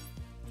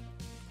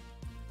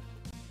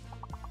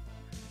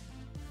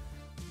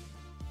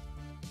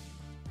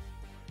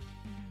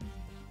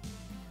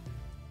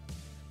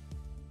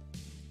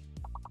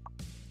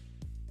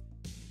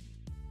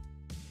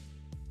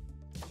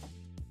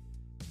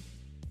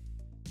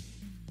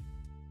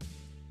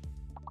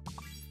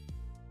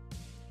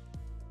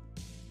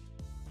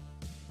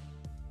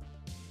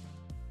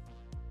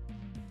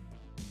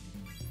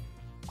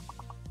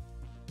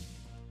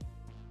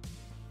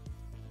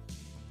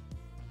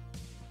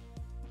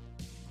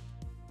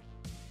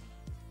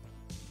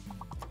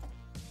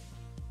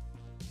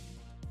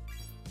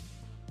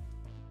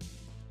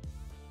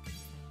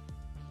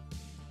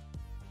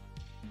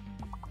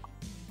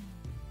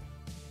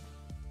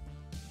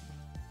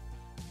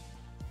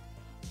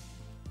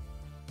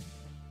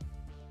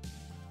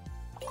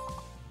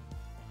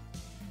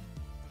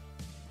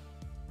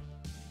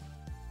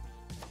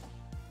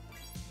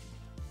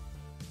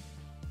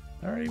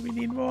 Alright, we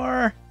need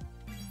more.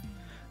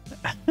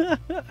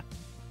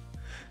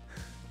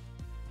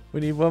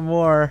 We need one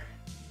more.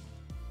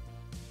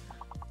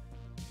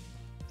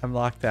 I'm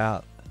locked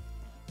out.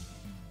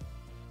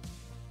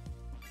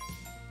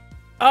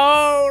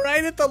 Oh,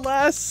 right at the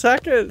last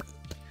second.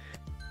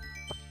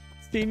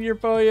 Senior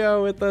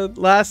Boyo with the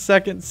last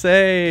second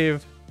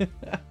save.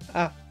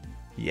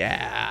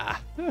 Yeah.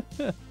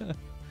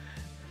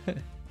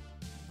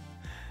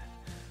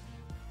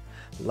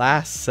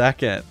 Last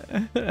second.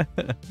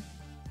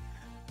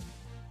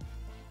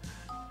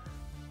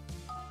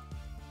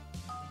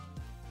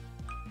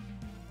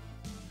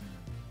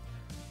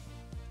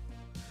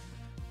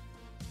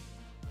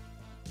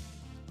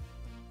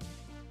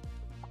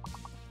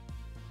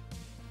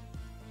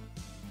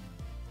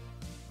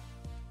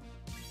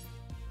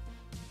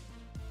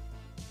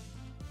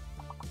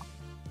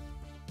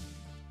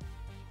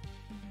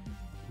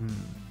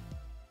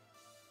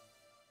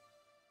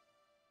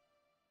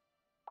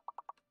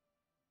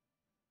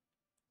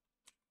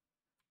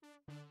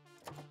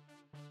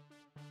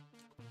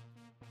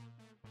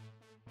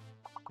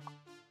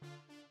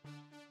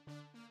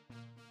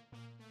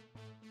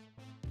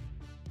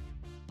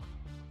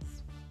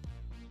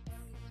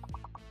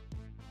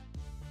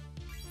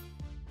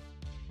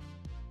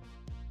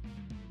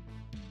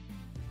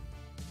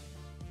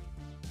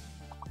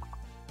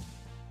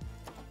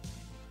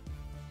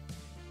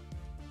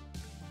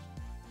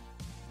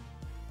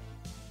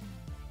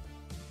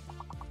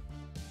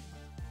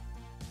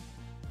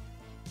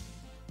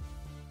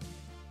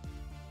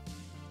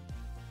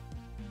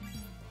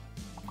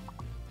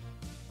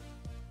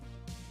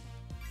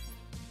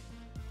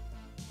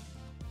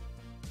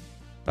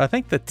 I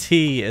think the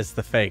T is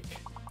the fake.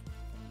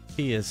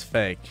 T is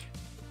fake.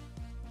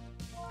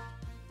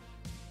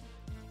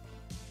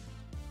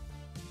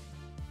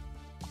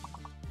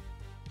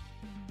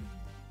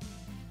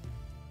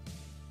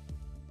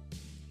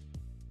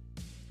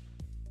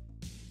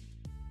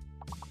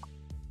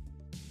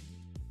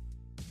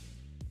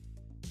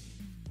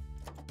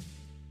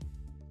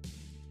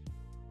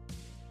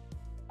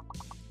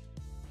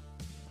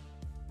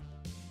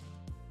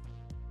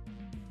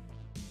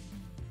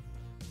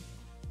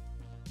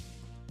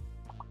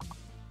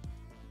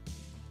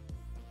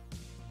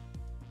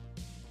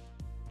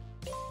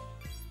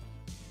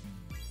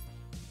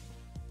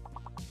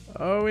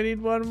 Oh, we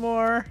need one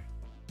more.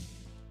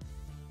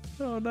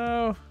 Oh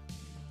no.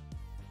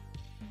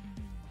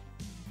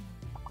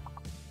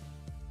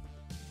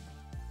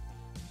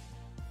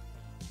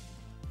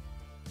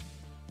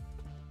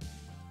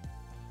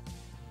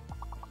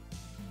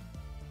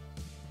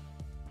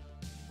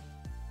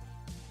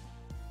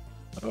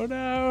 Oh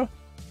no.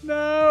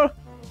 No.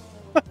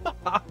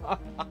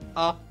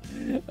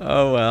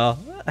 Oh well.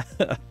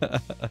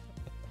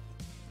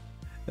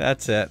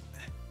 That's it.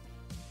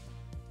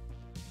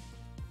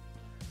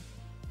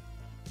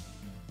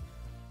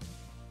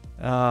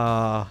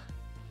 Oh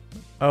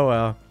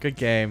well, good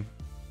game.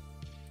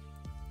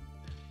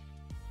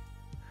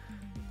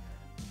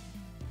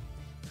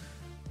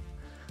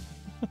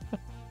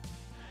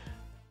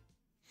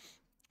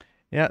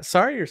 Yeah,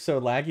 sorry you're so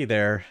laggy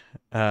there,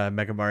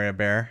 Mega Mario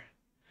Bear.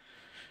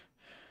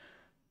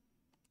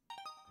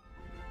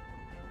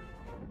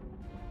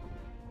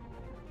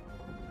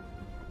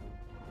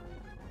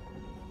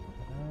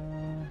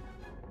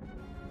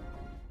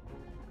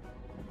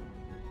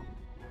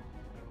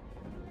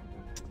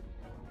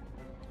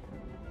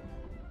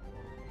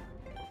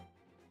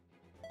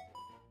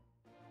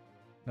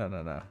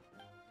 No.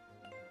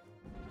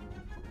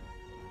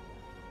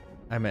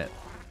 I meant.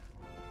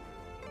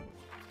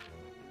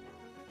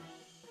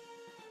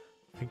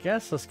 I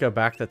guess let's go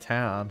back to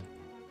town.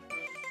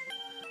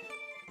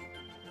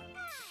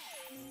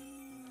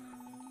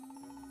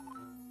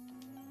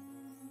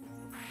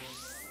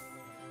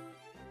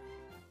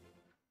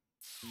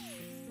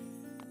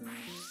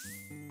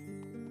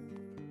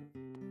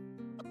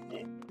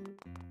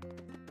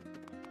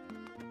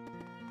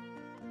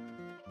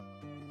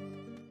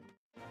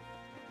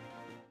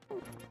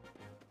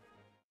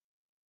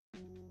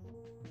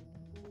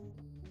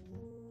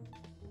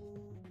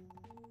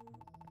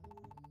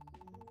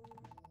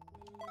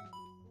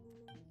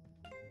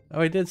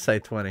 Oh, he did say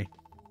 20.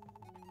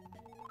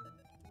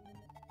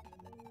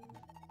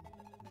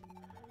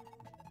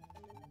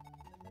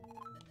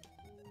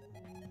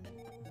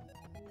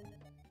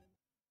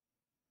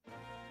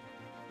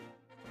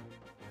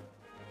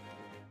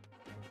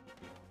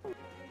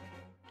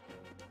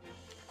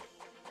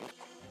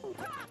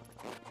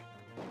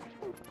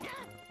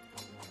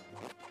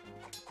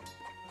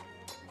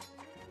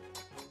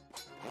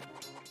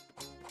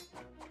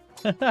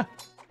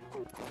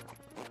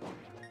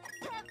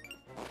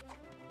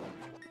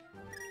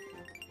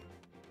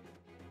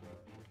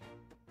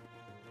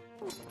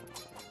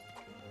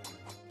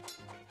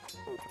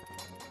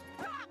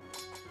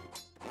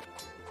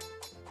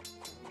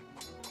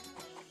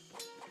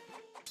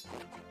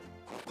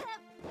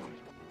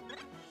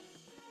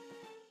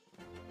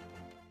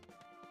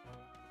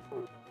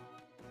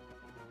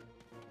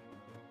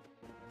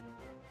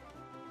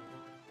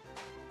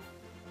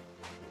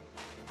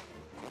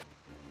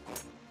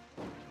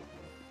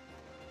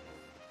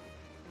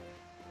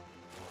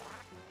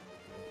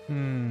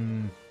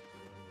 Hmm.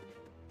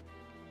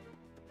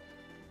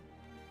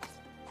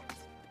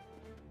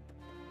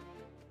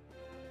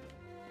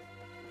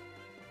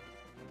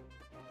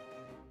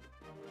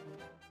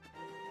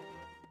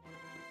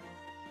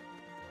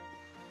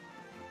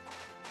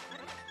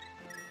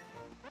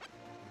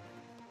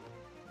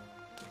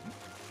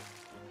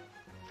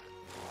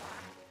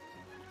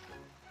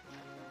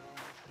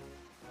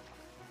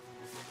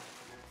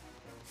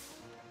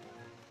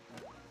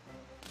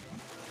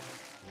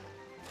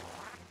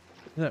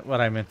 Isn't that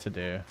what I meant to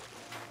do?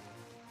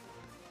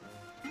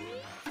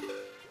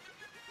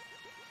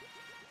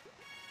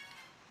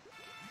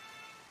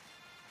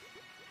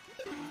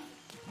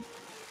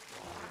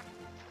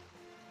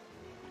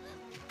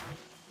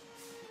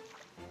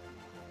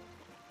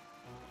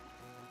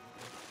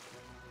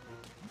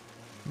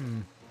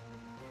 Hmm.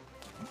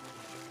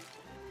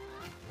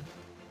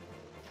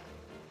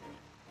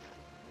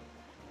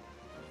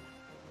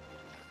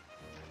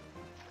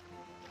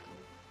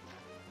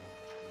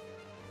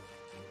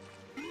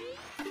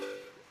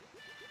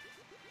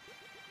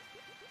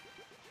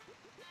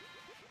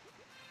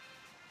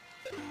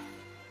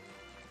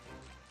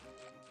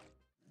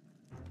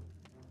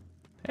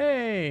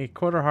 Hey,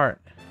 quarter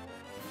heart.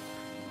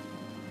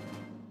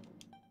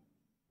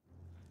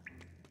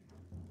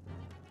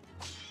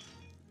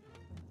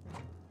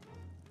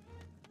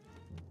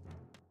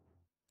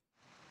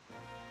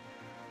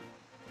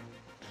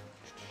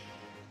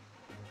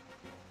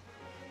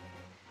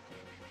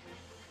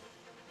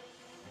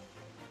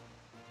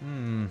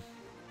 Hmm.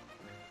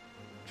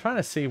 Trying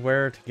to see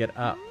where to get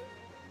up.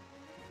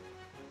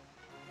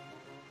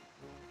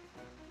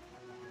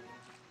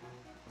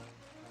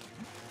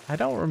 I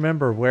don't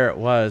remember where it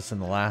was in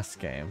the last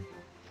game.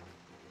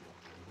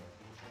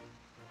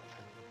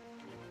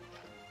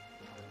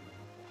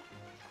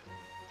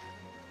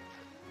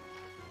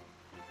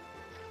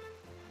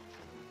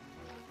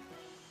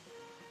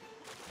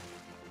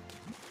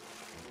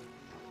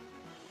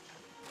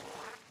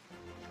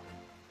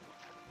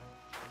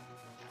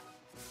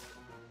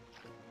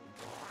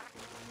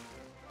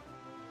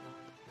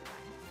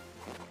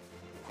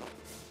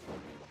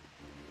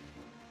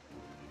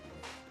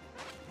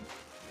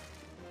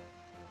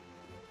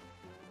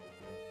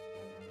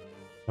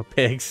 Oh,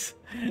 pigs.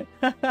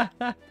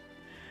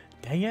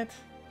 Dang it.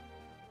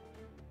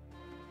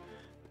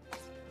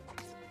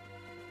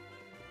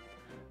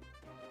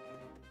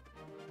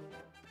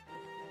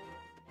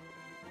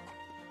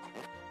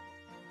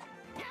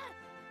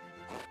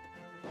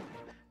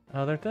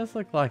 Oh, there does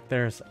look like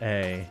there's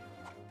a...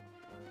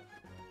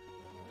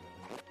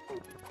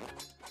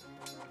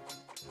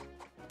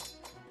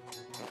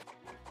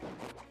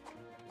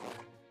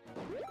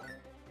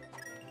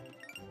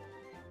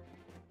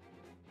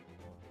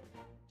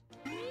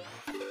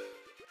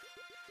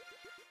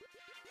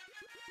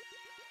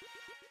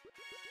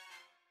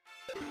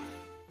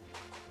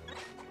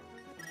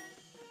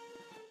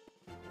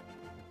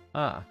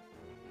 Ah.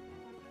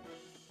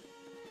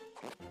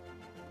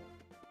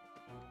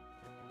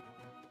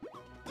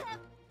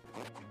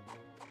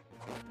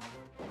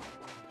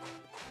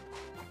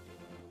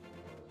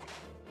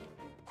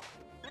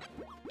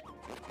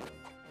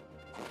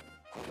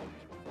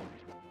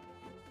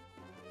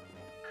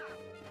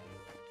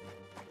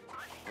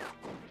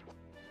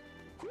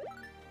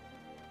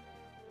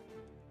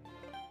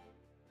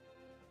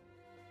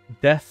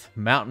 Death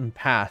Mountain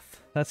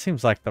Path. That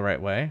seems like the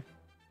right way.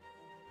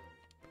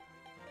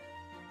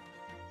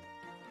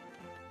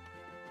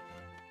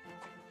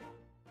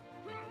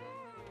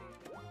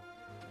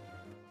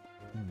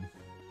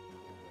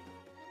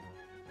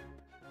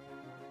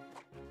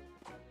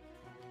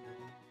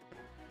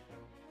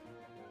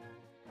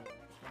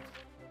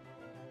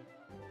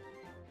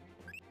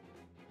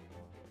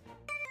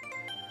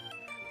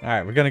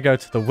 Alright, we're going to go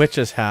to the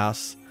witch's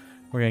house.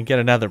 We're going to get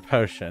another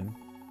potion.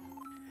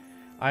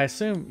 I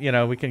assume, you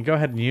know, we can go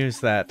ahead and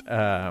use that,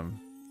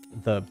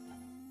 the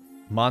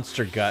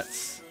monster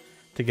guts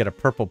to get a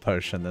purple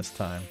potion this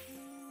time.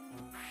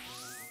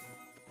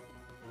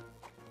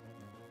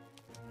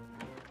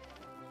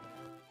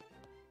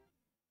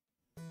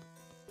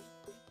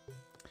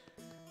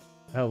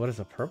 Oh, what does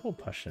a purple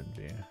potion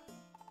do?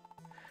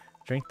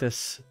 Drink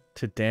this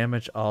to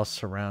damage all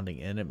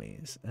surrounding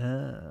enemies.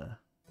 But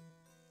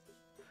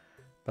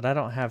I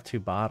don't have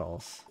 2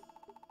 bottles.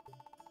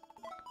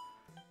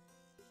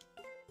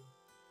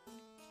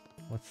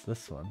 What's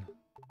this one?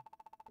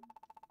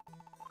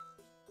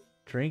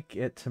 Drink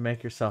it to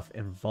make yourself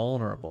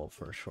invulnerable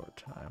for a short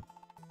time.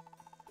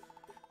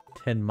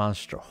 10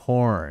 monster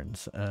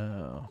horns.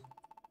 Oh.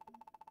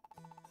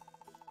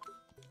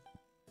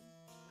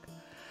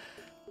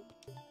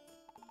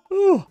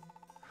 Ooh.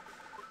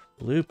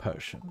 Blue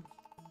potion.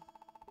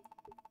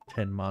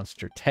 10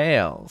 monster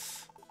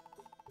tails.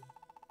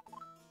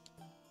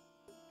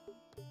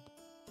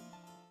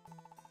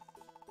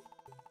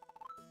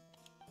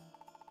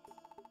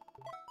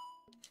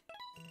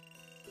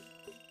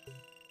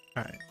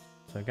 Alright,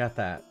 so I got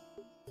that.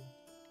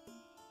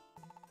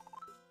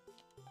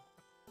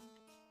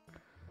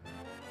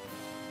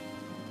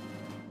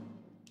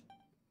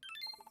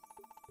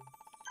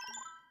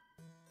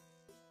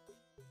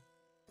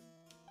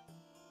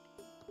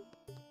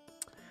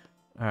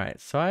 Alright,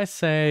 so I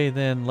say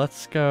then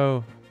let's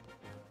go.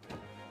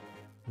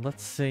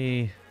 Let's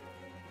see.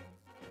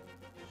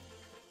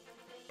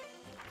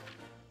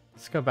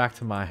 Let's go back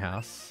to my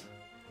house.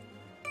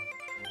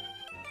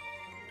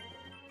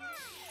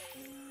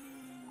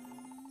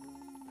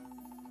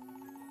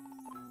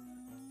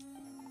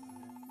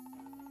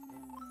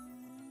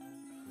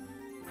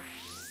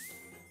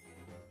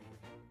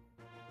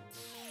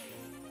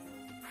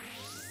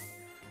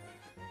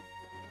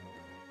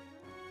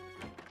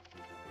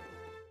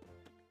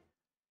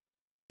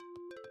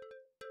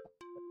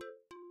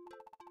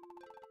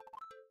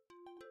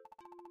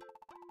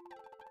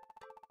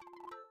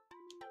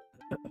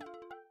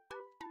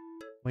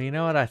 Well, you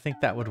know what? I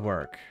think that would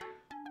work.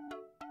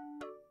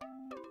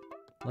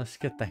 Let's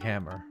get the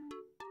hammer.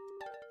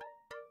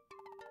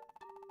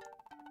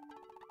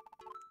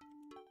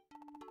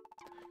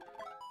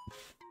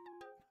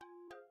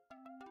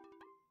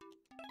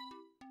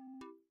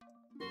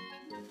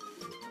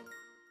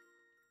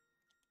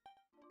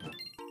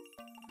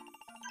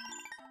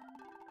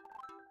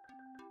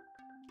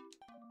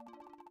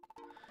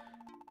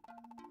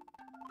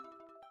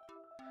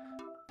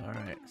 All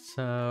right,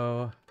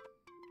 so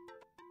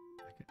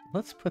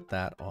let's put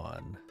that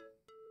on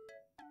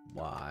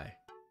Y.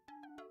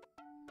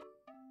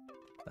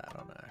 That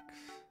on X.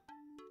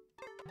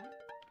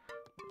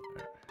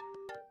 Right.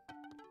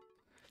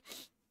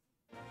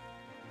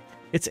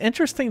 It's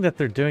interesting that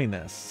they're doing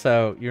this.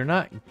 So you're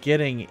not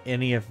getting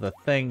any of the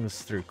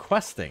things through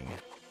questing.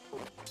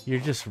 You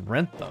just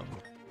rent them.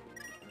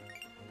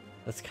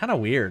 That's kind of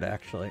weird,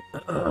 actually.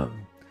 All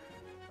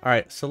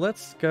right, so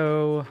let's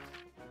go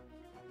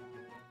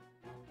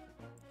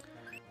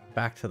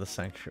back to the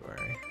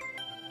sanctuary.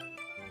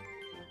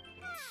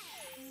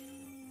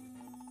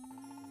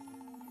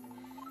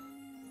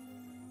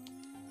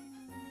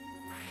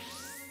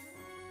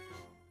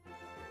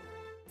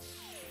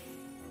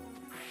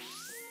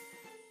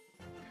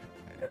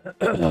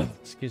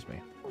 Excuse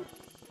me.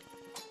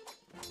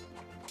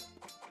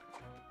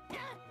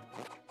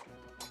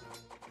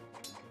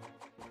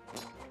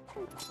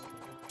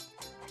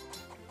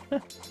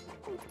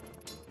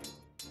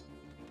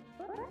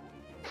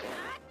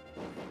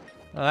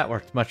 Oh, that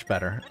worked much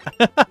better.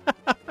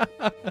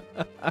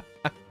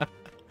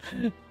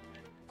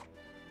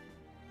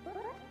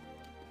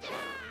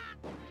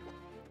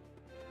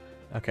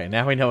 Okay,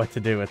 now we know what to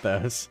do with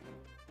those.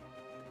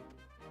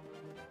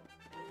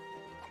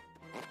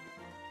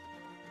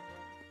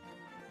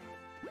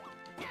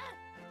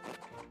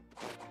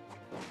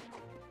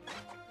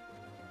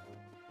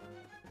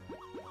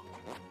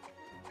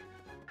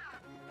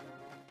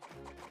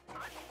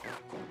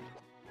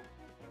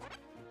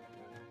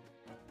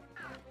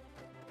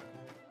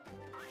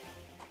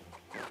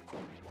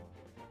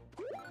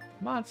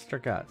 Monster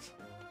guts.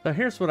 So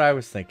here's what I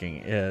was thinking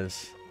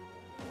is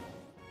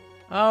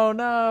Oh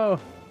no!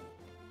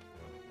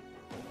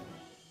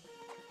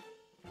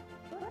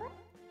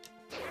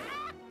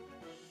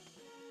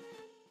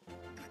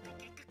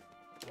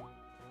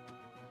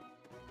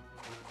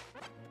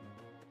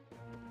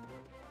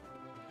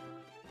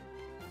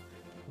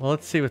 Well,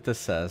 let's see what this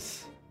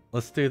says.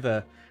 Let's do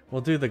the...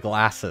 We'll do the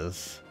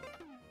glasses.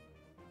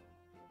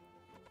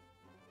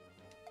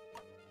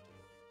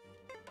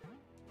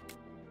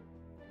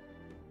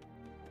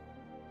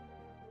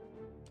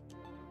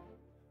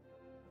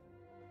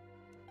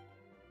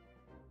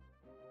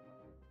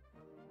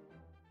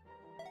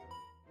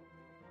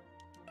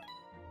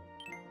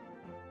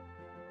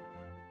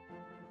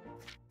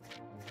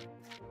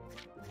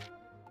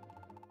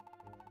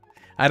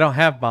 I don't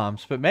have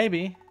bombs, but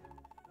maybe.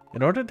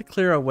 In order to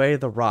clear away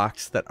the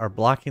rocks that are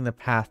blocking the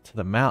path to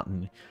the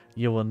mountain,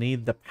 you will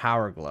need the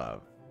power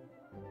glove.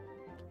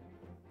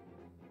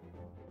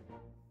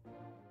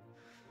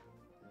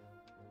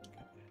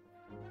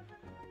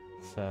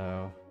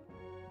 So,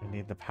 we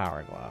need the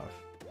power glove.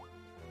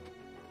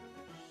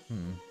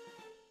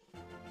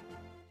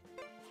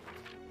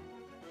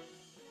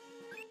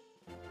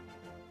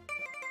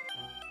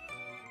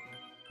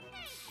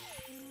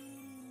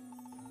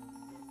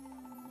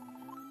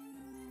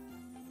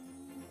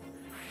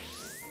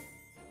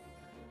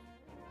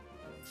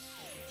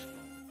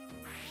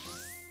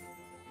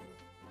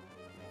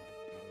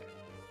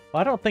 Well,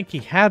 I don't think he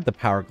had the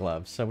power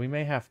glove, so we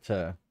may have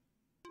to...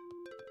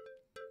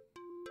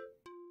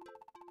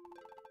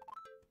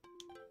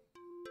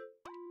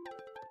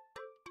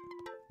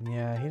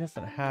 Yeah, he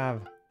doesn't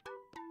have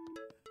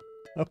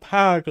a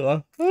power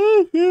glove.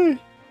 Oh,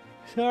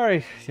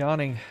 sorry,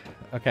 yawning.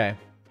 Okay.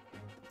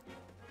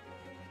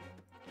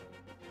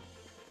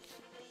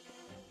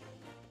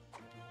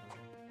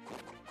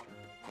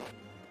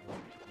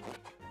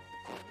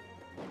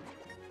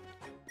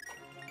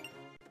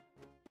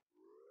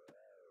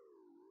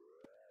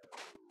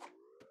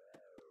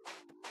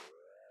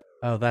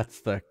 Oh, that's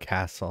the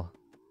castle.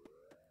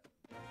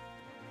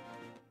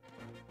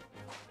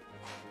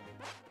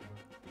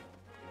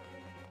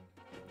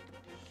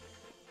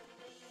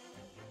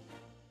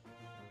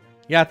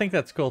 Yeah, I think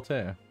that's cool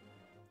too.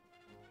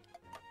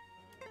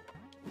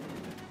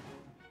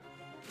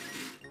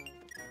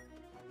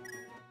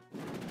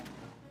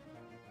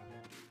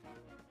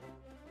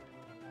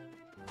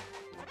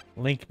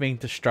 Link being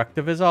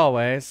destructive as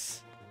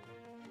always.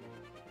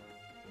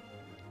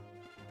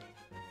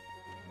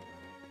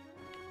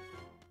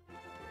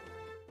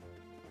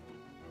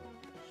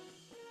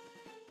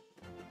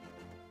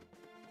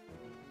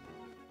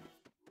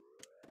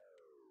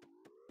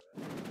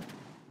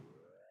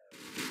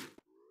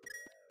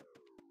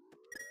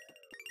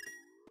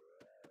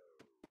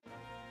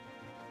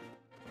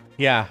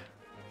 Yeah.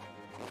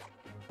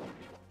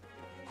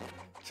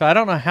 So I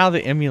don't know how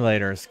the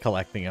emulator is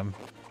collecting them.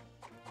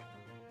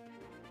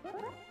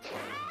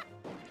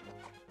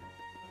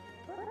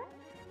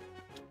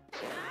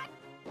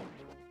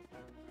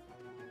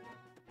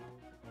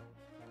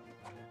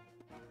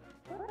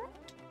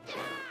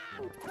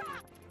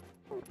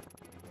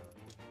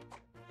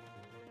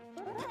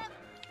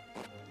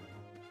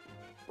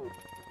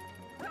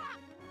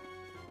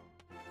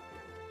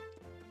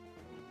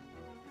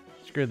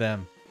 Screw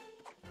them.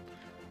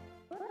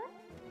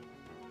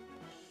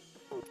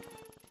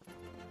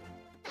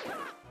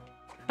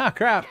 Ah,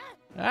 crap.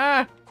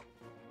 Ah!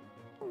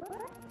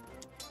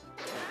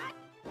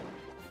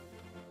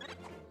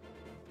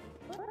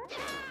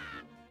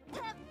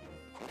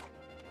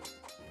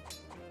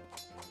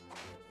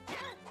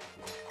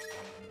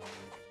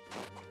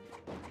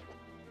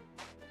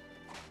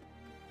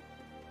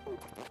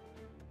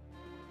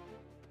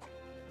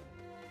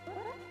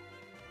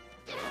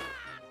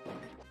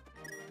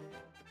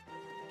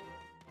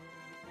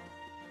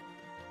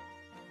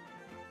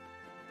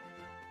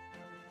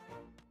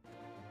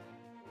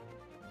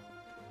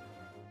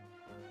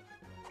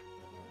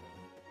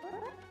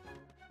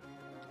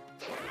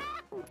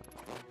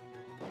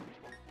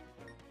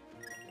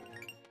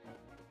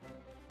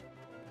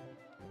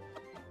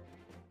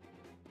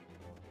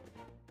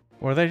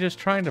 Were they just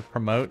trying to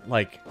promote,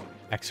 like,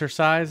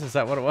 exercise? Is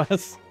that what it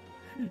was?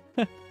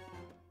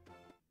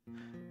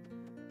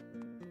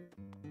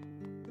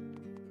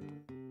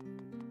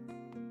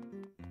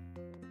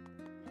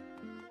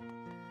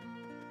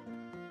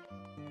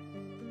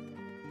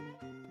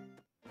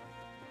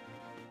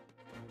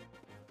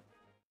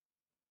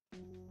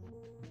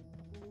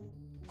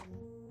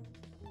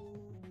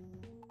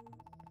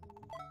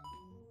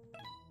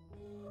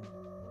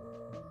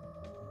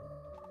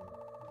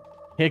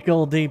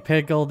 Higgledy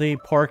piggledy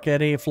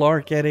porkety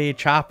florkety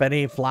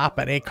choppity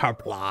floppity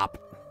carplop.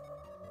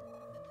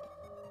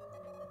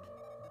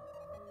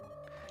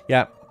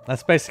 Yeah,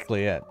 that's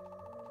basically it.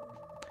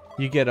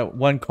 You get a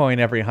 1 coin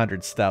every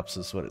 100 steps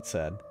is what it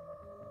said.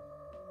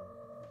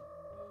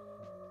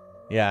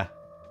 Yeah.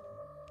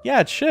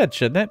 Yeah, it should,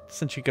 shouldn't it?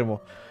 Since you can...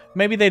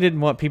 Maybe they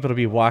didn't want people to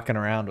be walking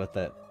around with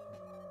it.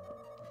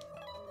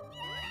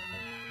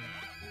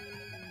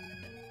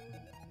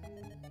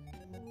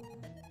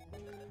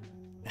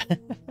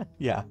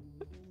 Yeah.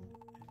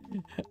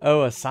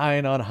 Oh, a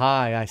sign on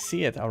high. I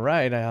see it. All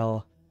right,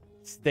 I'll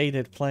state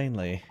it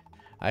plainly.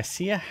 I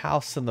see a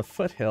house in the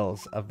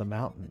foothills of the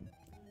mountain,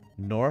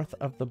 north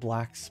of the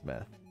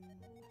blacksmith.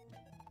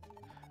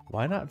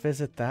 Why not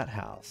visit that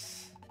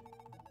house?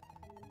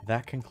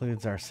 That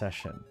concludes our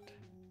session.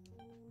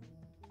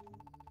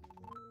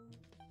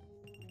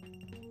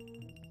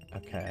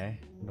 Okay,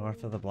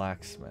 north of the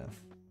blacksmith.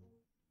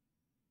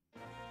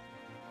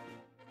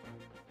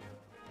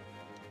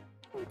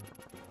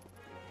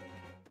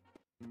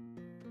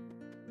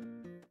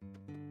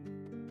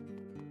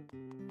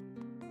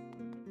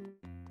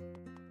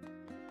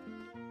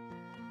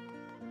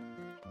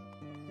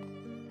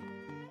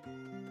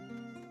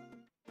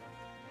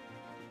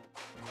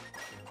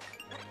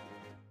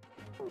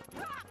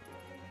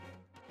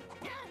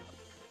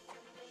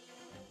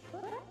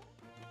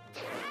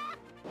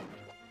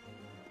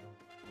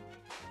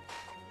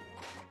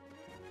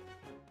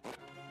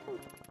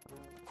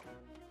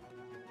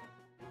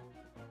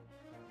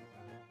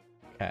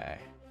 Okay.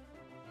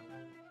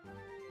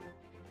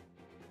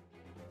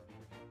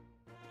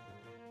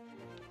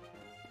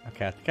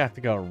 Okay, I think I have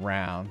to go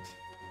around.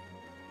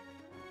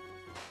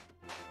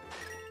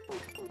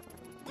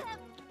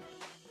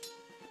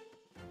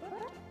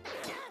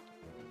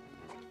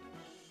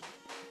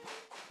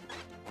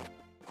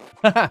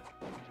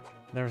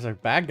 There was a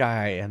bad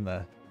guy in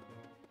the...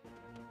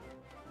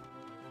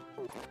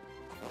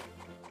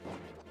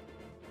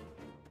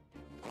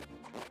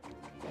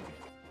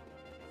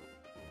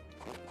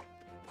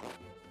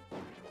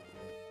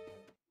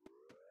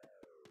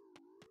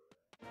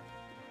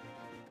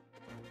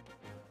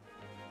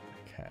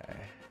 Okay.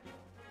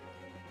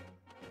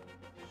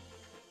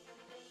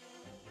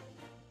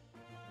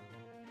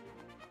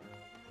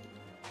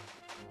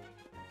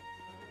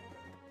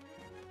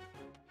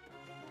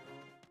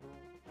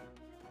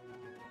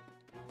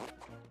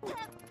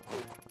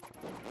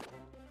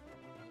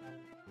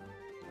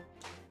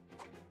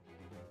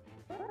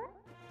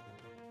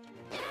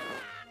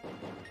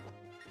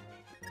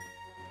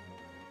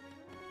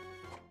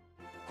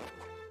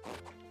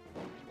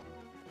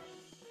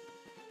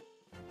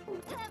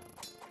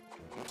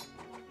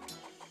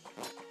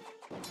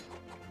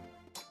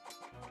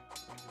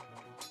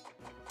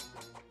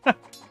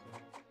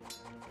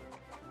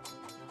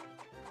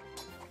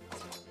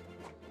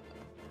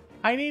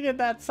 I needed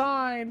that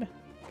sign.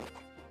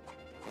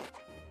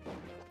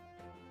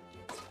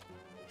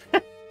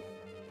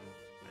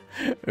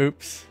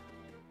 Oops.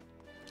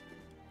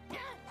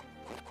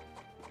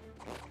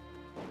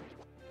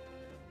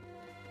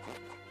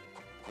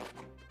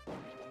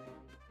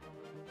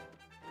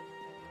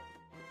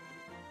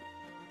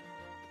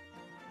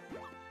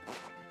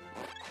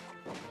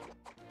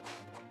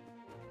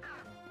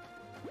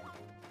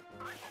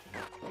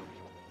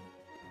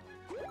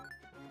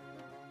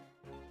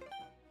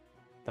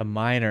 The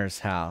miner's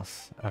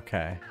house.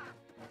 Okay.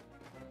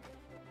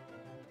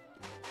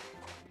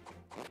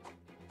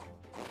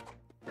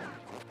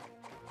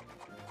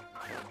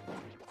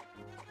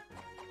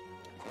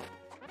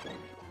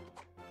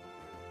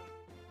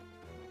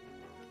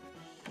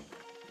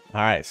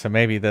 Alright, so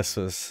maybe this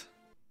was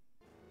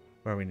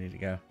where we need to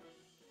go.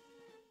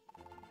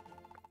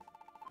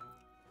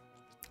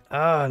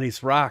 Ah,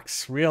 these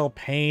rocks. Real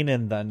pain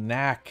in the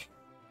neck.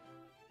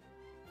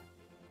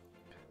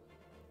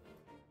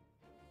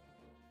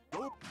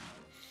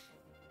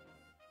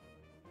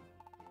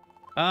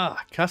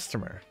 Ah,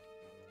 customer.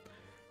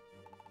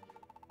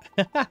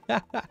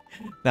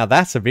 Now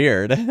that's a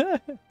beard.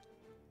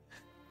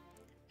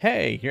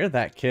 Hey, you're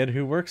that kid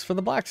who works for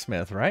the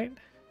blacksmith, right?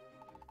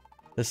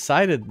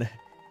 Decided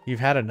you've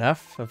had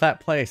enough of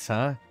that place,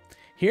 huh?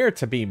 Here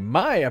to be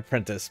my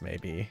apprentice,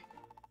 maybe.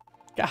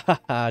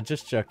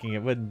 Just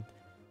joking.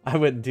 I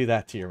wouldn't do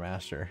that to your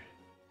master.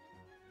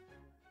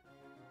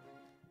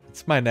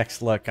 It's my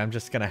next look. I'm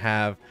just gonna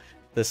have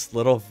this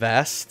little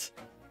vest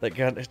that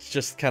it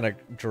just kind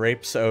of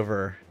drapes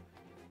over,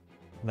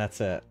 and that's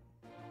it.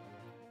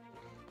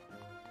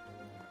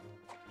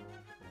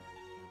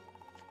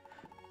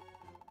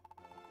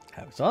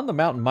 I was on the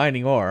mountain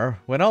mining ore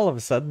when all of a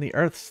sudden the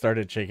earth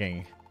started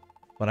shaking.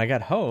 When I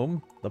got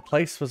home, the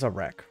place was a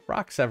wreck.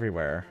 Rocks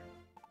everywhere.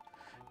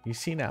 You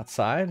seen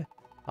outside?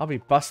 I'll be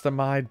busting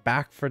my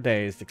back for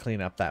days to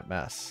clean up that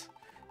mess.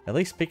 At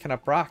least picking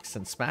up rocks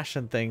and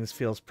smashing things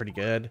feels pretty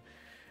good.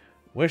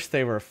 Wish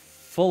they were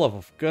full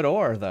of good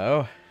ore,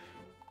 though.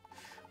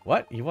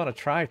 What? You want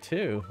to try,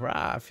 too?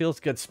 Rah, feels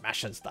good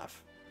smashing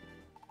stuff.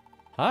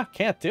 Huh?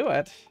 Can't do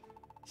it.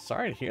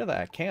 Sorry to hear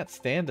that. Can't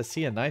stand to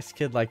see a nice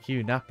kid like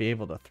you not be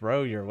able to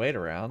throw your weight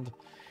around.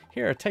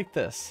 Here, take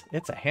this.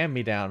 It's a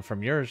hand-me-down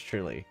from yours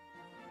truly.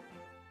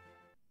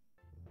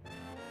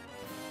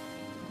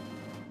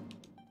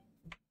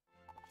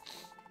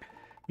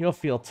 You'll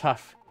feel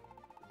tough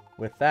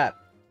with that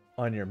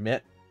on your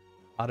mitt.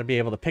 Ought to be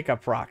able to pick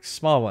up rocks,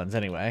 small ones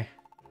anyway.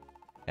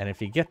 And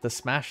if you get the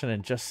smashing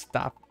and just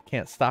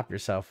can't stop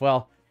yourself,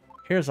 well,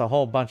 here's a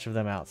whole bunch of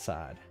them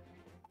outside.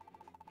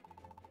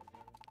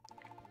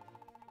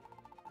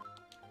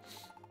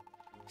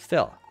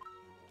 Still.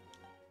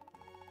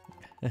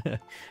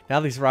 Now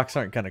these rocks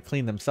aren't going to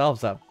clean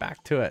themselves up.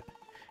 Back to it.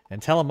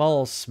 And tell them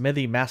all,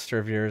 smithy master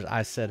of yours,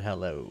 I said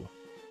hello.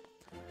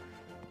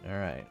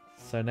 Alright.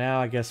 So now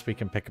I guess we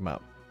can pick them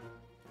up.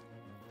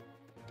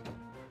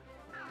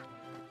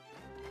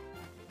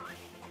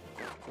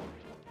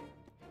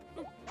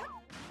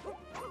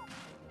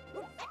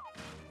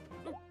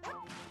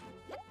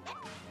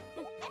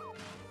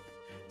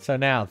 So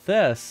now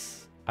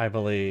this, I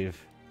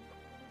believe,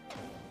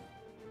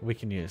 we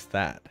can use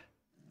that.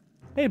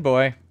 Hey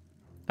boy,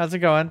 how's it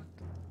going?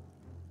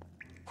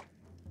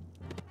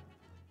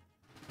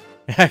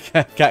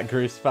 Got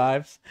Groose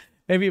vibes.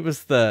 Maybe it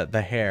was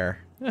the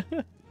hair.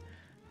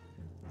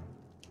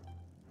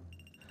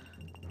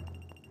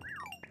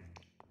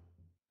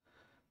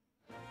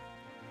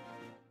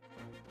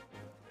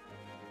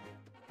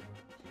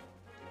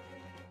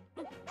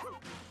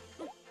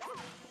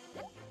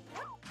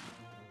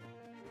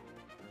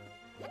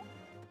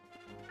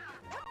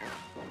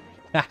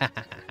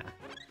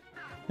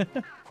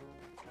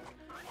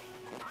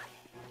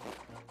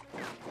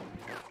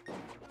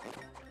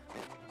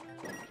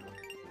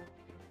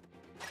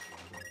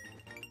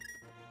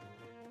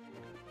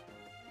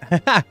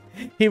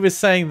 He was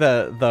saying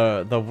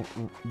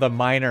the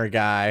miner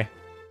guy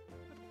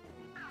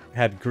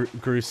had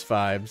Groose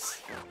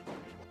vibes.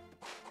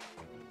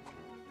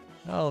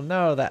 Oh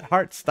no, that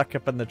heart's stuck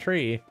up in the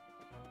tree.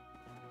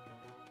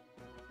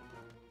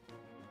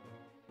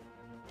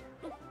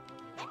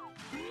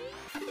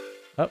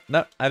 Oh,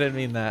 no, I didn't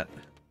mean that.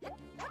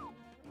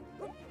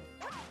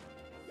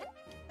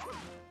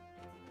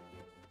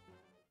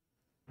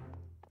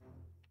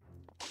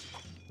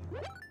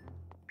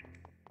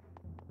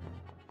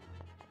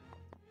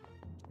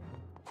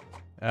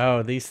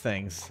 Oh, these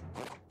things.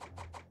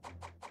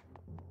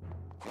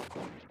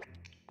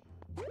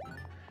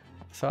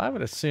 So I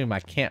would assume I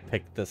can't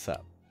pick this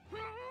up.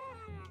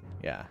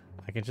 Yeah,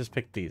 I can just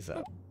pick these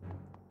up.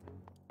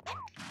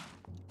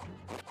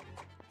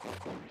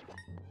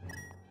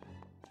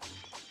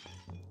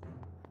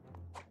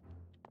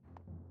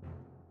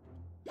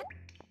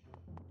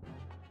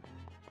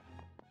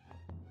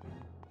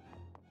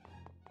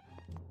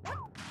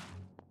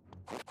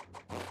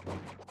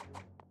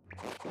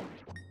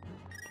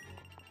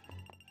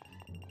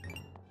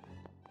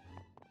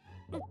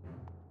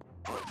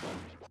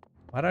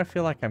 Why do I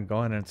feel like I'm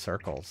going in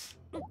circles?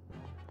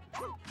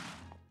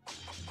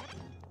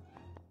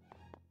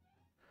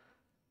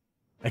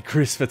 A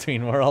cruise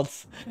between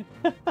worlds.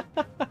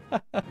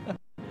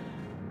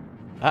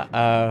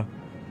 Uh-oh.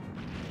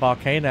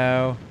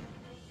 Volcano.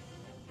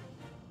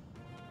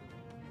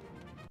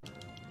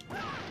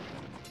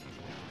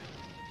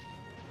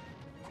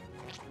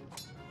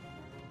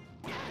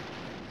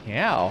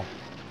 Yow.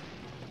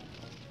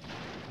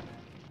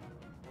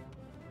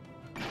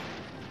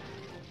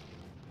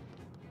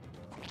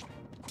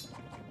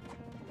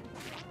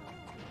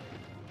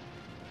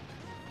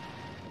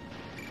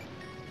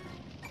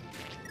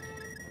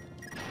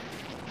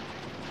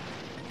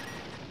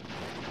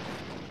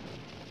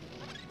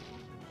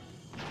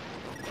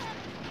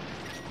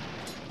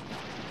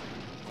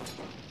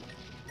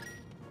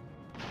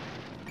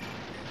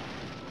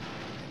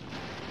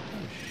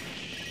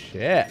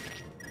 Shit.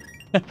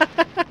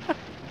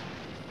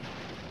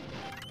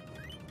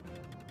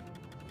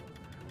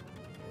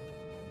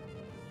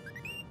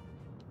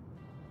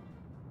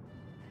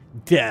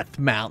 Death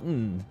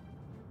Mountain.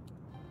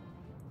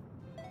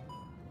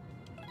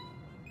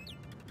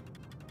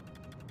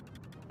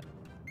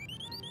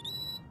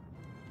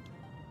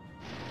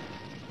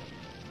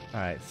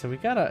 Alright, so we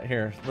gotta...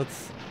 Here,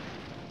 let's...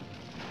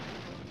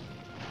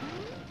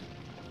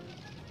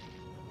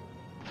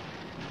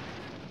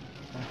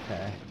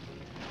 Okay.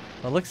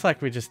 Well, it looks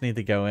like we just need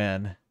to go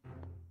in.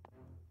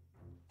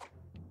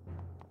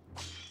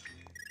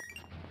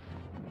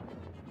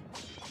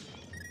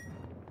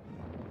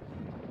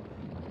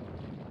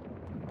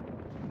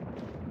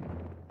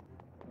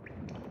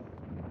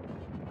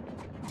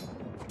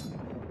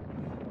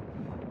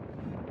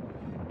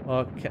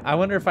 Well, I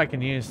wonder if I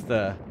can use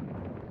the...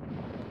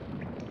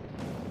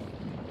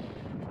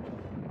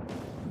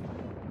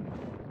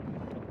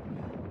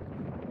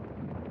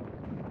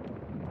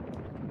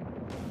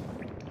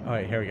 Oh,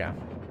 wait, here we go.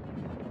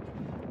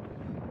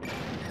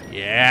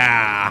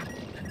 Yeah!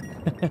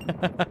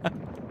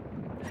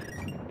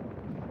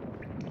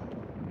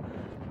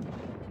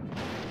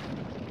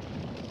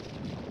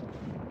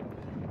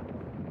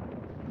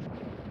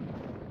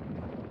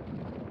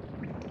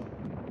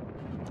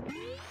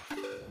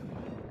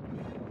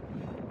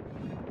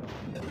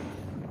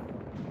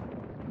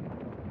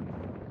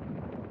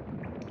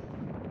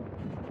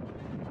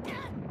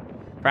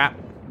 Crap.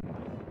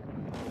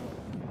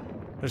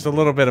 There's a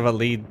little bit of a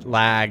lead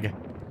lag.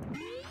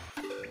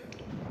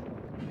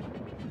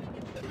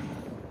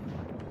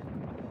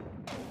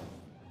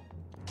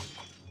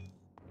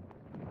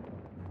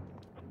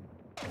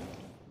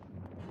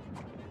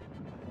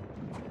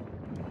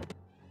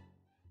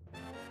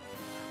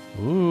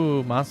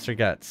 Ooh, monster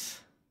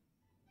guts.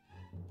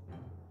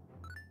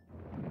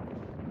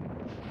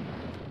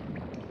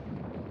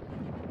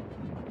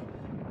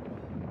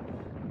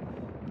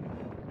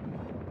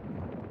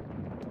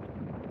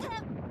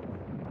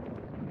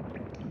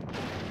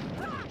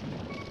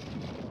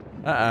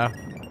 Uh-oh.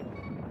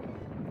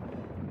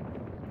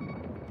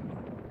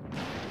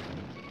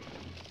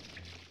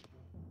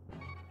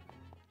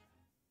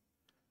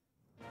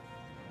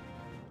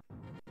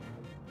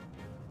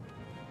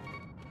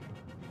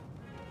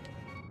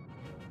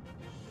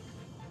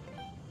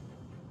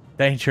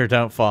 Danger,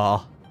 don't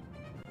fall.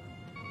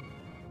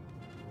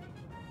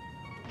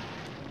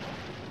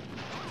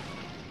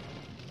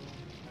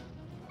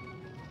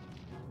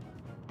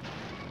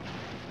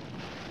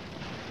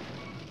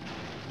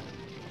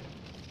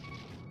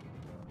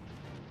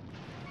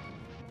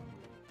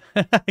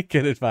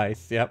 Good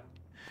advice, yep.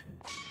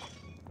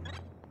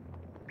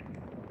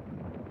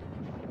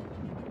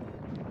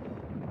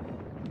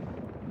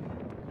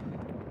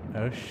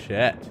 Oh,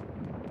 shit.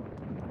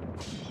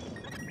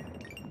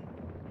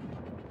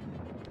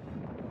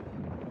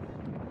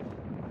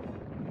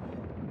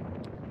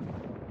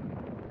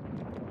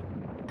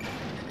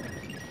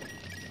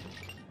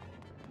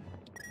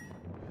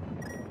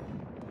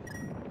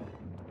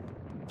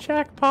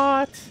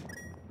 Jackpot!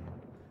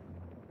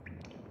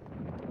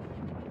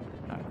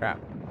 Oh, crap.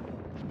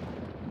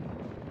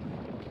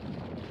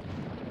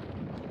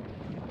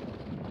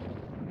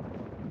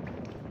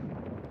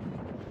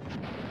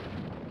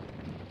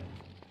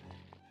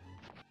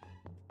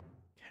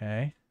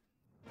 Okay.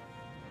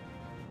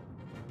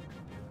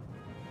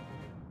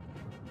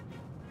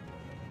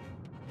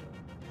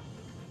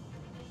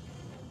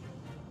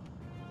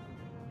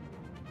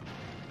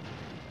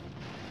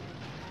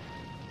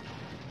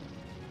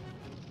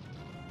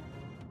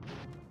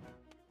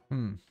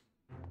 Hmm.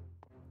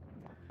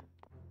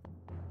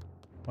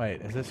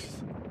 Wait, is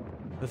this...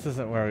 This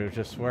isn't where we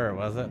just were,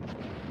 was it?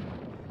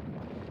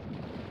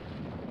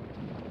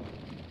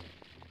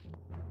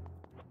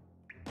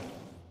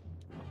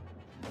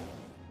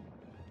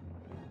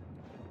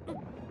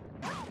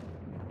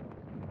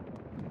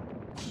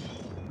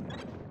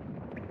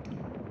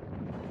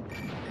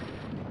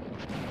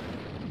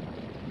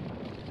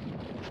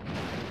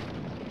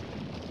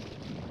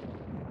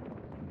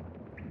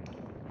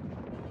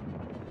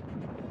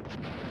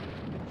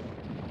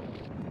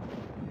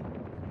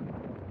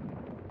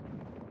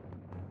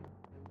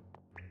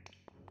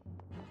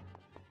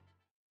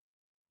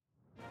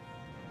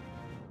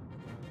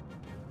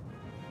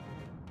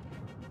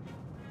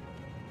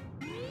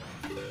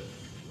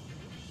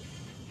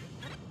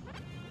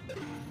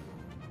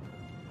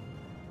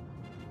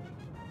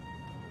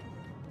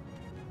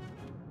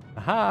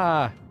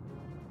 Aha!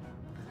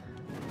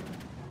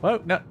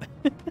 Whoa, no.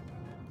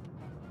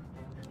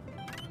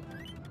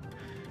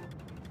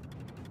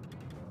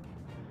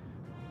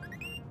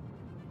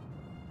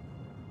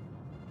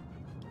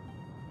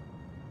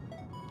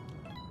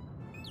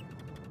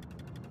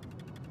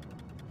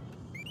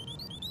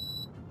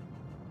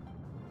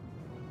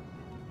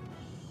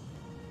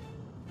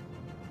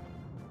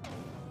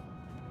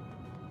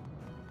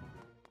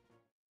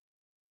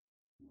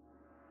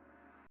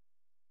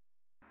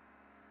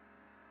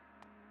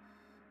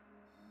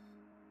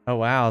 Oh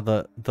wow,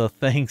 the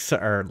things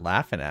are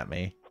laughing at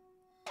me.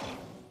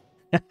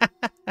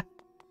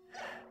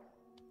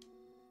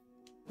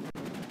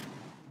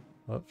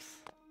 Whoops.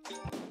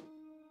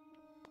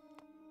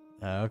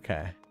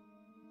 Okay.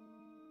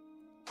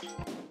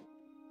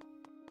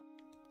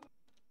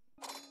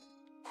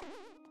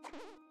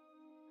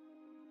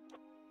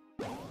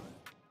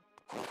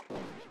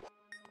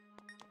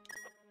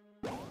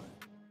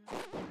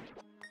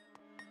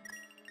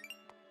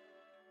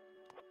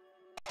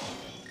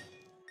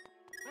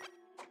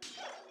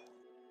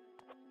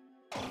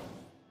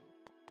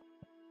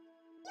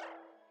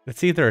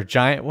 It's either a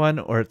giant one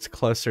or it's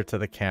closer to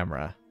the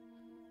camera.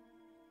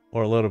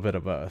 Or a little bit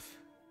of both.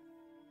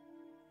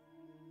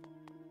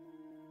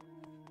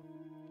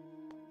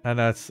 I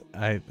know it's...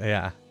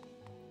 yeah.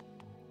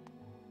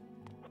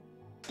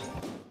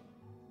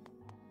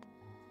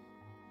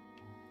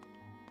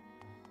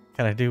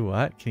 Can I do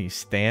what? Can you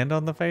stand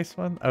on the face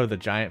one? Oh, the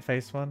giant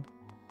face one?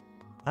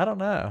 I don't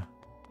know.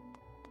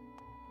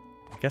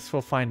 I guess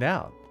we'll find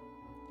out.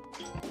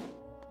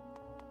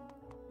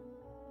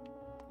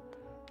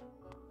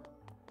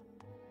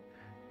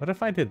 What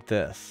if I did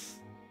this?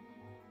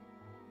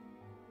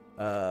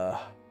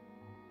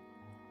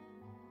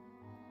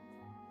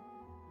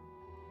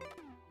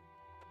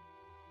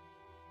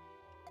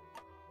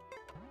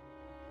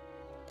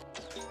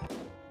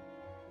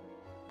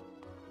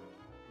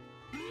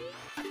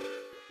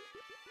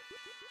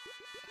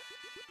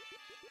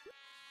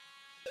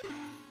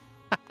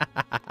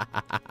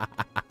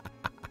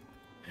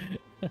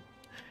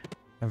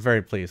 I'm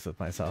very pleased with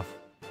myself.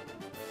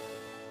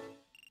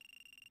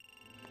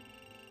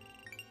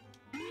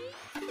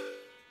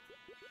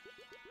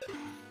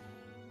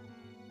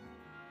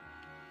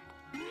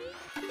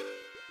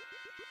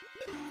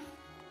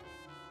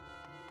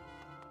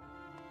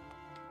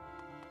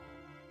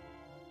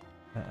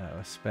 Uh-oh,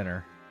 a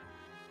spinner.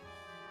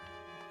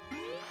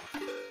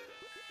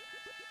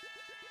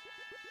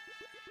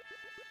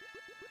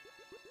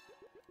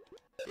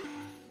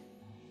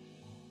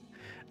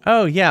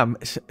 Oh, yeah.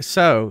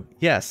 So,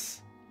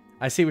 yes.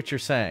 I see what you're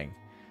saying.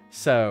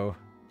 So,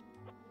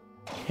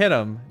 hit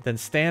them, then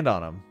stand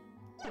on them.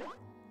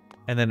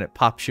 And then it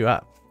pops you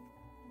up.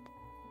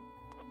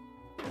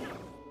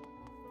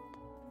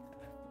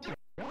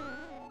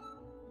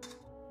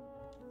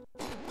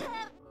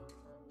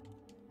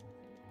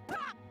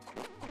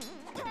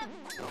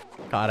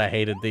 God, I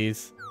hated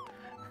these.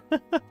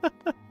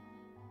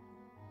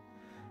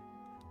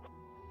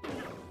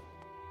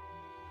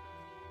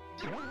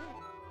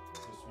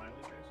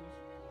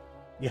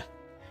 Yeah.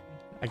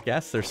 I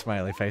guess they're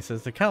smiley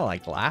faces. They're kind of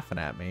like laughing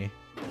at me.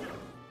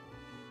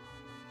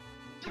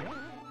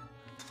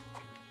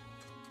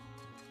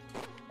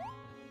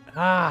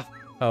 Ah!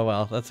 Oh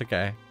well, that's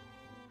okay.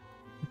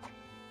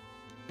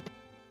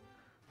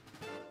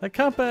 The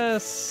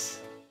compass!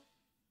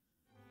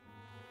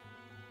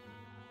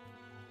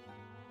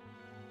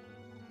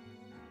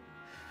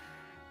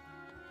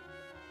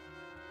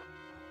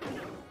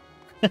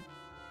 God,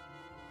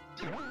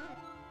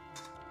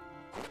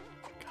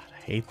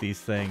 I hate these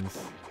things.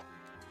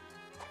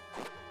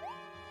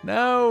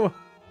 No!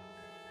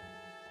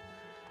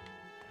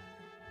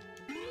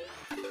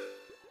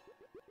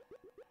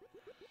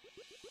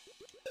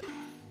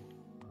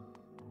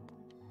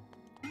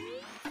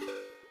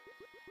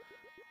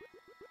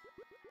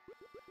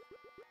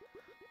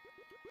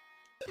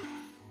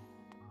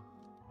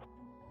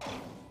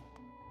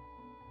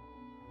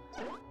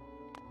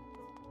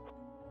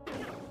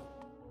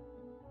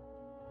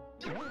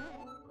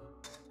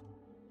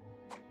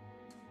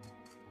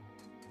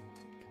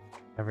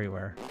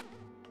 Everywhere.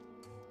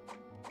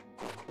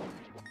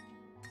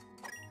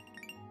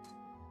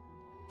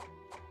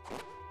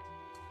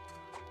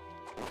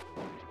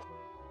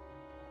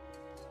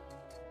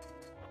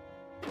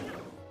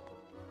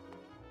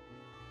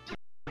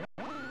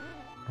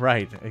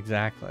 Right,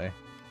 exactly.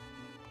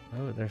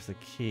 Oh, there's the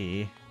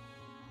key.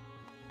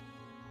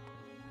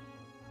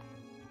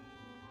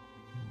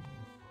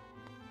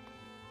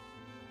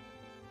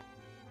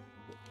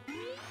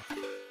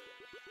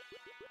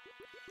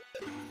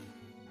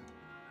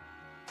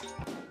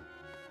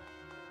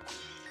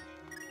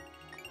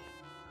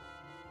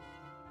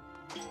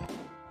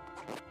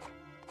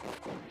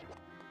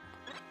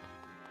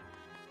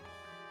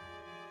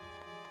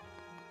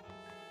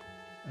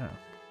 Oh,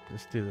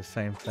 just do the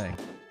same thing.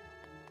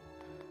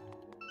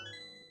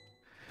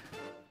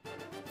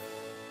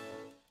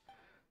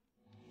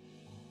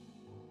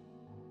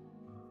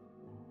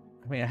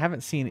 I mean, I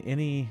haven't seen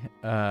any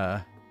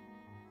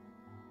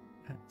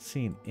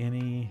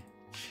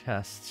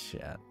chests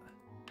yet.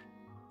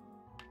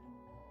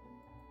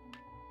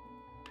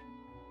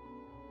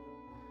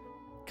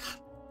 God.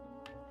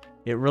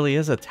 It really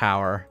is a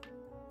tower.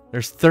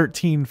 There's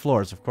 13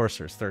 floors. Of course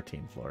there's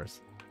 13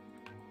 floors.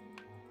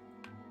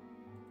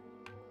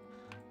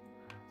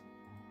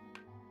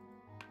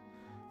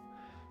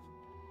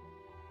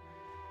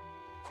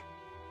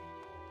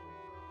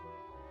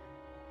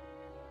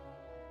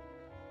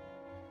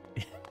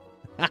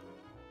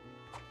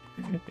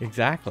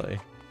 Exactly.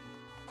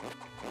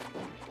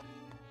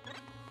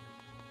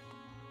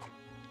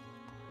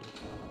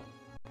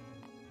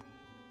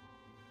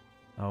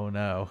 Oh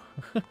no.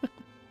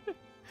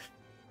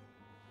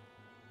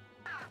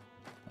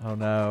 Oh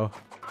no.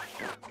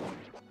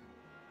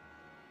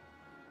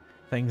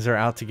 Things are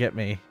out to get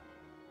me.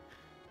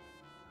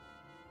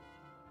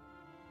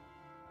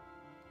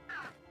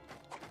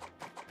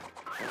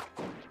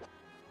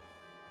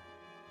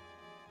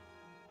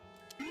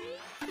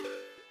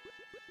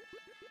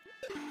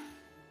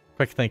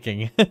 Quick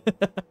thinking.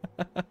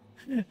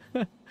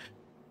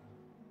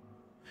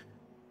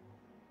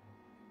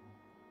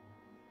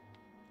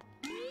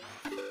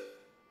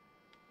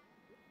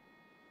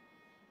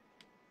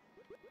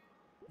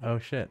 Oh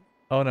shit.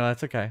 Oh no,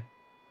 that's okay.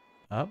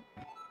 Up.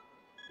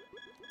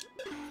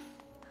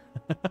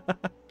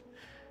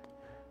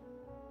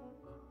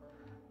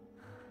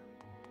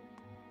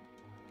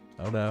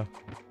 Oh no.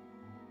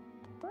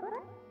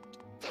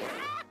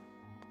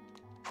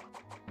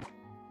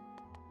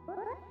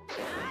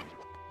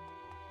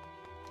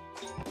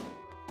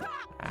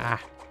 Ah.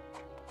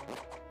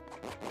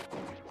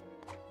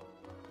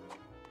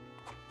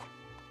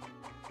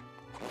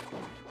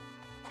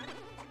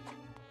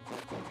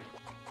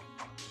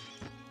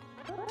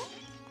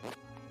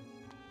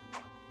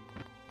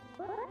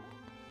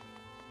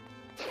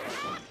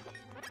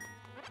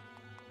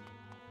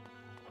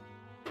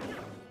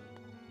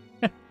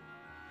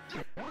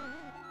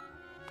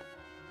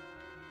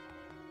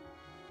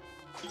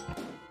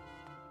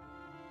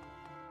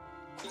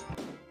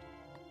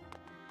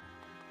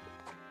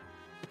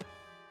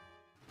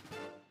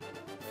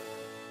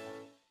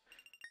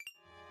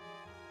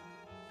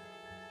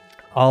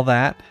 All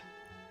that.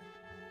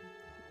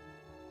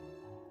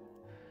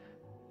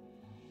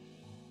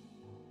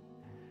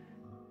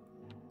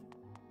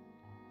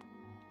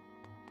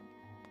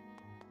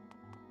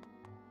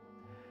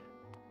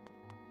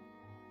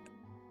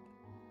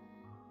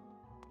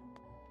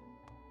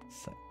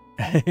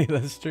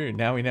 That's true.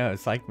 Now we know.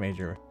 It's like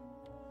major.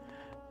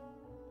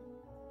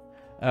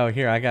 Oh,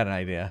 here, I got an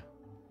idea.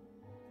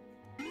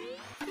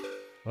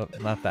 Well,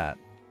 not that.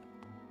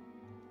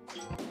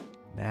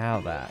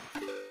 Now that.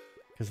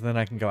 Because then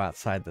I can go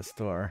outside this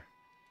door.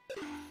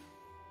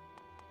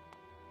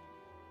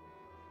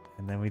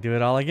 And then we do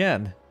it all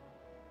again.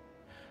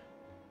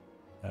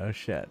 Oh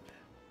shit.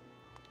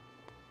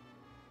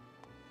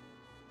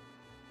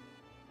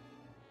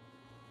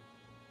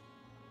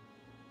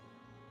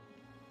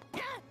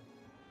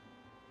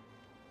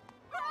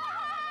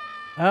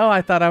 Oh,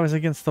 I thought I was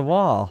against the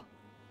wall.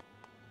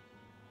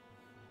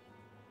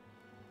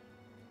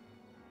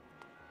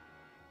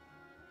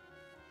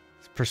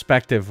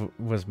 Perspective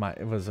was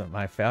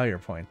my failure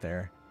point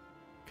there,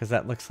 because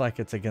that looks like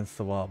it's against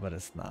the wall, but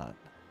it's not.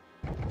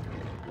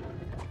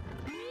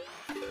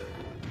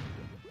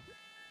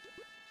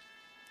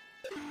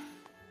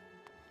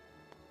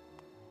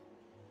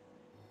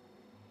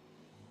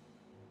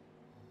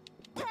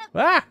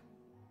 Ah!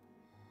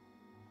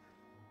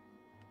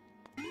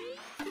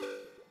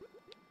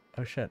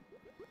 Oh shit.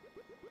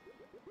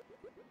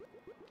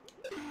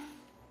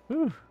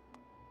 Whew.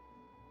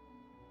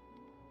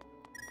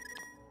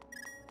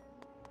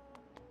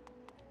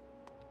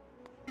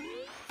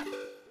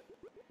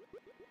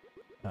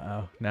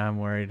 Uh-oh, now I'm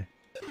worried.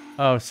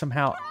 Oh,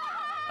 somehow...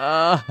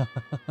 Oh,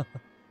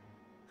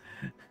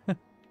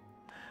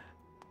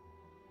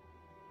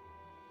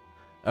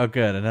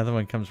 good. Another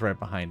one comes right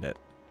behind it.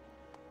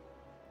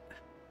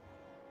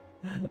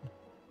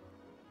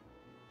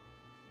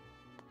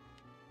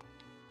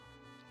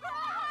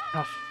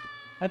 Oh,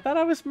 I thought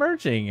I was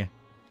merging.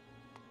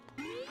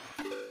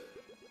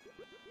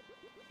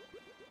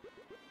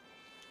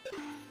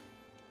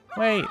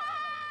 Wait.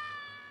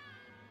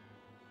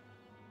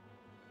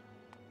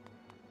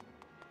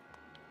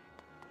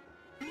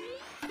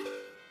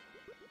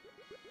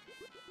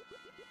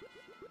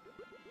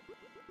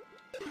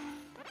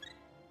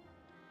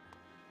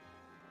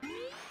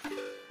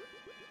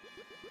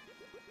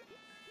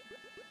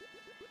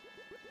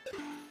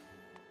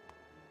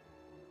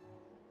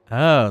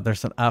 Oh,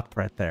 there's an up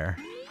right there.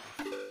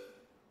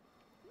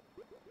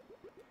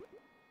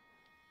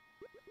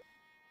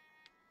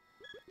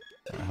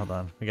 Hold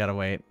on. We gotta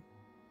wait.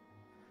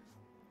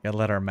 Gotta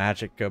let our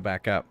magic go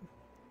back up.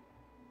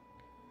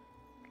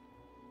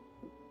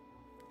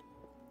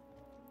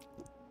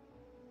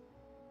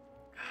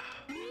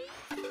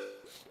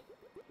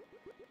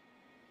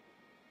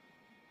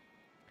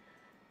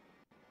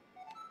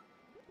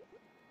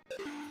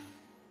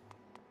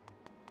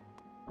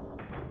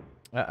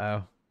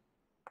 Uh-oh.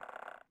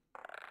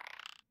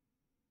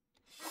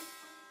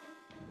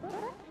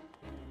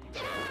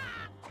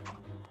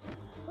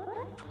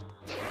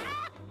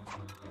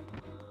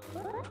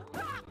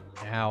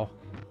 Ow.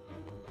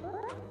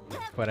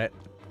 Quit it.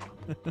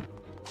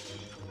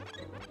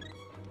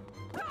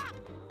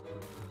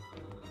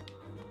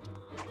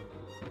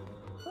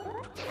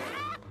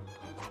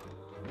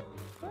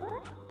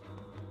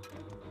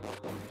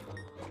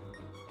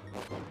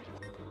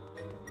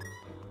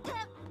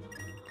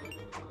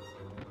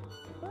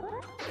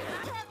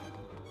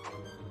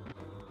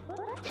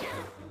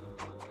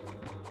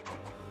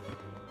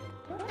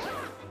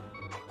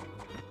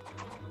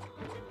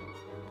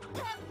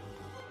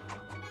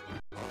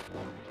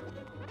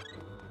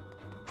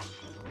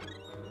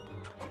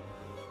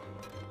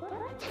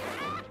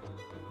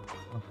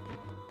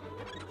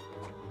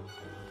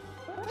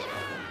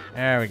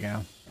 There we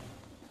go.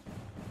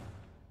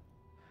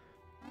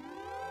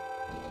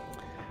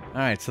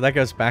 Alright, so that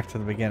goes back to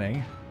the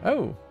beginning.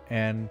 Oh,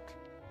 and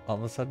all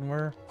of a sudden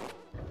we're...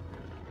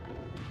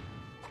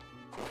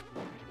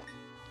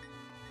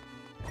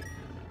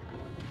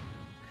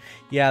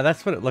 Yeah,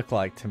 that's what it looked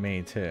like to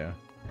me, too.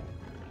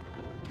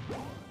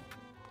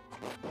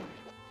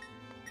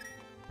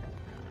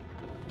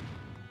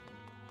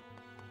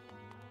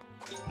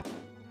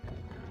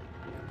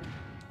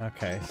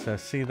 Okay, so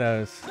see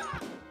those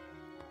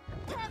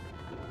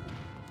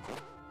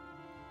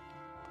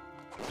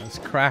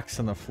cracks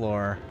in the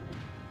floor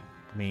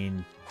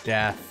mean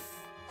death.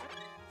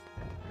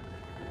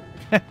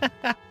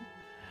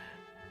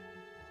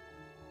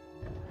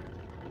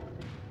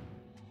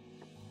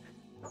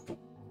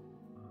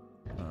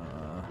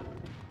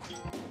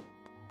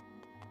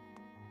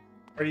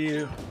 Are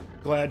you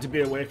glad to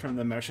be away from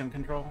the motion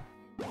control?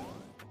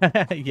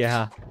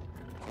 Yeah.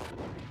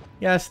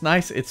 Yeah, it's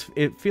nice.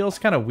 It feels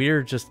kind of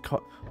weird just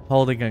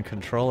holding a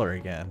controller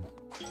again.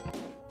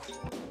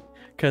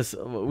 Because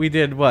we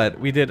did what?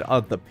 We did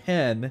the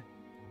pin,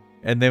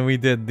 and then we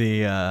did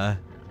the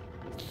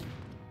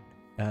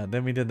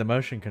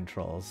motion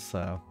controls.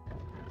 So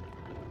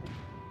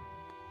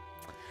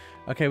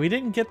okay, we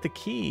didn't get the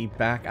key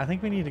back. I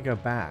think we need to go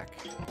back.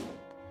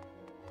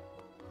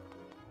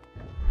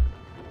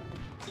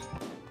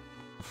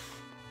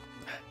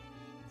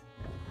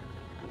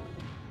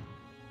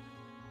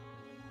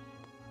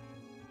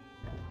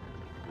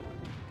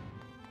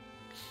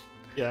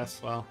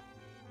 Yes, well,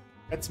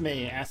 that's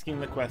me asking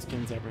the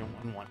questions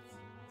everyone wants.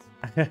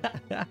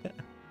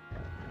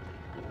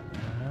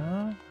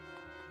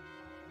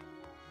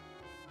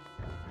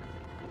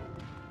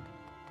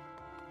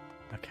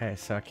 Okay,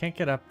 so I can't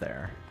get up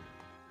there.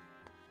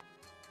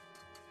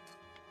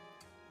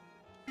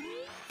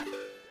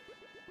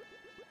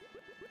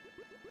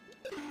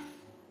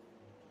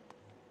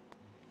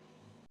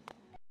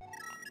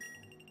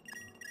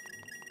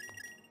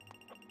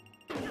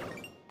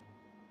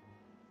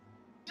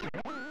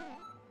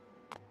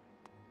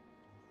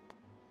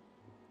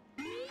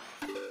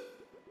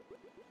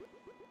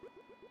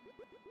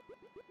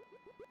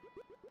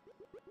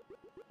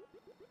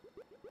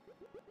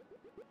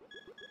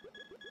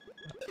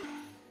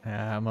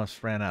 Yeah, I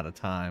almost ran out of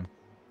time.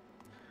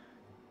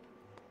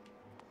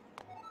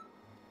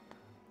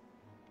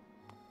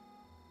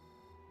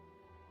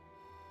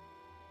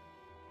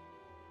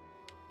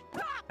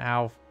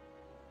 Ow.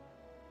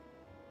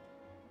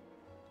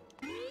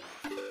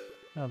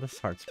 Oh, this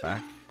heart's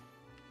back.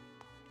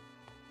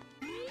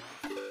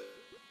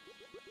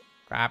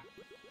 Crap.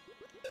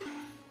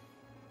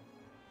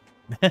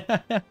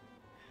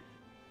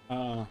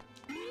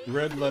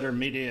 Red Letter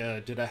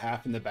Media did a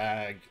half in the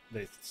bag.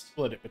 They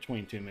split it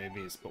between 2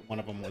 movies, but one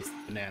of them was the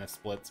Banana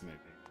Splits movie.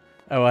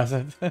 Oh, was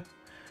it? So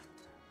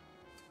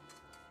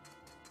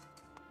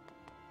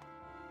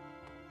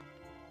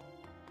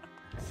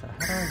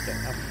how do I get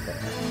up there?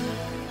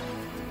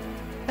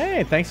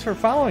 Hey, thanks for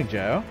following,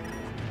 Joe.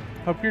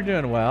 Hope you're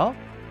doing well.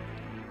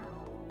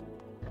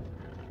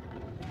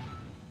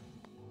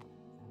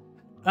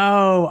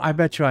 Oh, I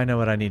bet you I know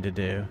what I need to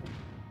do.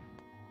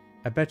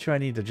 I bet you I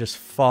need to just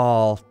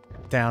fall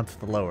down to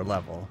the lower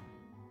level.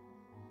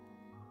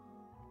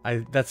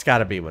 That's got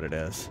to be what it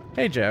is.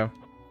 Hey, Joe.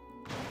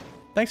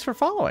 Thanks for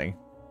following.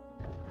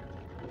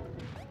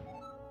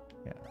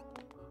 Yeah.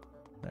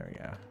 There we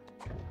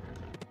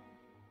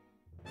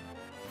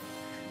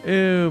go.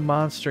 Ooh,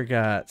 monster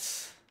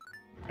guts.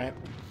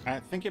 I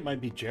think it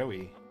might be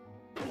Joey.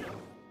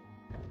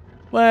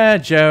 Well,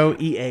 Joe,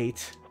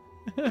 E8.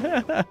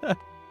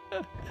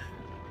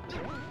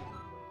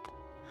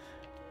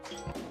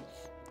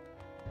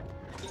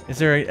 Is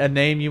there a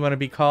name you want to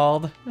be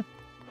called?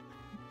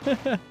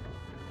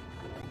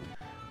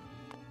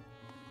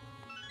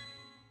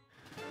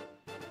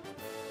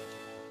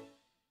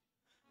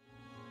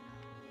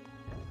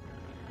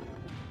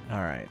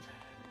 Alright.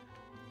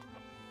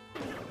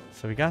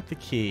 So we got the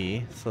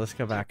key, so let's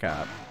go back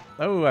up.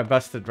 Oh, I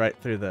busted right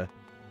through the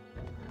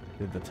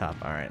top.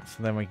 Alright,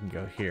 so then we can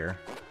go here.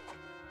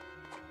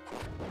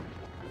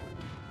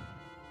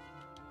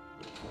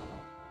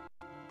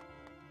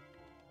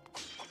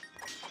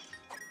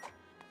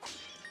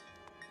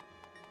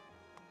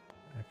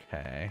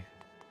 Okay.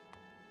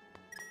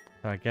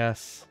 So I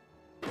guess...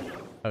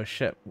 Oh,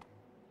 shit.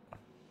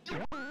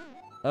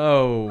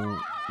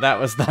 Oh, that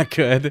was not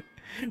good.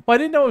 Well, I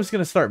didn't know it was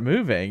going to start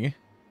moving.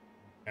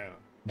 Oh,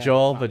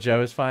 Joel, but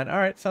Joe is fine.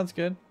 Alright, sounds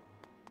good.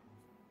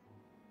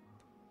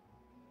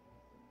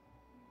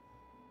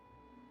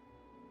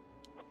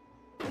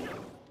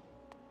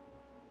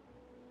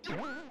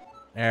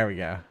 There we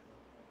go.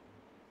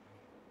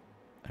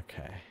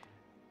 Okay.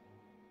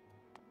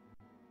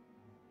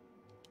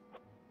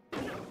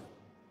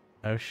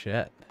 Oh,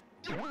 shit.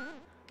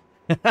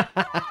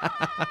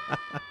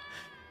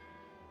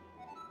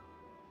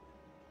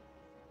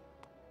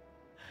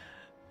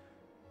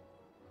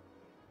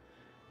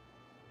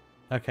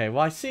 Okay,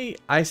 well,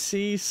 I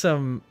see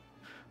some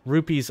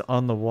rupees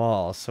on the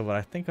wall, so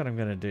what I'm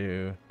gonna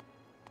do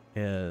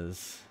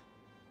is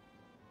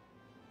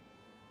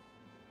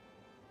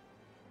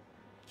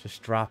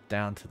just drop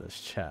down to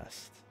this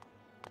chest.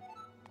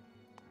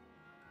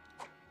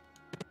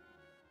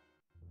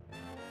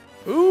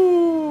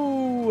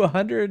 Ooh,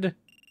 100.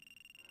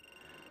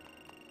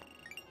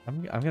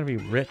 I'm gonna be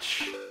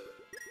rich.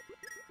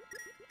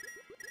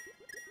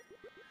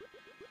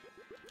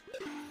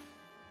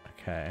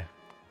 Okay.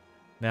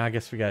 Now I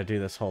guess we gotta do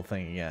this whole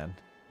thing again.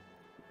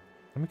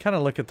 Let me kind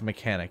of look at the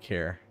mechanic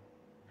here.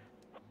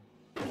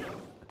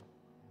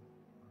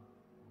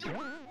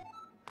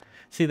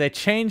 See, they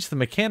changed the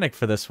mechanic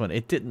for this one.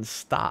 It didn't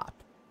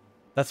stop.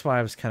 That's why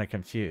I was kind of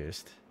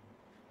confused.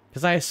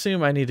 Because I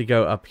assume I need to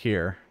go up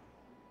here.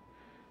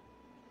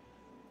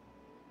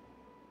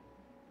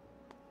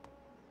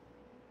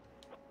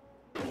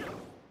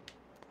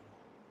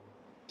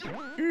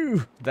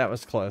 Ooh, that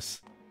was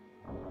close.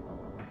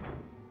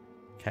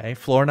 Okay,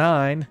 floor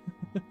 9.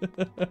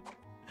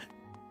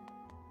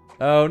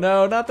 Oh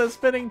no, not the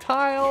spinning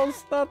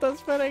tiles! Not the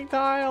spinning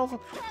tiles!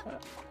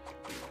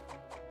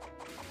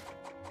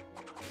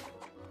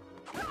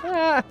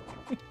 Ah!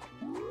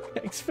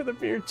 Thanks for the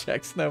beer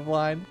check,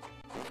 Snowblind.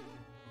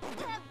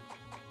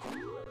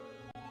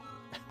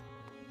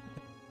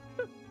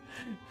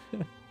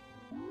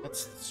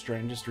 That's the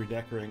strangest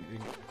redecorating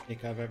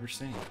technique I've ever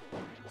seen.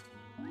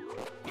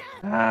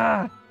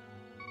 Ah!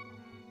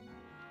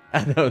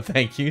 No,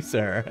 thank you,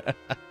 sir.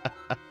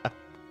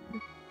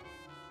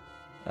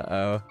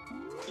 Uh-oh.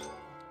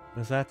 What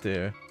does that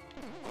do?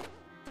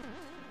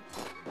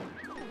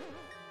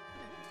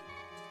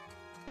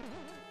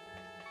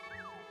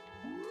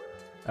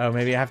 Oh,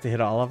 maybe I have to hit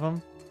all of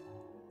them?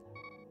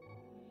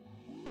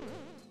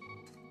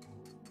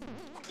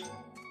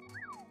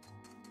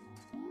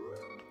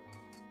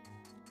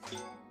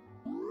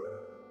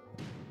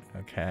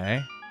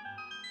 Okay.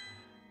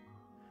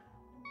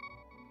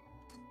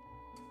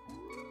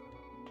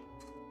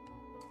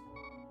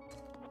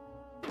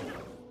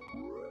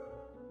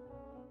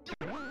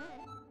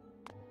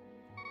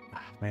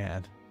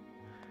 Man.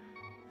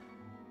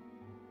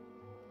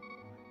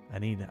 I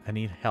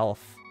need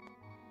health.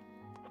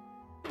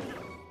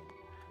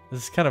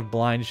 This is kind of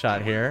blind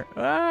shot here.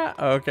 Ah,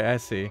 okay, I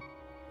see.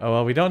 Oh,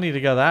 well, we don't need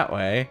to go that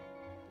way.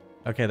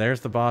 Okay, there's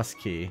the boss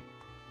key.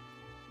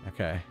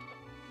 Okay.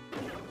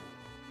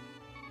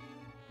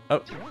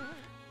 Oh.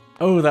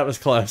 Oh, that was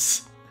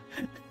close.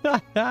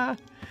 Alright,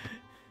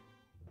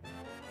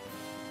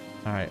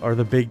 or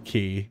the big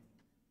key.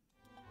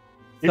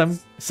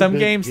 Some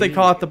games they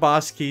call it the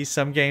boss key,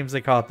 some games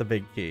they call it the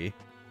big key.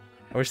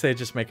 I wish they'd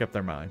just make up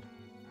their mind.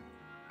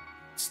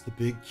 It's the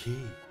big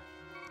key.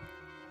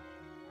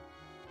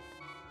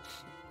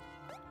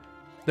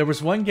 There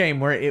was one game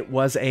where it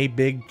was a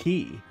big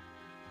key,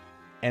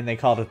 and they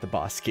called it the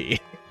boss key.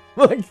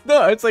 Like,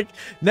 no, it's like,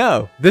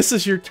 no, this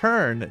is your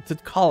turn to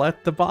call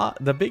it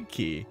the big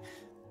key.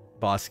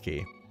 Boss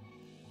key.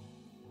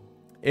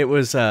 It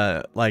was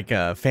like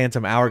a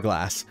Phantom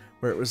Hourglass,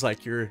 where it was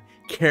like you're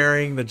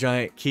carrying the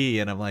giant key,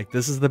 and I'm like,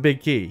 this is the big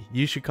key.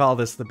 You should call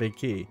this the big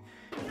key.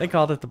 They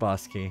called it the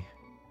boss key.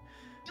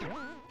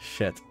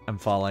 Shit, I'm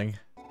falling.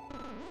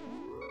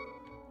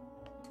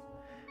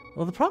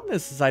 Well, the problem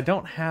is I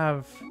don't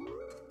have...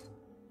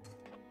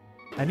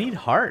 I need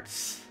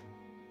hearts.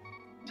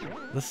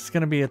 This is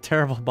going to be a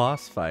terrible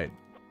boss fight.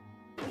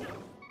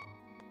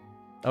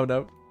 Oh,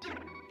 no.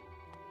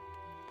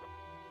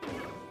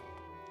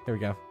 Here we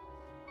go.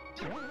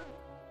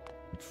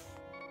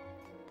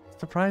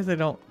 Surprised they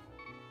don't...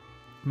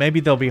 Maybe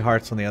there'll be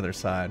hearts on the other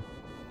side.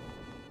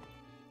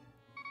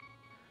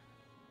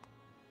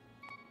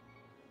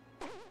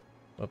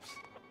 Whoops.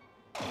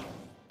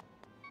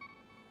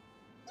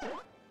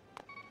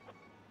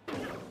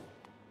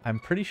 I'm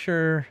pretty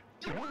sure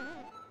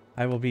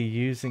I will be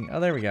using... Oh,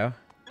 there we go.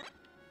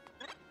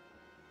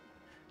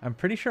 I'm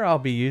pretty sure I'll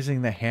be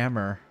using the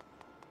hammer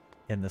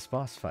in this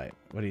boss fight.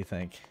 What do you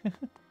think?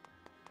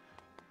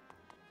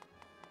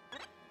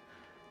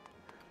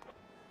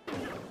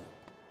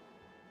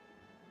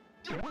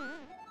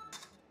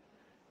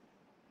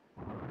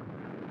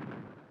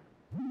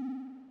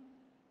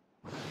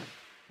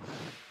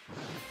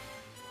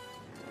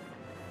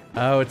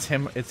 Oh, it's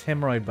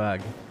hemorrhoid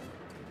bug.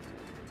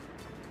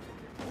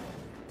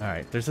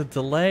 Alright, there's a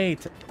delay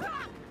to...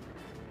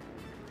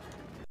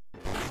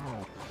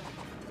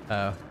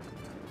 Oh.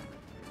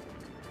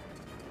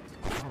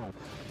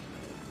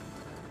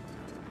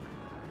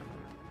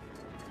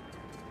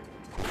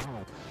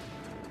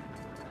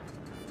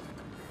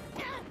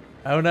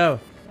 Oh no!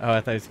 Oh,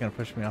 I thought he was gonna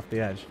push me off the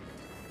edge.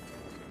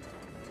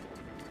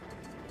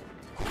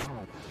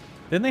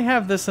 Didn't they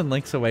have this in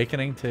Link's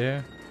Awakening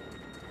too?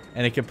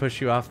 And it can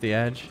push you off the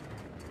edge?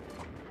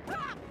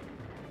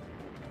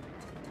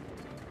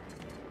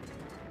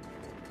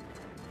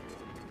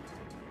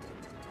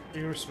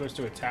 You were supposed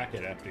to attack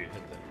it after you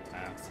hit the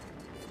path.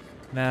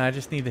 Nah, I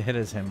just need to hit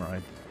his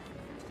hemorrhoid.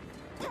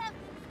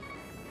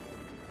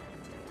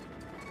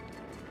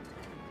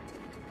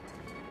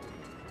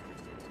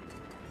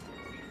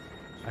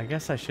 I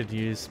guess I should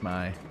use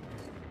my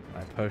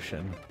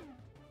potion.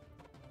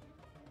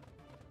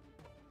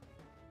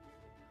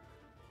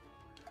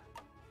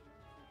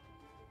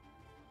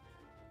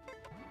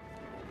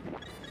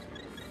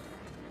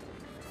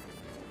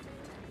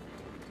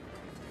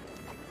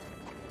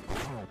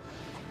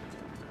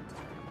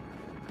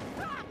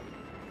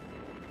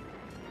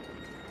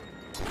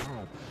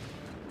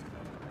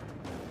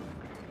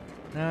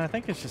 No, I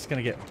think it's just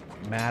gonna get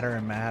madder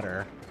and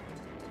madder.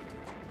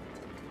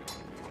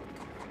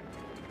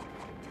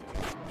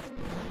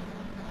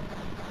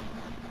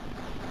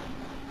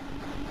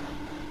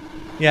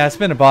 Yeah, it's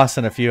been a boss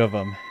in a few of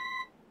them.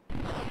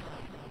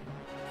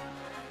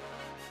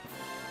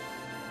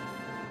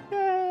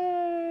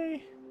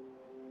 Yay!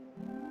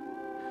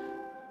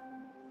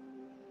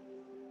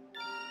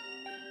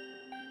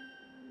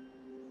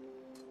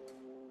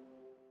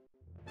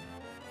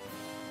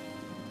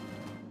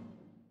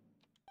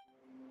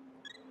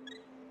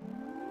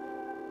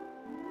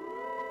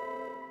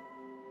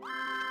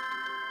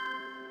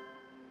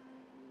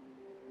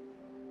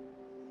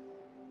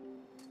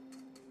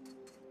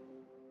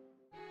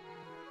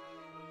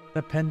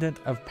 The pendant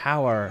of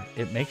power.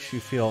 It makes you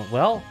feel,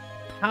 well,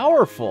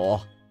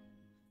 powerful.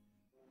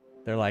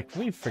 They're like,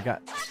 we've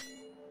forgotten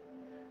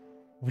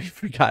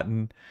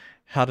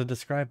how to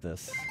describe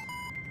this.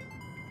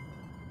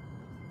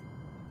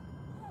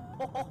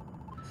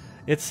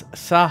 It's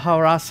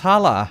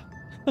Saharashala.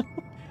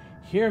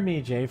 Hear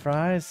me,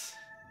 J-Fries.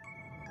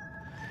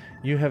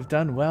 You have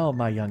done well,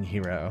 my young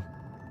hero.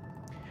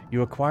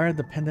 You acquired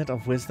the pendant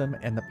of wisdom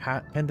and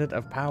the pendant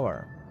of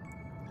power.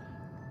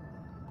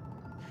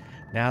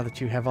 Now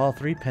that you have all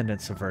three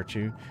pendants of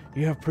virtue,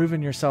 you have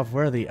proven yourself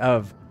worthy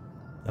of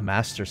the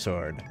Master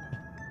Sword.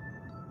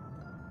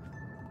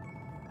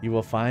 You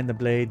will find the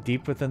blade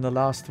deep within the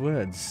Lost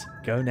Woods.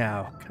 Go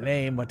now,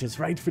 claim what is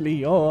rightfully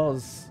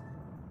yours.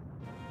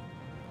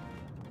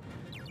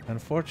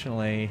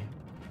 Unfortunately,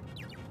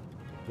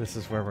 this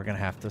is where we're gonna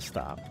have to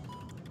stop.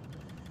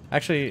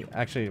 Actually,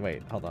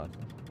 wait, hold on.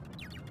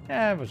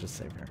 Yeah, we'll just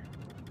save her.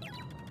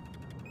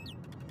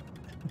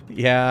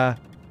 Yeah.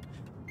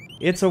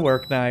 It's a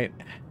work night.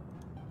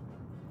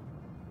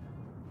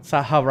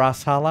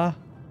 Saharashala.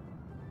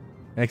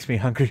 Makes me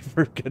hungry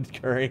for good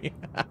curry.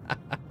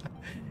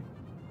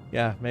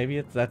 Yeah,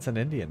 maybe that's an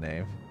Indian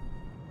name.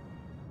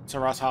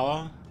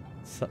 Sarashala?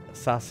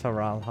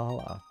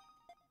 Sasaralhala.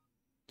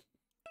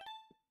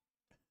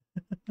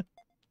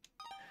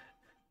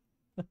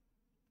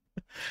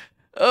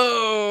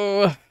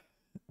 Oh,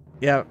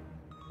 yeah,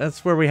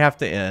 that's where we have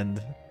to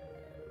end.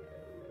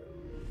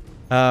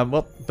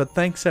 Well, but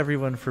thanks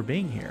everyone for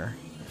being here.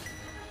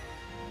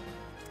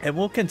 And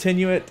we'll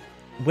continue it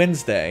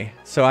Wednesday.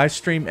 So I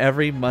stream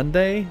every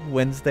Monday,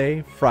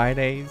 Wednesday,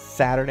 Friday,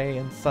 Saturday,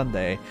 and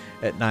Sunday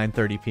at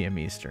 9:30 p.m.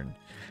 Eastern.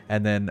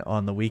 And then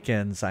on the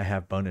weekends, I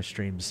have bonus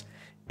streams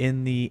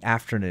in the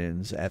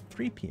afternoons at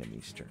 3 p.m.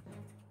 Eastern.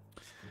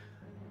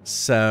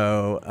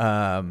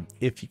 So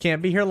if you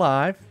can't be here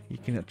live, you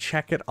can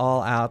check it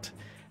all out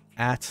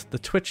at the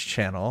Twitch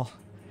channel.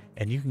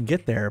 And you can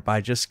get there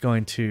by just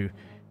going to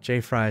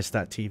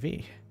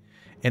jfries.tv.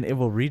 And it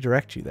will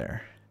redirect you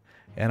there.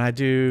 And I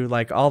do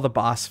like all the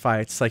boss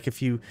fights. Like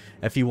if you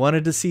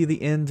wanted to see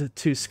the end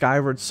to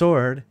Skyward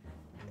Sword,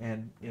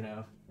 and you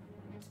know,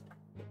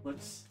 it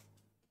looks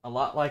a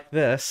lot like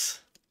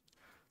this.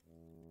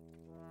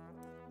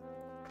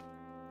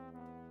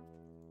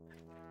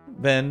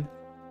 Then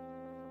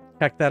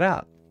check that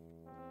out.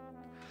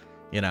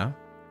 You know.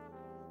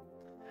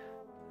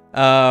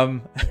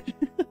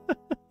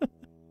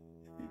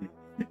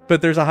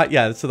 But there's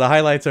so the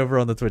highlights over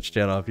on the Twitch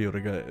channel if you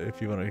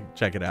want to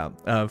check it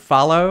out.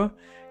 Follow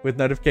with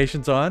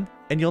notifications on,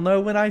 and you'll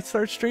know when I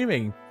start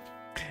streaming.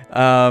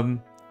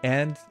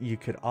 And you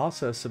could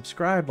also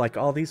subscribe like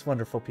all these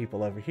wonderful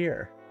people over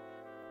here.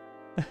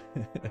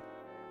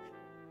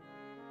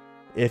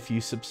 If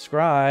you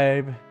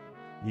subscribe,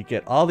 you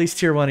get all these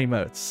tier 1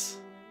 emotes.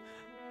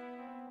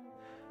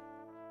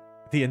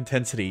 The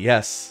intensity,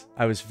 yes,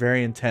 I was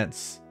very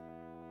intense.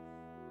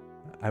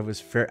 I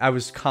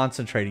was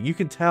concentrating. You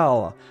can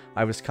tell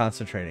I was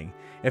concentrating.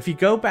 If you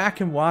go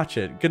back and watch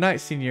it, good night,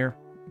 Senior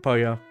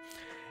Poyo.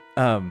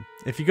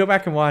 If you go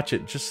back and watch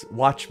it, just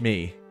watch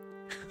me.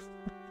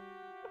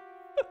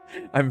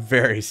 I'm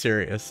very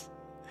serious.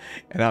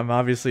 And I'm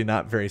obviously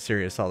not very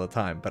serious all the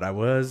time, but I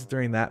was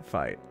during that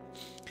fight.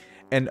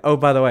 And oh,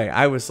 by the way,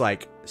 I was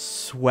like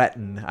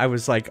sweating. I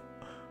was like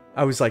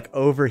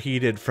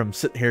overheated from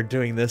sitting here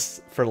doing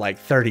this for like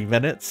 30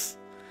 minutes.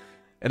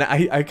 And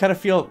I kind of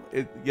feel,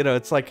 you know,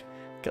 it's like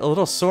a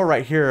little sore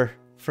right here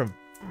from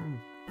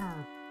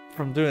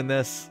doing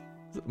this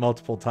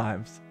multiple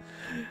times.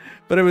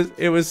 But it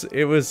was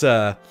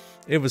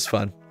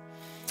fun.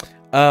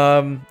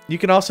 You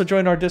can also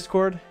join our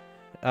Discord.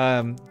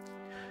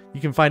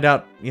 You can find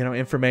out, you know,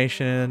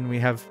 information. We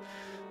have,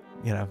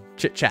 you know,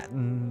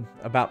 chit-chatting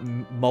about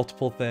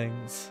multiple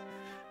things.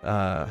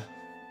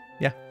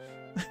 Yeah.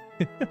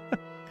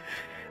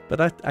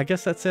 But I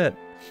guess that's it.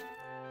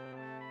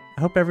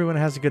 I hope everyone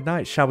has a good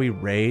night. Shall we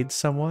raid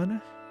someone?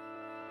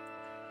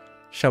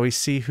 Shall we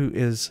see who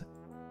is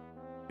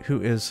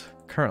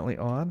currently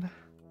on?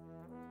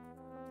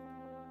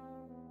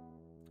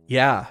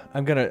 Yeah,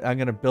 I'm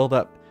gonna build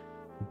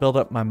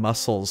up my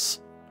muscles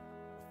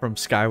from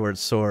Skyward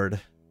Sword.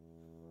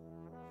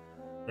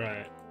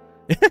 Right.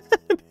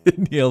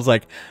 Neil's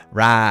like,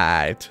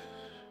 right.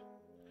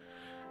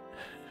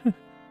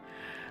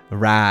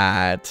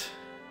 Right.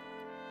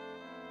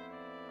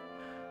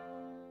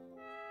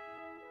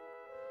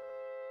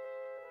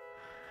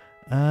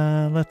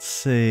 Let's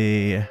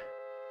see.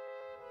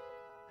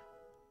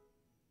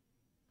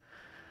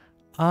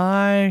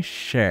 I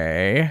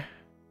say.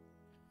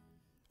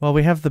 Well,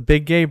 we have the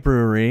Big Gay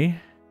Brewery.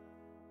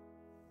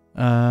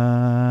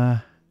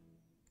 Let's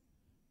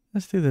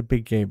do the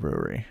Big Gay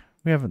Brewery.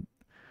 We haven't.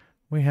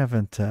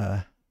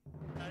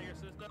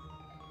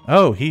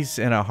 Oh, he's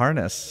in a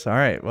harness. All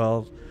right.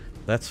 Well,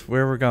 that's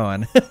where we're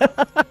going.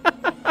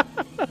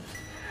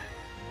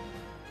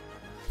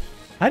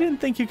 I didn't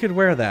think you could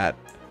wear that.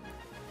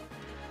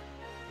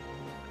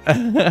 So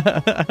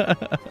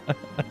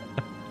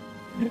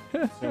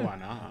why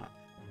not?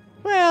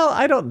 Well,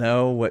 I don't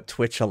know what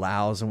Twitch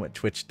allows and what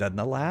Twitch doesn't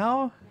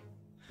allow.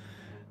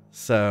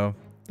 So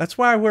that's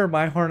why I wear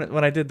my harness.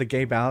 When I did the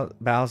Gay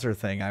Bowser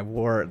thing, I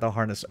wore the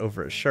harness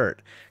over a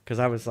shirt because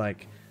I was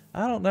like,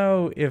 I don't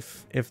know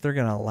if they're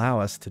gonna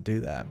allow us to do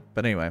that.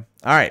 But anyway,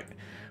 all right.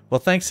 Well,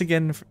 thanks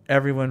again,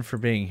 everyone, for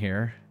being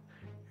here.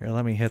 Here,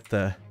 let me hit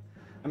the.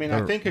 I mean,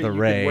 I think you could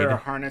wear a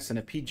harness in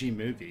a PG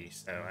movie,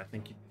 so I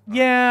think you.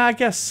 Yeah, I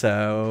guess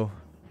so.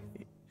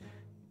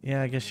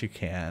 Yeah, I guess you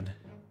can.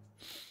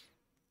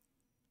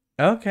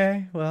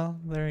 Okay, well,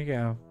 there you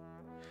go.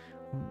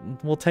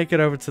 We'll take it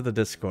over to the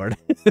Discord,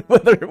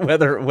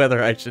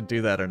 whether I should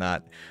do that or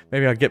not.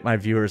 Maybe I'll get my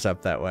viewers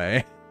up that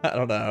way. I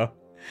don't know.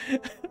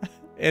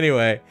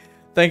 Anyway,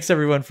 thanks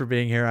everyone for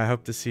being here. I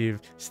hope to see you.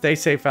 Stay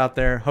safe out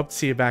there. Hope to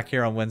see you back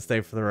here on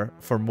Wednesday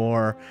for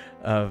more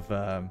of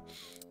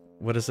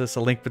what is this?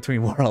 A Link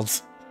Between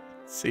Worlds.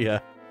 See ya.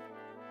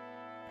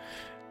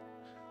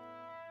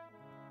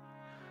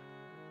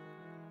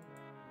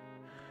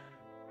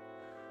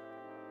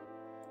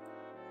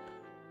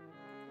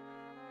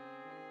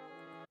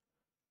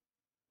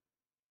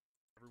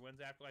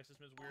 everyone's afterlife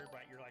system is weird,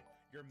 right?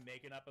 You're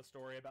making up a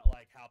story about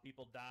like how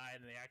people died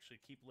and they actually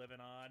keep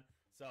living on.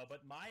 So, but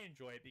I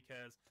enjoy it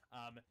because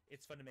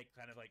it's fun to make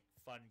kind of like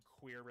fun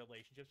queer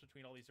relationships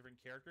between all these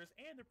different characters,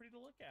 and they're pretty to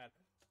look at.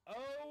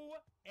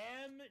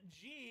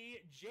 OMG,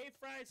 J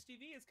Fries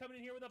TV is coming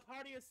in here with a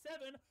party of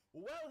 7.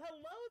 Well,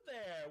 hello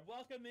there.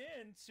 Welcome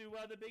in to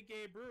the Big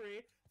Gay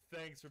Brewery.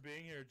 Thanks for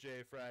being here,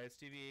 J Fries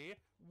TV.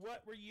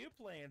 What were you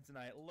playing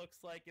tonight?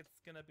 Looks like it's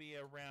gonna be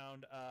a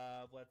round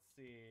of, let's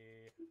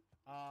see,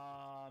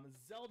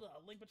 Zelda: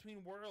 A Link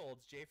Between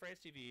Worlds. J Fries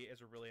TV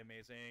is a really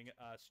amazing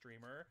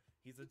streamer.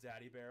 He's a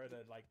daddy bear with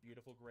a like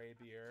beautiful gray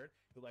beard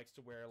who likes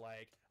to wear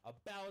like a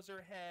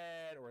Bowser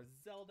head or a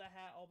Zelda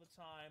hat all the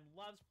time.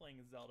 Loves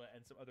playing Zelda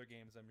and some other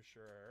games, I'm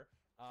sure.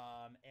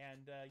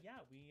 Yeah,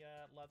 we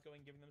love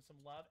going and giving them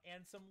some love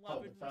and some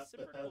love in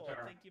reciprocal.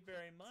 Thank you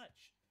very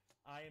much.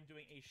 I am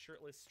doing a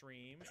shirtless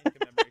stream in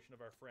commemoration of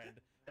our friend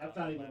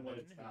Lemon,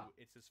 who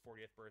it's his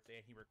 40th birthday,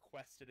 and he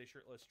requested a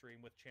shirtless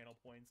stream with channel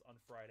points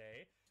on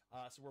Friday.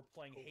 So we're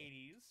playing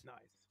Hades.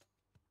 Nice.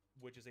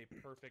 Which is a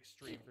perfect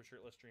stream for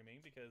shirtless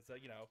streaming because,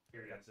 you know,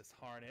 we got this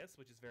harness,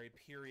 which is very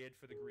period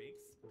for the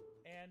Greeks.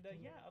 And,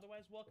 yeah,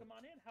 otherwise, welcome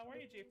on in. How are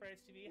you, J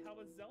Fries TV? How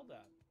was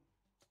Zelda?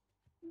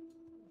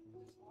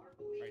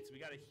 Alright, so we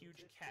got a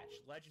huge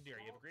catch.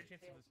 Legendary. You have a great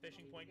chance of a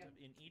fishing point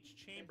in each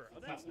chamber. Oh,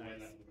 that's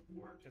nice.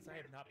 Because I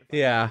have not been...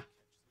 Yeah.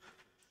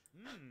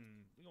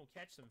 We're gonna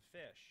catch some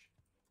fish.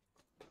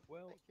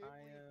 Well,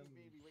 I am...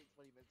 Maybe wait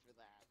 20 minutes for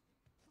that.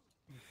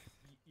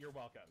 You're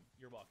welcome.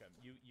 You're welcome.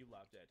 You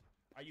loved it.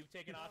 Are you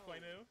taking off,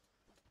 Koimu?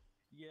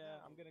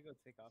 Yeah, I'm gonna go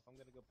take off. I'm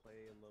gonna go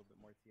play a little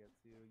bit more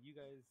TF2. You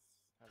guys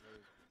have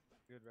a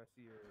good rest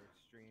of your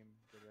stream,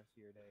 good rest of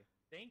your day.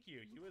 Thank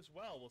you. You as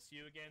well. We'll see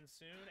you again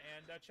soon.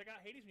 And check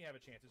out Hades when you have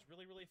a chance. It's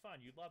really, really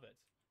fun. You'd love it.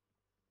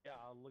 Yeah,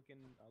 I'll look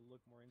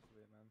more into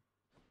it, man.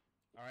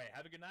 All right.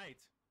 Have a good night.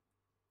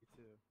 You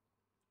too.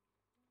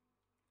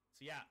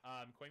 So yeah,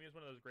 Koimi is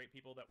one of those great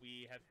people that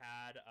we have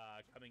had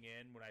coming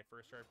in when I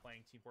first started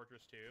playing Team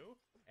Fortress 2,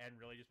 and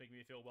really just making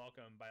me feel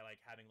welcome by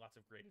like having lots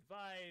of great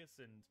advice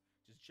and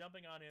just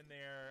jumping on in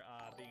there,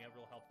 being a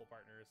real helpful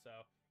partner.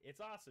 So it's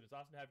awesome. It's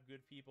awesome to have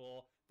good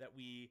people that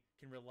we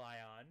can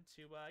rely on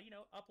to, you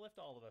know, uplift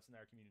all of us in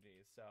our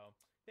communities. So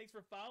thanks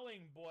for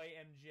following, boy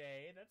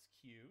MJ. That's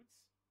cute.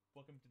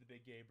 Welcome to the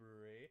Big Gay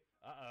Brewery.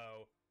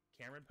 Uh-oh.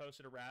 Cameron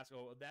posted a rask.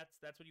 Oh, that's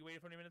what you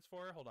waited 20 minutes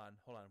for? Hold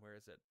on. Where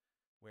is it?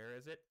 Where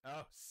is it?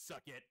 Oh,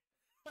 suck it.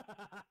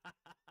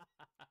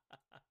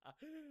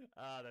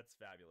 Oh, that's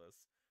fabulous.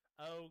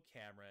 Oh,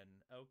 Cameron.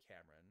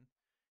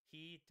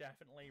 He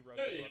definitely wrote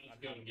the book on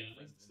how to get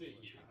friends and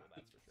influence people,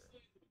 that's for sure.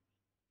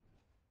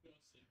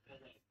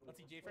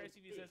 Let's see, J Fries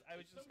TV says, I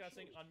was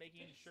discussing on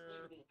making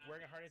sure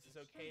wearing a harness is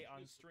okay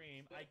on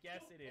stream. I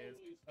guess it is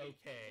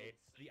okay.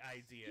 The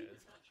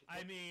ideas.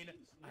 I mean,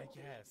 I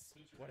guess.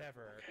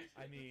 Whatever.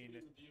 I mean,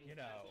 you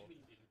know.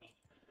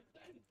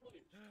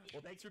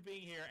 Well, thanks for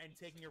being here and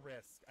taking a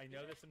risk. I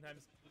know that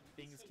sometimes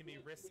things can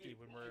be risky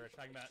when we're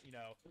talking about, you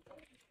know,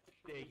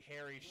 big,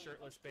 hairy,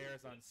 shirtless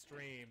bears on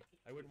stream.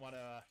 I wouldn't want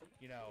to,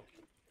 you know,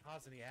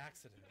 cause any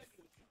accidents.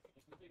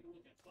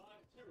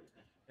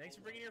 Thanks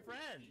for bringing your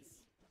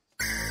friends.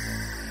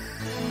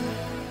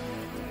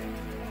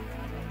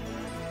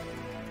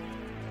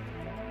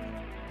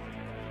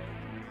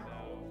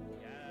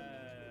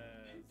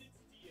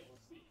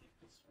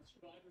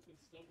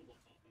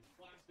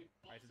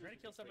 Alright, so I'm trying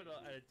to kill something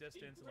at a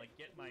distance and like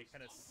get my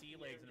kind of sea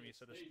legs into me,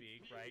 so to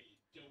speak, right?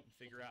 And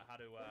figure out how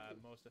to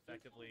most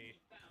effectively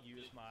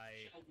use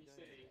my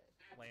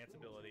lance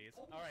abilities.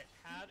 Alright,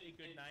 have a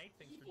good night.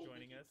 Thanks for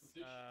joining us,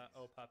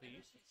 oh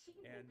puppy.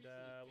 And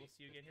we'll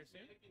see you again here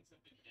soon.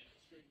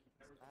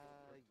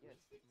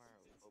 Yes,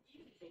 tomorrow.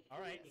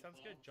 Alright,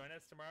 sounds good. Join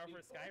us tomorrow for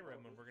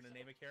Skyrim when we're gonna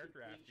name a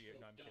character after you.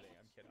 No, I'm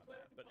kidding on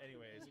that. But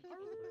anyways.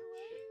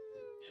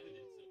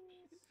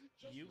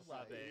 You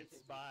love it.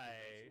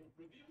 Bye.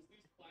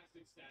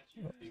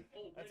 Let's see,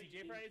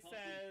 J Price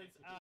says,